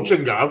affect the little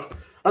coaching, Gav.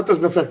 That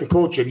doesn't affect the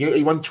coaching.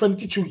 He won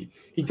 22.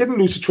 He didn't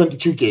lose to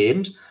 22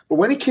 games, but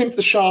when it came to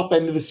the sharp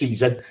end of the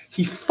season,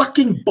 he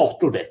fucking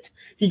bottled it.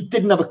 He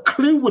didn't have a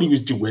clue what he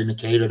was doing,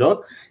 Canada.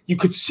 You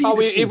could see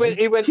last season.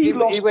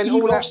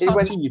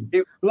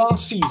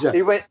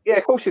 He went, yeah,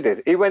 of course he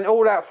did. He went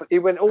all out for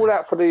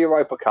the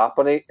Europa Cup,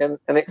 and it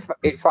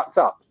fucked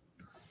up.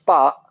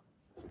 But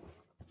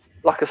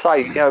like I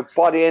say,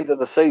 by the end of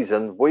the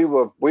season, we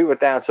were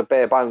down to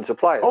bare bones of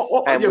players.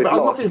 I'm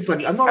not being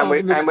funny. I'm not.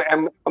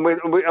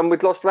 And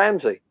we'd lost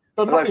Ramsey.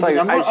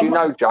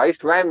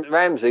 Jace,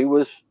 Ramsey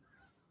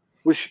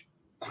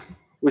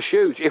was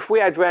huge. If we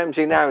had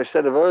Ramsey now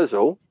instead of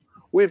Ozil,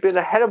 we'd be in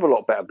a hell of a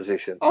lot better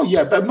position. Oh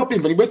yeah, but I'm not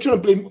being funny. We're trying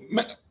to blame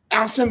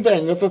Arsene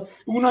Wenger for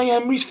Unai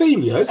Emery's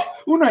failures.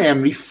 Unai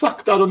Emery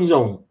fucked that on his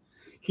own.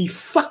 He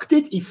fucked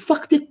it. He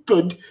fucked it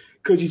good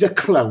because he's a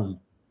clown.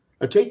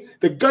 Okay,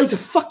 the guy's a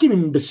fucking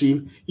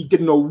imbecile. He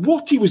didn't know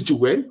what he was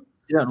doing.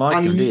 You don't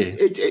like him, do you?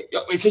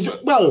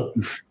 Well,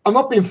 I'm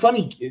not being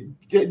funny.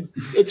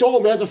 It's all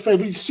there for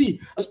everybody to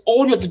see.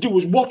 All you had to do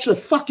was watch the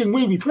fucking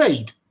way we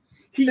played.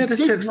 It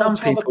just took some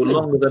people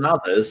longer than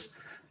others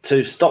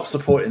to stop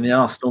supporting the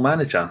Arsenal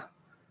manager.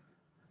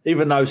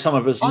 Even though some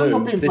of us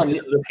knew this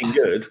isn't looking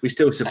good, we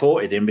still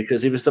supported him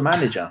because he was the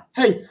manager.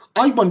 Hey,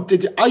 I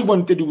wanted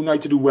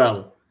Unai to do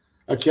well.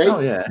 Okay? Oh,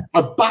 yeah.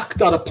 I backed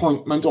that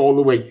appointment all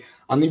the way.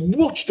 And they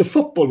watched the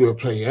football we were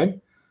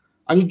playing,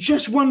 and he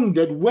just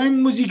wondered,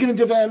 when was he going to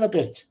develop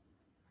it?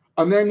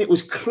 And then it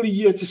was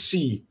clear to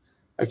see,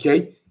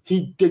 okay,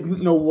 he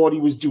didn't know what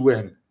he was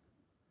doing.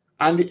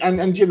 And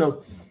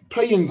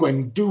playing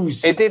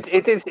Guendouzi.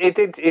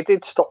 It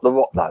did stop the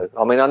rot, though.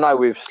 I mean, I know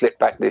we've slipped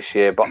back this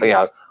year, but,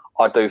 I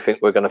do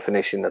think we're going to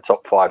finish in the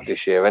top 5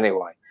 this year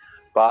anyway.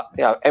 But,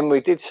 Emery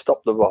did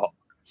stop the rot.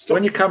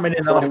 When you're coming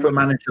in after a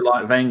manager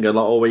like Wenger,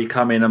 or when you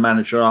come in a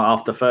manager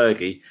after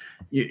Fergie,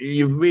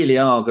 you really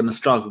are going to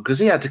struggle because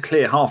he had to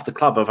clear half the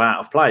club out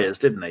of players,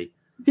 didn't he?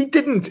 He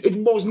didn't. It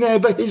was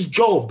never his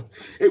job.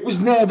 It was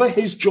never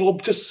his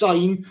job to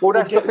sign. Well,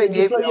 that's the thing.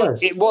 It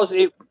was.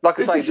 Like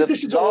I say,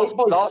 this is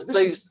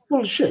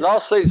bullshit.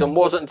 Last season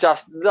wasn't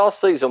just,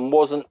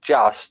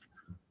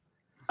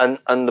 and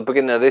the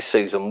beginning of this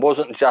season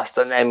wasn't just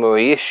an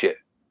Emery issue.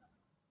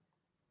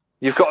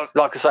 You've got,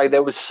 like I say,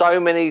 there was so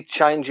many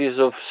changes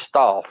of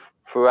staff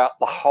throughout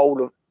the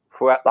whole of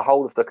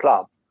the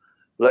club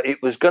that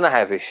it was going to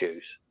have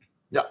issues.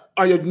 Yeah,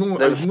 I had no.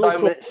 There's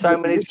so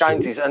many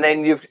changes, and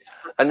then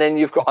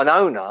you've got an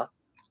owner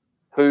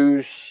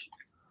who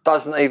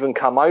doesn't even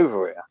come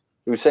over here,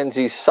 who sends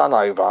his son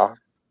over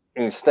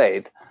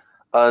instead,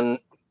 and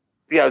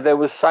there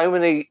was so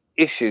many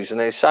issues, and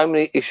there's so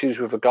many issues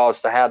with regards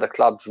to how the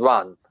club's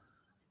run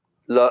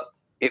that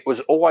it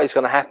was always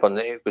going to happen.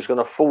 It was going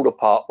to fall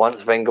apart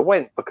once Wenger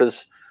went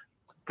because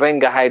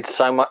Wenger had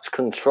so much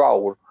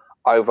control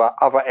over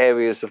other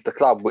areas of the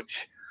club,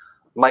 which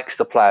makes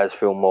the players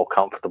feel more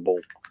comfortable.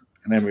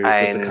 And Emery was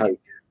just a coach.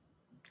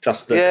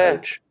 Just the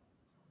coach.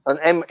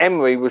 And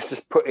Emery was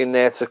just put in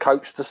there to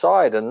coach the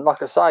side. And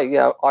like I say,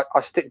 I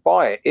stick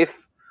by it.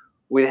 If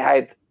we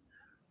had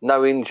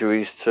no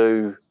injuries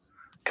to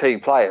key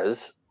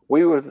players,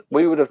 we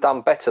would have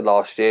done better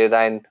last year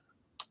than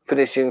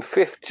finishing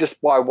 5th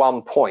just by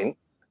 1 point,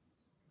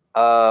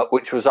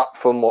 which was up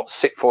from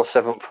 6th or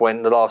 7th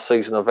when the last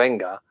season of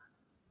Wenger,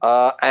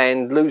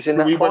 and losing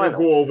that final. Do we want to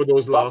go over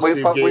those last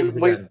few games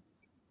again?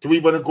 Do we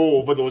want to go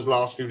over those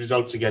last few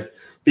results again?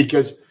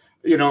 Because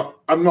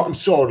I'm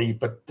sorry,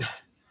 but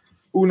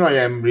Unai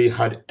Emery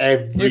had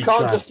every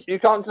chance. You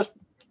can't just.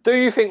 Do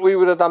you think we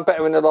would have done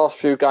better in the last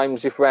few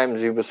games if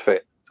Ramsey was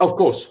fit? Of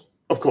course.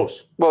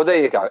 Well,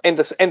 there you go. End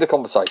of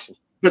conversation.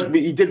 But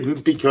he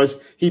didn't, because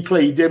he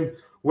played him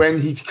when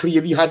he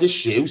clearly had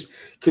issues,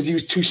 because he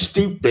was too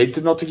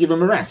stupid not to give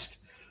him a rest.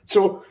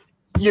 So,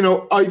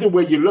 either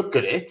way you look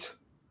at it,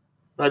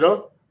 right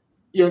on,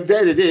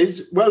 there it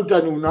is. Well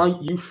done,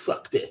 Unai. You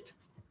fucked it.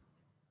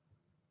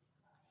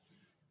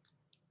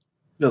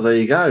 Well, there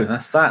you go.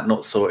 That's that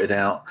not sorted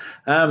out.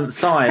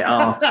 Sai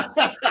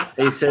asks,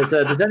 he says,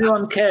 does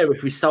anyone care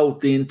if we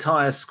sold the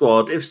entire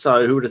squad? If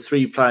so, who are the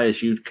 3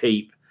 players you'd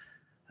keep?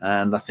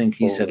 And I think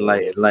he said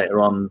later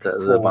on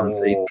the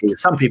ones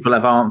some people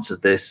have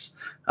answered this.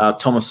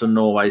 Thomas from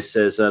Norway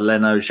says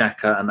Leno,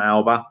 Xhaka and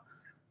Alba.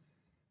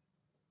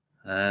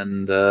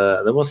 And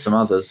there was some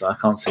others. I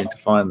can't seem to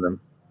find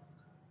them.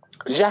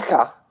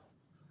 Xhaka?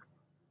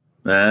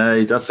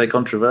 He does say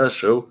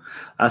controversial.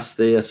 That's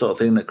the sort of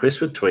thing that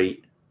Chris would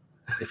tweet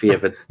if he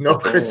ever... No,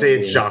 Chris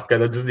ain't Xhaka,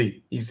 though, doesn't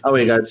he? Here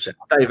we go.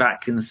 Dave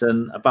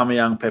Atkinson,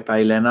 Aubameyang,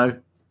 Pepe, Leno.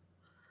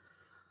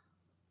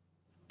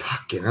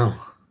 Fucking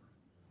hell.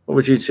 What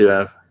would you two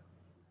have?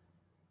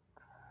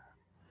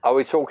 Are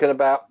we talking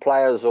about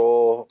players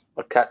or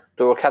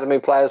do academy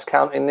players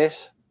count in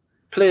this?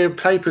 Play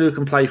people who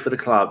can play for the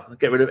club.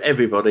 Get rid of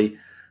everybody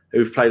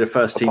who've played a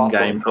first team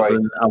game other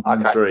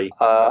than 3.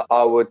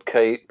 I would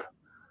keep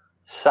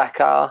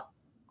Saka,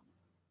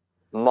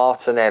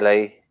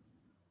 Martinelli,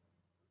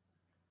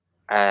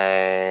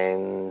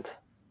 and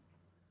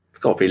it's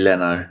got to be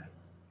Leno.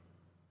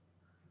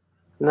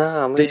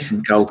 No, I mean,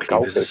 decent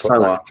goalkeepers are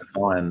so hard to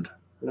find.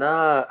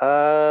 No,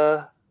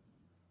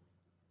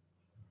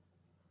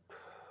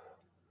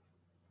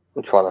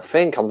 I'm trying to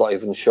think. I'm not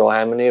even sure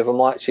how many of them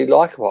I actually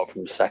like, apart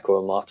from Saka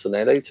and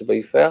Martinelli, to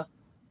be fair.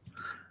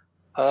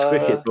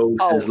 Cricket Ball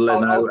says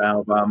Leno,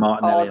 Alba,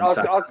 Martinelli and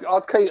Saka.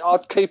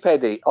 I'd keep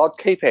Eddie. I'd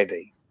keep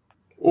Eddie.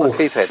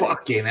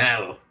 Fucking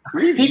hell.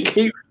 Really?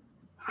 Really?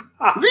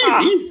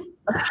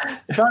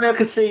 If only I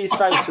could see his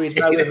face so he'd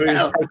know whether he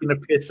was taking a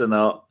piss or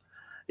not.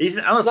 I'm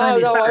not saying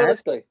he's bad.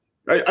 Honestly.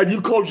 And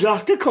you call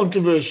Xhaka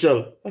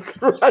controversial?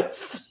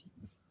 Christ.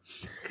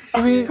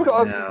 I mean, you've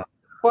got to,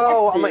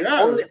 well, I mean,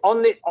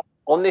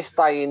 on this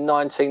day in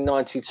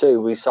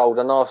 1992, we sold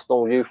an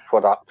Arsenal youth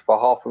product for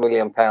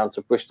 £500,000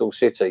 to Bristol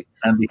City.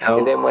 Andy Cole.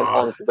 He then went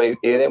on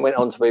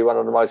to be one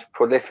of the most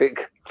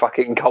prolific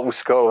fucking goal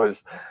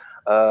scorers.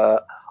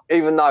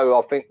 Even though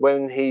I think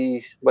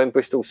when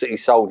Bristol City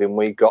sold him,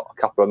 we got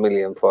a couple of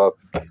million for.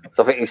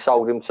 So I think he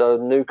sold him to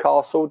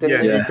Newcastle,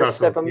 didn't he?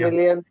 Newcastle, for £7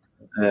 million.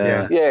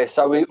 Yeah.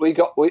 So I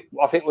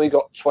think we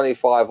got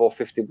 25 or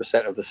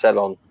 50% of the sell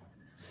on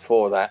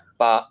for that.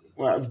 But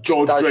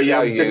George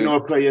Graham didn't know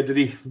a player, did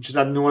he? Just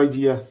had no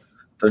idea.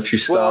 Don't you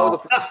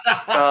start?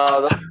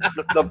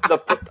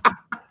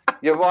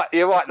 You're right.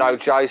 No,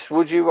 Jace.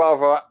 Would you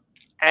rather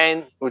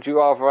Andy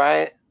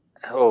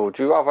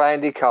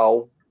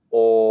Cole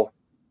or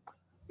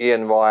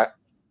Ian Wright?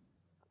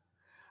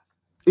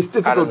 It's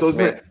difficult, Adam doesn't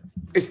Smith, it?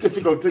 It's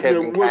difficult.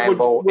 Kevin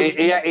Campbell.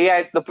 He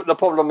had the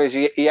problem is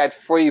he had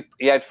three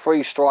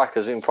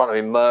strikers in front of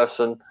him.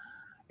 Merson.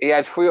 He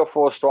had 3 or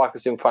 4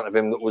 strikers in front of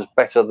him that was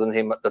better than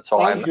him at the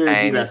time. I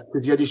heard he left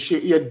because he had his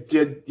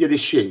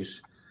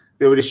shoes.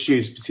 There were his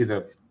shoes between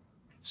them.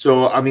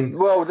 So I mean,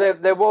 well,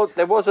 there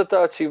was a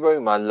dirty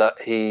rumour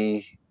that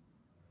he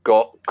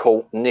got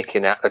caught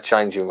nicking out the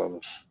changing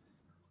rooms.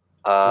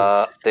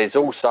 There's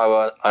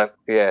also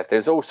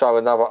there's also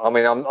another. I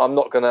mean, I'm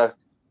not going to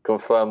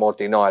confirm or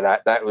deny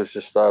that. That was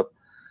just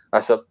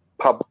that's a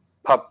pub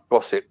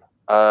gossip.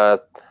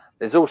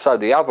 There's also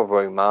the other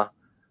rumour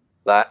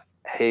that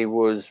he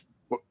was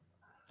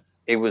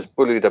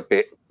bullied a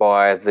bit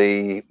by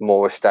the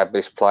more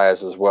established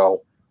players as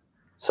well,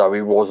 so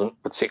he wasn't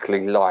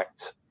particularly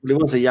liked. Well, he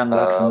was a young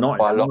lad from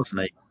Nottingham,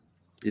 wasn't he?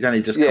 He'd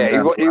only just come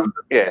down.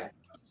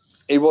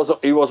 He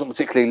wasn't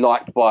particularly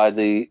liked by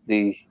the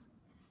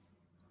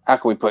how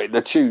can we put it,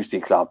 the Tuesday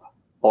club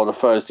or the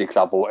Thursday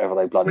club or whatever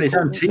they bloody. Well, his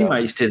own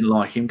teammates didn't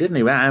like him, didn't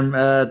he?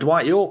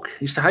 Dwight York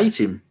used to hate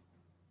him.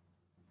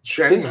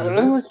 Sheringham.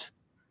 No,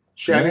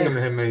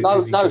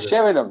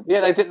 Sheringham.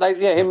 Yeah, they did.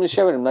 Him and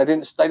Sheringham. They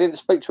didn't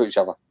speak to each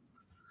other.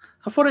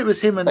 I thought it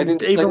was him,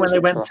 and even when they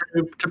went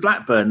to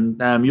Blackburn,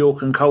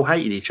 York and Cole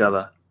hated each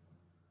other.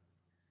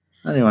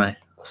 Anyway,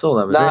 I saw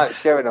that was it. No,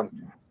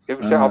 Sheringham.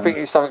 I think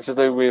it's something to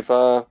do with.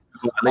 I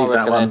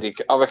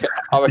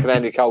reckon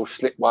Andy Cole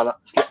slipped one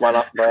up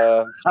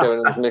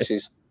Sheringham's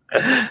missus.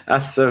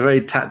 That's a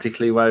very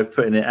tactically way of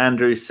putting it.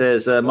 Andrew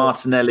says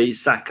Martinelli,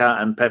 Saka,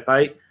 and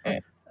Pepe. Yeah.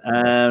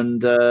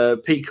 And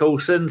Pete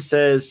Coulson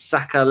says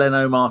Saka,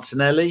 Leno,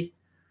 Martinelli.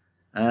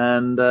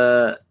 And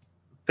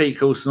Pete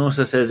Coulson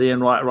also says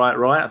Ian Wright.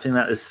 I think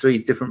that is 3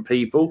 different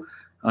people.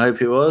 I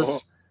hope it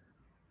was.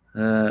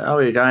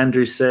 Here you go.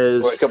 Andrew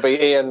says... Well, it could be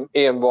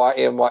Ian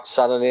Wright's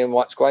son and Ian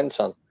Wright's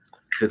grandson.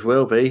 Could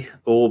well be.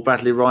 Or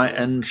Bradley Wright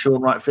and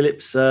Sean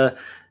Wright-Phillips.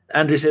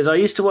 Andrew says, I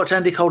used to watch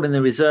Andy Cole in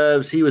the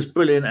reserves. He was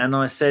brilliant, and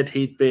I said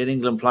he'd be an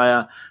England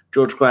player.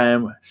 George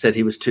Graham said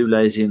he was too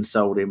lazy and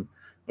sold him.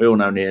 We all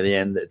know near the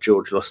end that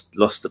George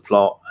lost the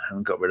plot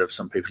and got rid of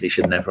some people he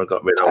should never have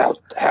got rid of.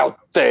 How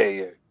dare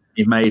you?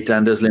 He made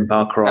Anders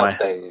Limpar cry. How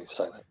dare you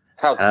say that?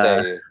 How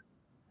dare you?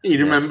 He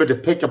remembered to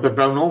pick up the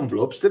brown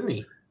envelopes, didn't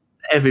he?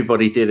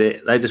 Everybody did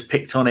it. They just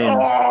picked on him.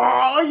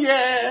 Oh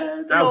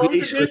yeah,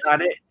 Dalglish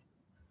had it.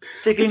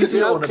 Sticking Do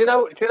you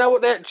know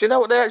what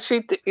they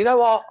actually did? You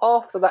know,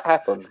 after that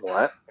happened,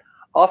 right?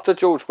 After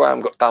George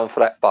Graham got done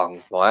for that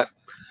bung, right?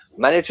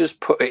 Managers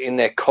put it in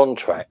their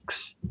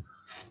contracts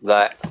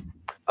that,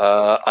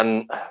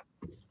 and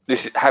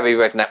this Harry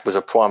Redknapp was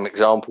a prime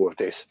example of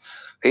this.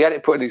 He had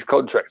it put in his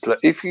contracts that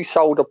if you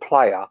sold a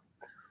player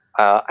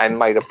and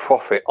made a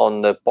profit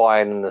on the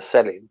buying and the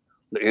selling,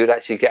 that you'd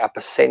actually get a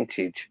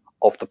percentage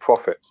of the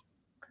profit.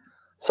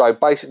 So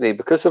basically,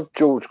 because of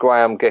George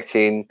Graham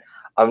getting,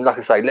 like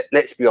I say,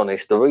 let's be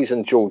honest, the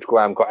reason George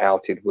Graham got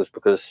outed was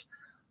because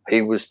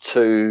he was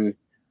too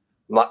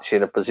much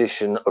in a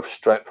position of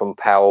strength and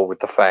power with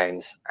the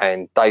fans,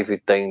 and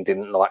David Dean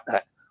didn't like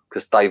that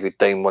because David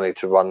Dean wanted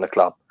to run the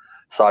club.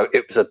 So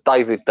it was a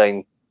David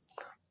Dean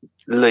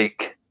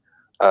leak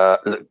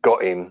that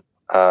got him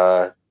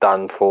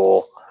done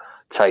for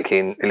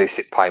taking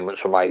illicit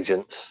payments from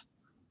agents.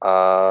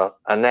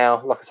 And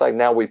now, like I say,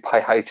 now we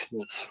pay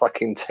agents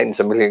fucking tens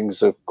of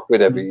millions of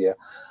quid every year.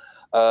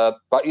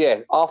 But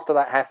yeah, after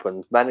that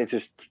happened,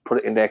 managers put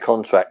it in their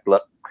contract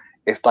that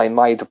if they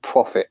made a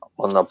profit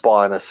on the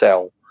buy and a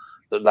sell,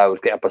 that they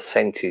would get a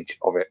percentage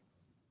of it.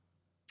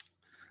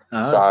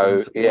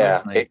 So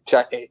yeah,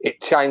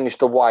 it changed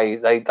the way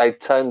they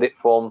turned it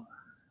from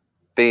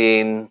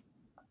being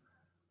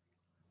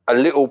a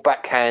little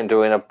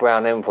backhander in a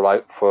brown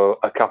envelope for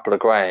a couple of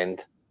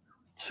grand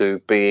to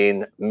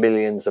being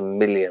millions and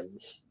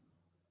millions.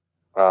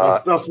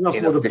 That's more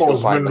the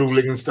Bosman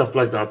ruling and stuff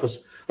like that.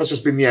 That's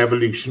just been the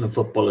evolution of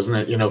football, isn't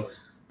it? You know,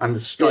 and the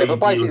Sky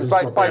deals and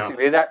stuff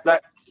basically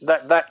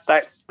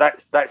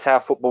that's how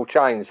football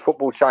changed.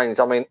 Football changed.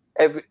 I mean,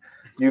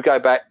 you go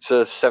back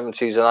to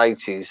 70s and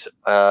 80s,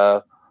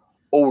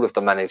 all of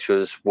the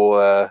managers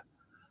were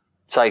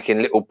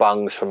taking little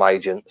bungs from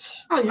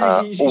agents.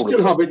 You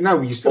still have it now.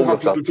 You still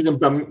have people taking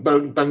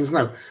bungs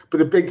now. But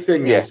the big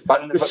thing is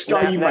the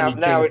Sky money.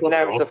 Now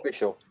it's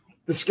official.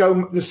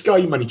 The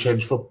Sky money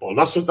changed football.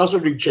 That's what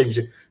really changed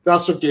it.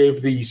 That's what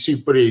gave the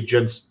super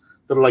agents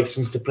the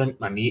license to print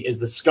money. Is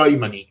the Sky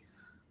money.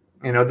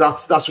 You know,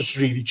 that's what's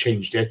really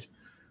changed it.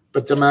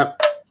 But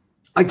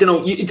I don't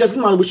know. It doesn't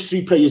matter which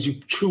three players you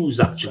choose.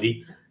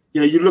 Actually,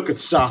 you know, you look at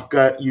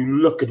Saka, you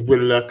look at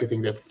Willock. I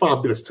think they're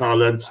fabulous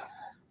talents.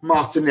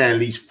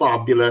 Martinelli's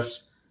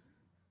fabulous.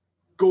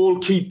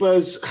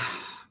 Goalkeepers,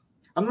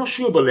 I'm not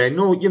sure about that.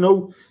 No, you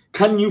know,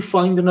 can you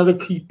find another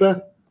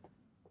keeper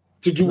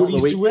to do what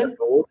he's doing?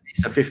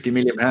 He's a £50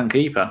 million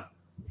keeper.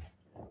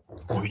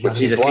 Oh, yeah.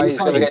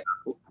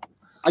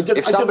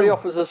 If somebody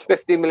offers us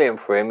 50 million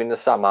for him in the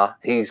summer,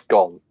 he's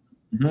gone.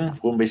 Mm-hmm.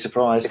 Wouldn't be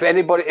surprised.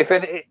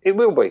 It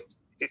will be.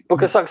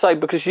 Because, like I say,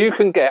 because you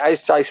can get,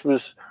 as Jace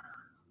was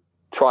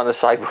trying to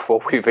say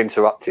before we've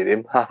interrupted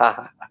him,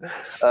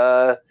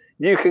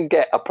 you can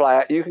get a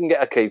player, you can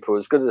get a keeper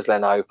as good as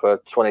Leno for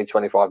 20,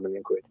 25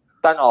 million quid.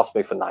 Don't ask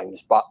me for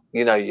names, but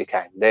you know you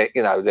can.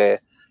 They're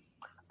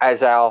as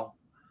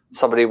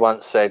somebody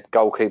once said,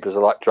 goalkeepers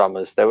are like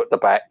drummers. They're at the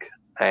back,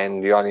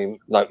 and you only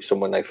notice them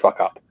when they fuck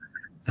up.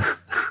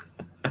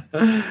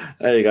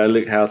 There you go.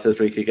 Luke Howe says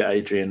we could get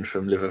Adrian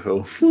from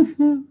Liverpool.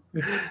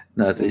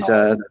 No, he's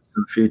a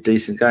few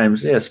decent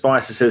games. Yeah,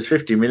 Spicer says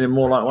 50 million,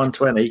 more like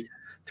 120.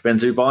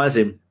 Depends who buys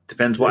him.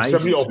 Depends what. If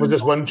somebody offers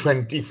us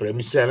 120 for him,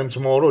 we sell him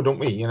tomorrow, don't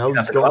we? You know,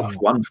 he's gone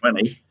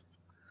 120.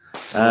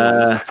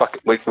 Fuck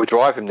it, we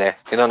drive him there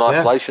in an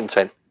isolation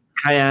tent.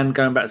 Kayan,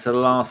 going back to the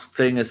last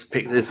thing, has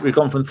picked this. We've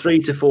gone from 3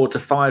 to 4 to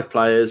 5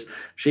 players.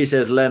 She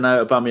says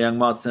Leno, Aubameyang,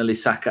 Martinelli,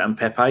 Saka, and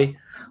Pepe.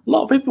 A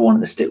lot of people wanted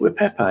to stick with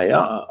Pepe.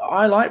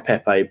 I like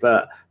Pepe,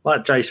 but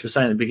like Jace was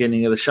saying at the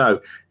beginning of the show,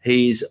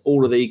 he's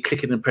all of the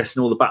clicking and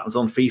pressing all the buttons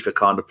on FIFA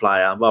kind of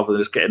player rather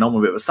than just getting on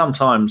with it. But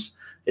sometimes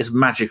it's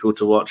magical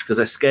to watch because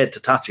they're scared to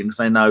touch him because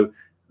they know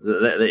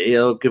that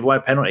he'll give away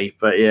a penalty.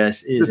 But yeah,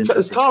 it is interesting.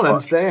 His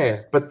talent's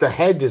there, but the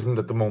head isn't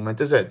at the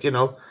moment, is it? You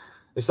know,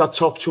 it's that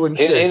top 2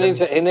 inches.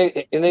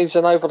 He needs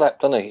an overlap,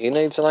 doesn't he? He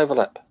needs an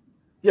overlap.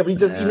 Yeah, but he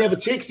never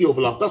takes the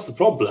overlap. That's the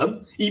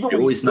problem. Even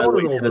when he's got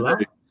an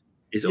overlap,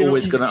 he's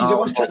always going to. He's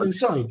always cutting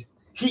inside.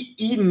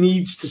 He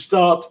needs to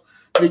start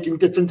making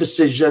different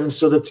decisions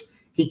so that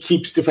he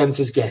keeps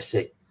defenses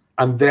guessing,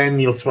 and then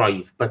he'll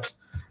thrive. But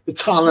the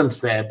talent's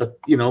there, but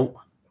you know,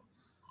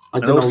 I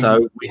don't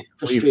know.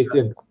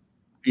 Frustrating.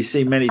 You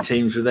see many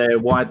teams with their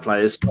wide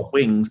players swap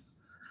wings,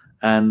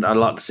 and I'd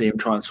like to see him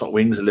try and swap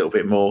wings a little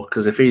bit more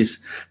because if he's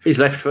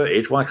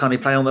left-footed, why can't he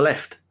play on the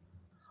left?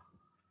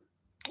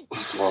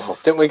 Well,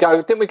 didn't we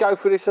go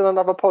through this in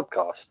another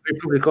podcast? We've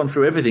probably gone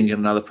through everything in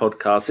another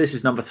podcast. This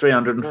is number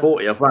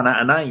 340. I've run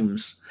out of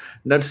names.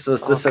 No, just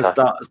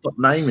stop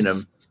naming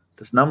them.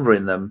 Just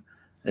numbering them.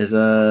 I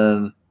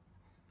think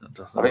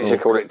you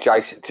should call it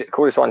Jace.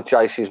 Call this one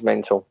Jace's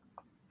mental.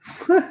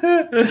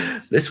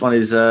 This one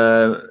is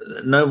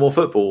no more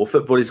football.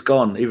 Football is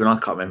gone. Even I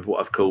can't remember what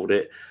I've called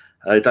it.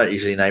 I don't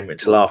usually name it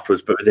till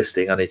afterwards, but with this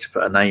thing, I need to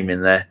put a name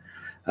in there.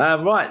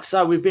 Right,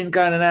 so we've been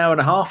going an hour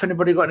and a half.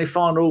 Anybody got any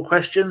final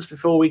questions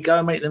before we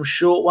go? Make them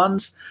short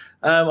ones.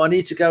 I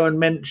need to go and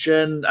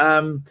mention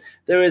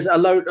there is a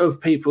load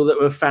of people that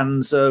were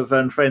fans of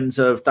and friends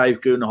of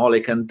Dave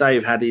Goonaholic, and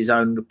Dave had his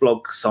own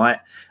blog site.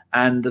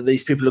 And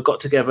these people have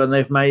got together and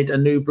they've made a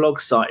new blog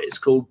site. It's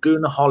called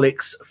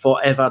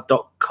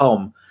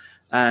GoonaholicsForever.com.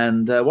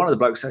 And one of the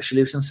blokes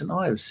actually lives in St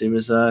Ives. He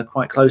was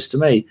quite close to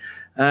me.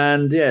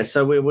 And yeah,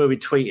 so we'll be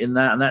tweeting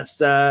that. And that's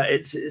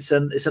it's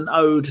an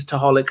ode to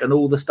Holic and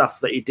all the stuff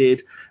that he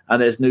did. And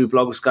there's new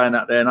blogs going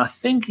up there. And I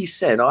think he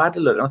said, I had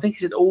to look, and I think he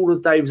said all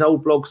of Dave's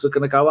old blogs are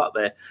going to go up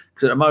there.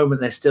 Because at the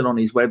moment they're still on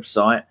his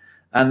website.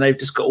 And they've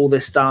just got all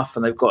this stuff.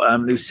 And they've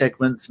got new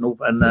segments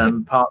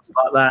and parts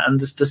like that. And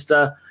it's just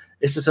a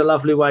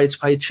lovely way to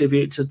pay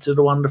tribute to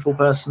the wonderful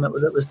person that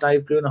was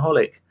Dave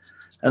Goonaholic.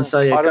 And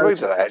so yeah, I'd agree with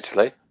that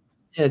actually.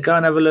 Yeah, go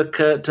and have a look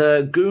at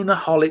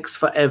Goonaholics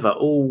Forever,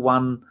 all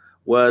one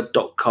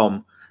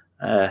word.com.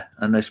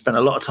 And they spent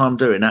a lot of time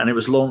doing that, and it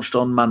was launched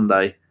on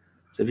Monday.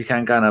 So if you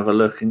can go and have a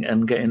look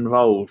and get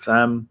involved.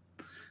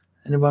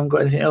 Anyone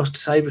got anything else to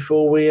say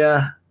before we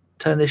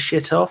turn this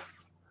shit off?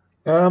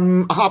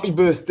 Happy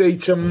birthday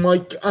to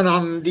Mike and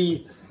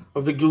Andy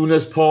of the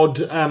Gooners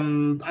pod.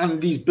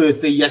 Andy's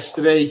birthday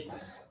yesterday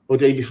or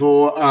day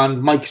before,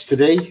 and Mike's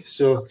today.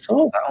 So I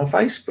saw that on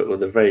Facebook with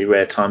the very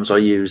rare times I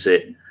use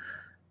it.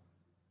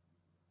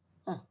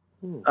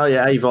 Oh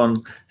yeah, Avon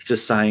is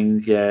just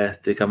saying, yeah,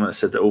 the government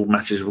said that all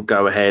matches will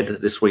go ahead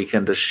this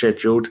weekend as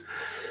scheduled.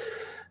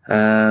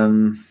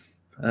 Oh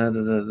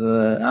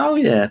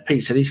yeah,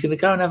 Pete said he's going to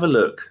go and have a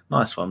look.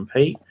 Nice one,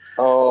 Pete.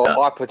 Oh,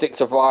 I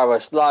predict a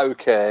virus.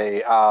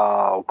 Loki.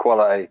 Oh,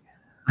 quality.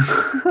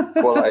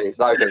 Quality.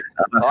 Loki.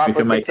 I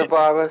predict a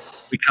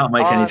virus. We can't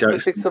make any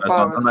jokes. I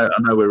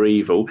know we're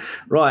evil.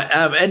 Right,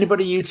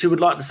 anybody you two would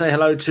like to say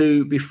hello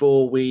to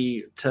before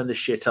we turn this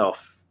shit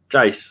off?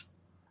 Jace?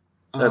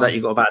 That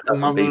you've got about a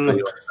dozen people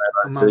you want to say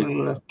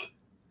hello to.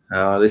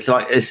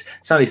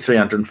 It's only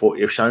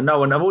 340th show. No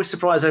one. I'm always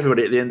surprised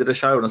everybody at the end of the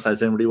show when I say,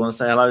 does anybody want to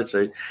say hello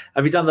to?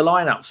 Have you done the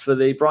lineups for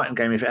the Brighton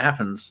game if it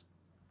happens?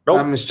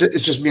 Nope. It's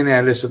just me and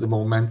Ellis at the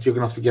moment. You're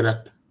going to have to get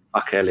up.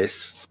 Fuck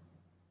Ellis.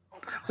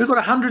 We've got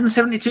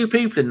 172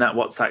 people in that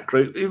WhatsApp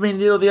group. You mean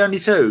you're the only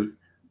two?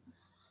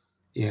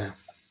 Yeah.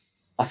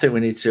 I think we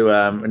need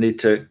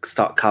to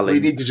start culling.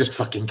 We need to just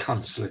fucking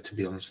cancel it, to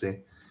be honest.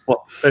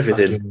 What?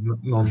 Everything. Fucking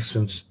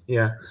nonsense.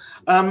 Yeah.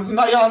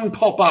 Nayan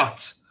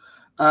Popat.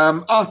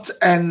 At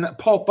N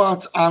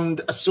Popat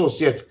and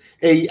Associate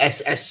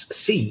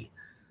ASSC.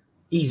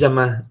 He's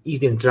been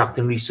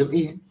interacting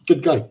recently.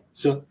 Good guy.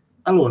 So,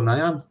 hello,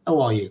 Nayan.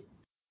 How are you?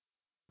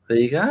 There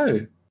you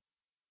go.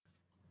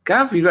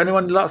 Gav, you got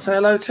anyone you'd like to say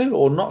hello to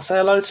or not say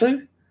hello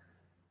to?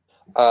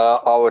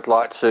 I would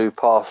like to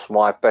pass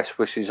my best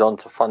wishes on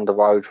to Thunder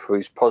Road for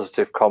his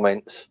positive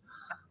comments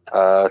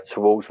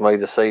towards me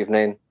this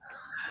evening,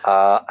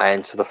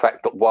 and to the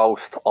fact that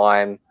whilst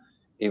I'm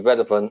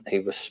irrelevant, he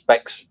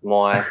respects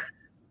my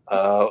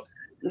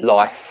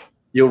life.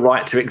 Your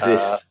right to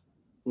exist.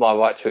 My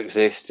right to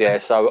exist, yeah.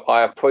 So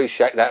I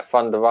appreciate that,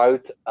 Thunder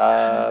Road,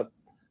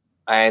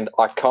 and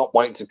I can't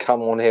wait to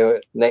come on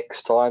here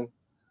next time.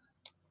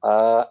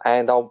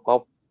 And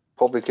I'll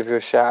probably give you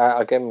a shout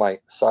out again, mate.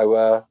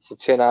 So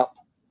chin up.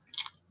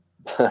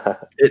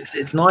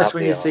 It's nice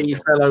when you see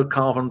fellow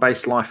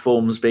carbon-based life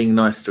forms being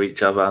nice to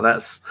each other. That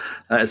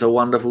is a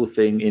wonderful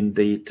thing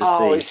indeed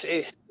to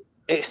see.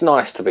 It's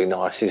nice to be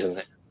nice, isn't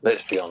it?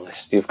 Let's be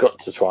honest. You've got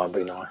to try and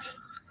be nice.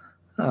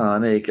 Oh,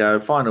 there you go.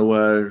 Final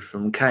word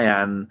from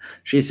Kayan.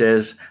 She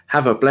says,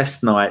 have a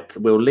blessed night.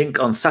 We'll link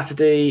on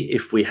Saturday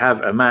if we have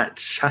a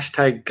match.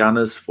 #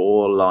 Gunners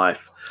for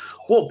life.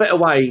 What better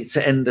way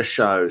to end the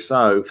show?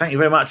 So thank you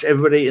very much,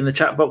 everybody in the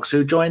chat box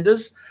who joined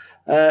us.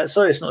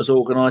 Sorry it's not as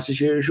organised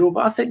as usual,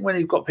 but I think when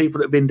you've got people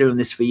that have been doing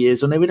this for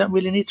years on there, we don't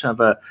really need to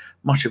have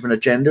much of an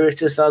agenda. It's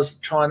just us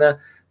trying to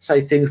say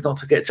things not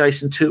to get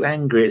Jason too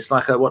angry. It's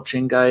like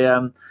watching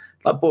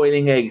like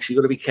boiling eggs. You've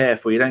got to be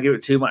careful. You don't give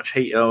it too much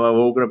heat or we're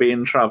all going to be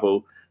in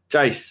trouble.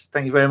 Jace,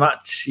 thank you very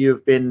much.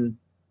 You've been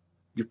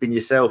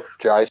yourself.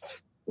 Jace.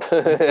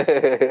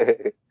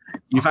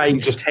 You've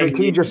aged 10 years.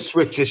 Can you just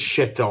switch this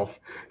shit off?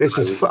 This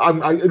is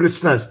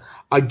listeners.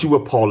 I do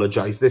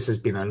apologise. This has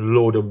been a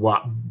load of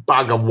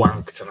bag of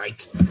wank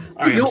tonight.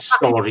 I am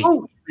sorry.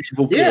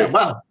 Yeah,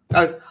 well,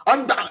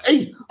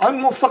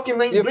 I'm more fucking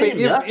blame.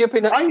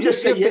 I'm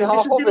just saying this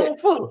has been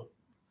awful.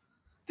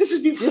 This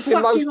has been fucking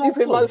awful. You've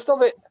been most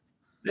of it.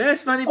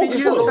 Yes, man. You've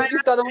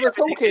done all the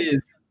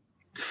talking.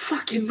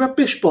 Fucking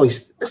rubbish,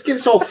 boys. Let's get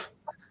this off.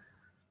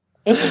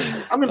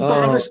 I'm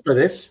embarrassed by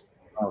this.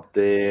 Oh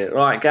dear.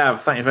 Right,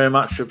 Gav, thank you very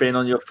much for being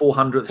on your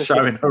 400th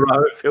show in a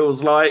row, it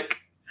feels like.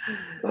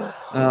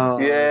 No,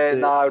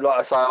 like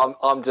I say,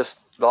 I'm just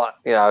like,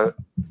 I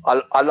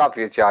love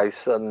you,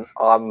 Jace, and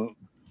I'm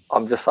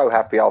just so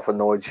happy I've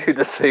annoyed you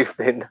this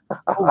evening.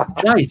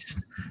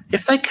 Jace,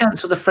 If they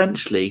cancel the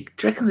French league,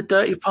 do you reckon the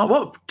Dirty Pirate...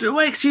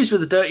 What excuse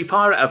would the Dirty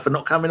Pirate have for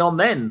not coming on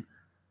then?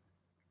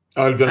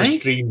 I'll be on a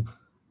stream.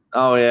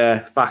 Oh,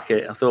 yeah. Fuck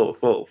it. I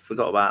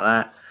forgot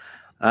about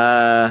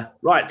that.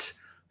 Right.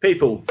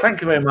 People,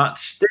 thank you very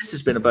much. This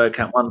has been a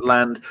Bergkamp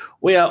Wonderland.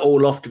 We are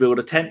all off to build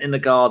a tent in the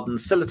garden,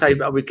 sellotape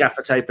it up with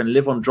gaffer tape, and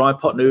live on dry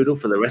pot noodle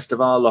for the rest of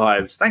our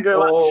lives. Thank you very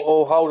much.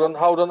 Oh, hold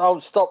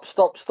on. Stop.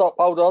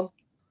 Hold on.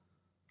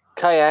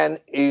 Kayan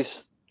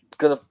is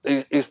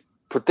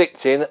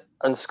predicting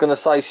and is going to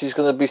say she's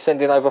going to be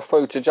sending over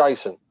food to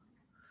Jason.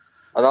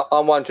 And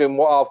I'm wondering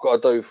what I've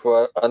got to do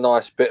for a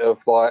nice bit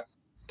of like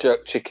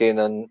jerk chicken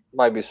and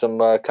maybe some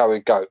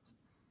curried goat.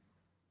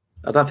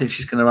 I don't think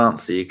she's going to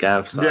answer you,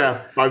 Gav. So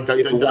yeah.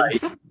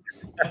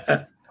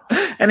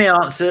 Any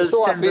answers?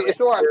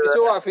 It's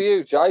all right for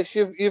you, Jace.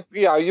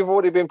 You've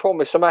already been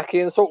promised some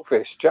ackee and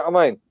saltfish. Do you know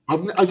what I mean?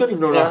 I don't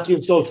even know what ackee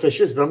and saltfish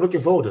is, but I'm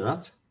looking forward to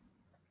that.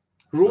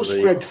 Roast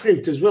bread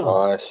fruit as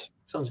well. Nice.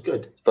 Sounds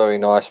good. Very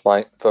nice,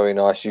 mate. Very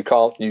nice. You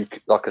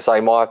like I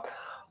say,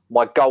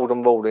 my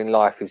golden rule in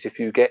life is if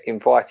you get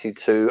invited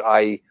to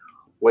a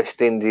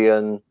West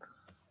Indian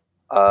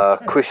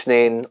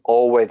christening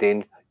or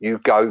wedding, you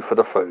go for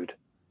the food.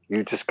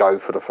 You just go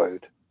for the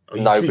food.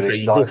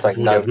 Nobody likes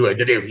saying no.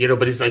 You know,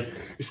 but it's like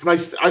it's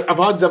nice. I've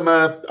had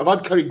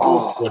curry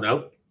goat before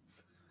now.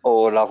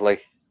 Oh, lovely.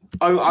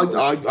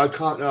 I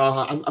can't.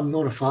 I'm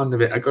not a fan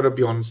of it. I got to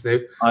be honest now.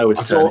 I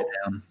always turn it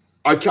down.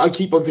 I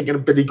keep on thinking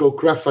of Billy Goat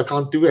Gruff. I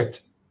can't do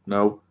it.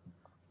 No,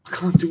 I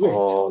can't do it.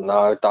 Oh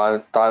no,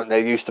 don't. There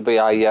used to be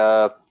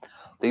a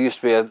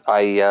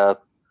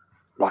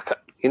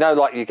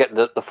like you get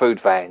the food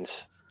vans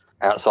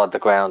outside the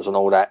grounds and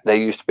all that. There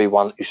used to be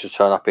one that used to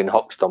turn up in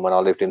Hoxton when I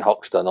lived in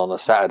Hoxton on a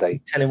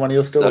Saturday. Telling one of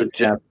your stories.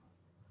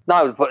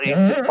 No, but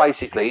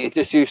it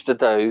just used to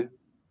do.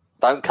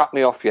 Don't cut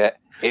me off yet.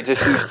 It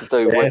just used to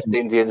do West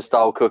Indian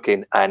style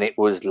cooking, and it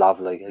was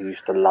lovely. I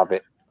used to love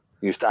it.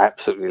 Used to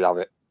absolutely love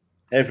it.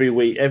 Every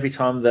week, every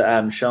time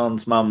that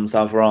Sean's mum's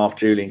other half,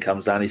 Julian,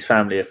 comes down, his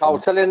family are from... Oh,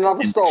 tell you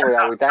another story,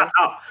 are we, Dan?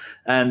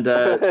 And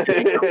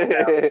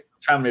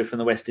family are from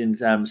the West End,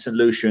 St.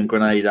 Lucia and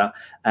Grenada,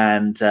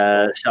 and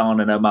Sean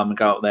and her mum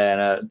go up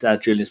there,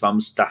 and Julian's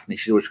mum's Daphne,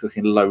 she's always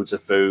cooking loads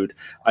of food.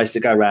 I used to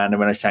go around, and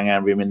when I sang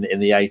Ambry in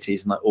the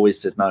 80s, and I always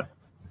said, no,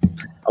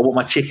 I want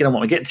my chicken, I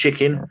want to get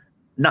chicken,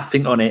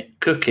 nothing on it,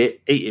 cook it,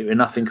 eat it with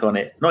nothing on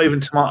it, not even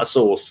tomato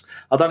sauce.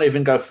 I don't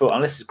even go for,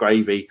 unless it's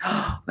gravy.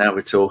 Now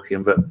we're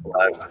talking, but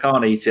I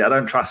can't eat it. I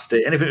don't trust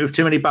it. Anything with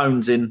too many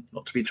bones in,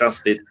 not to be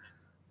trusted.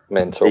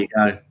 Mental. There you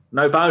go.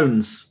 No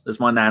bones, as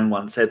my nan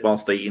once said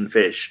whilst eating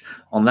fish.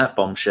 On that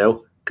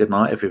bombshell, good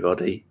night,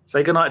 everybody.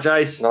 Say good night,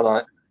 Jace. Good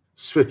night.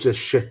 Switch this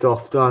shit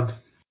off, Dan.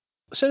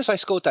 As soon as I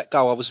scored that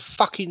goal, I was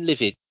fucking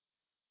livid.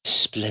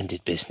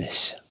 Splendid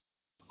business.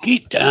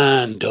 Get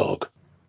down, dog.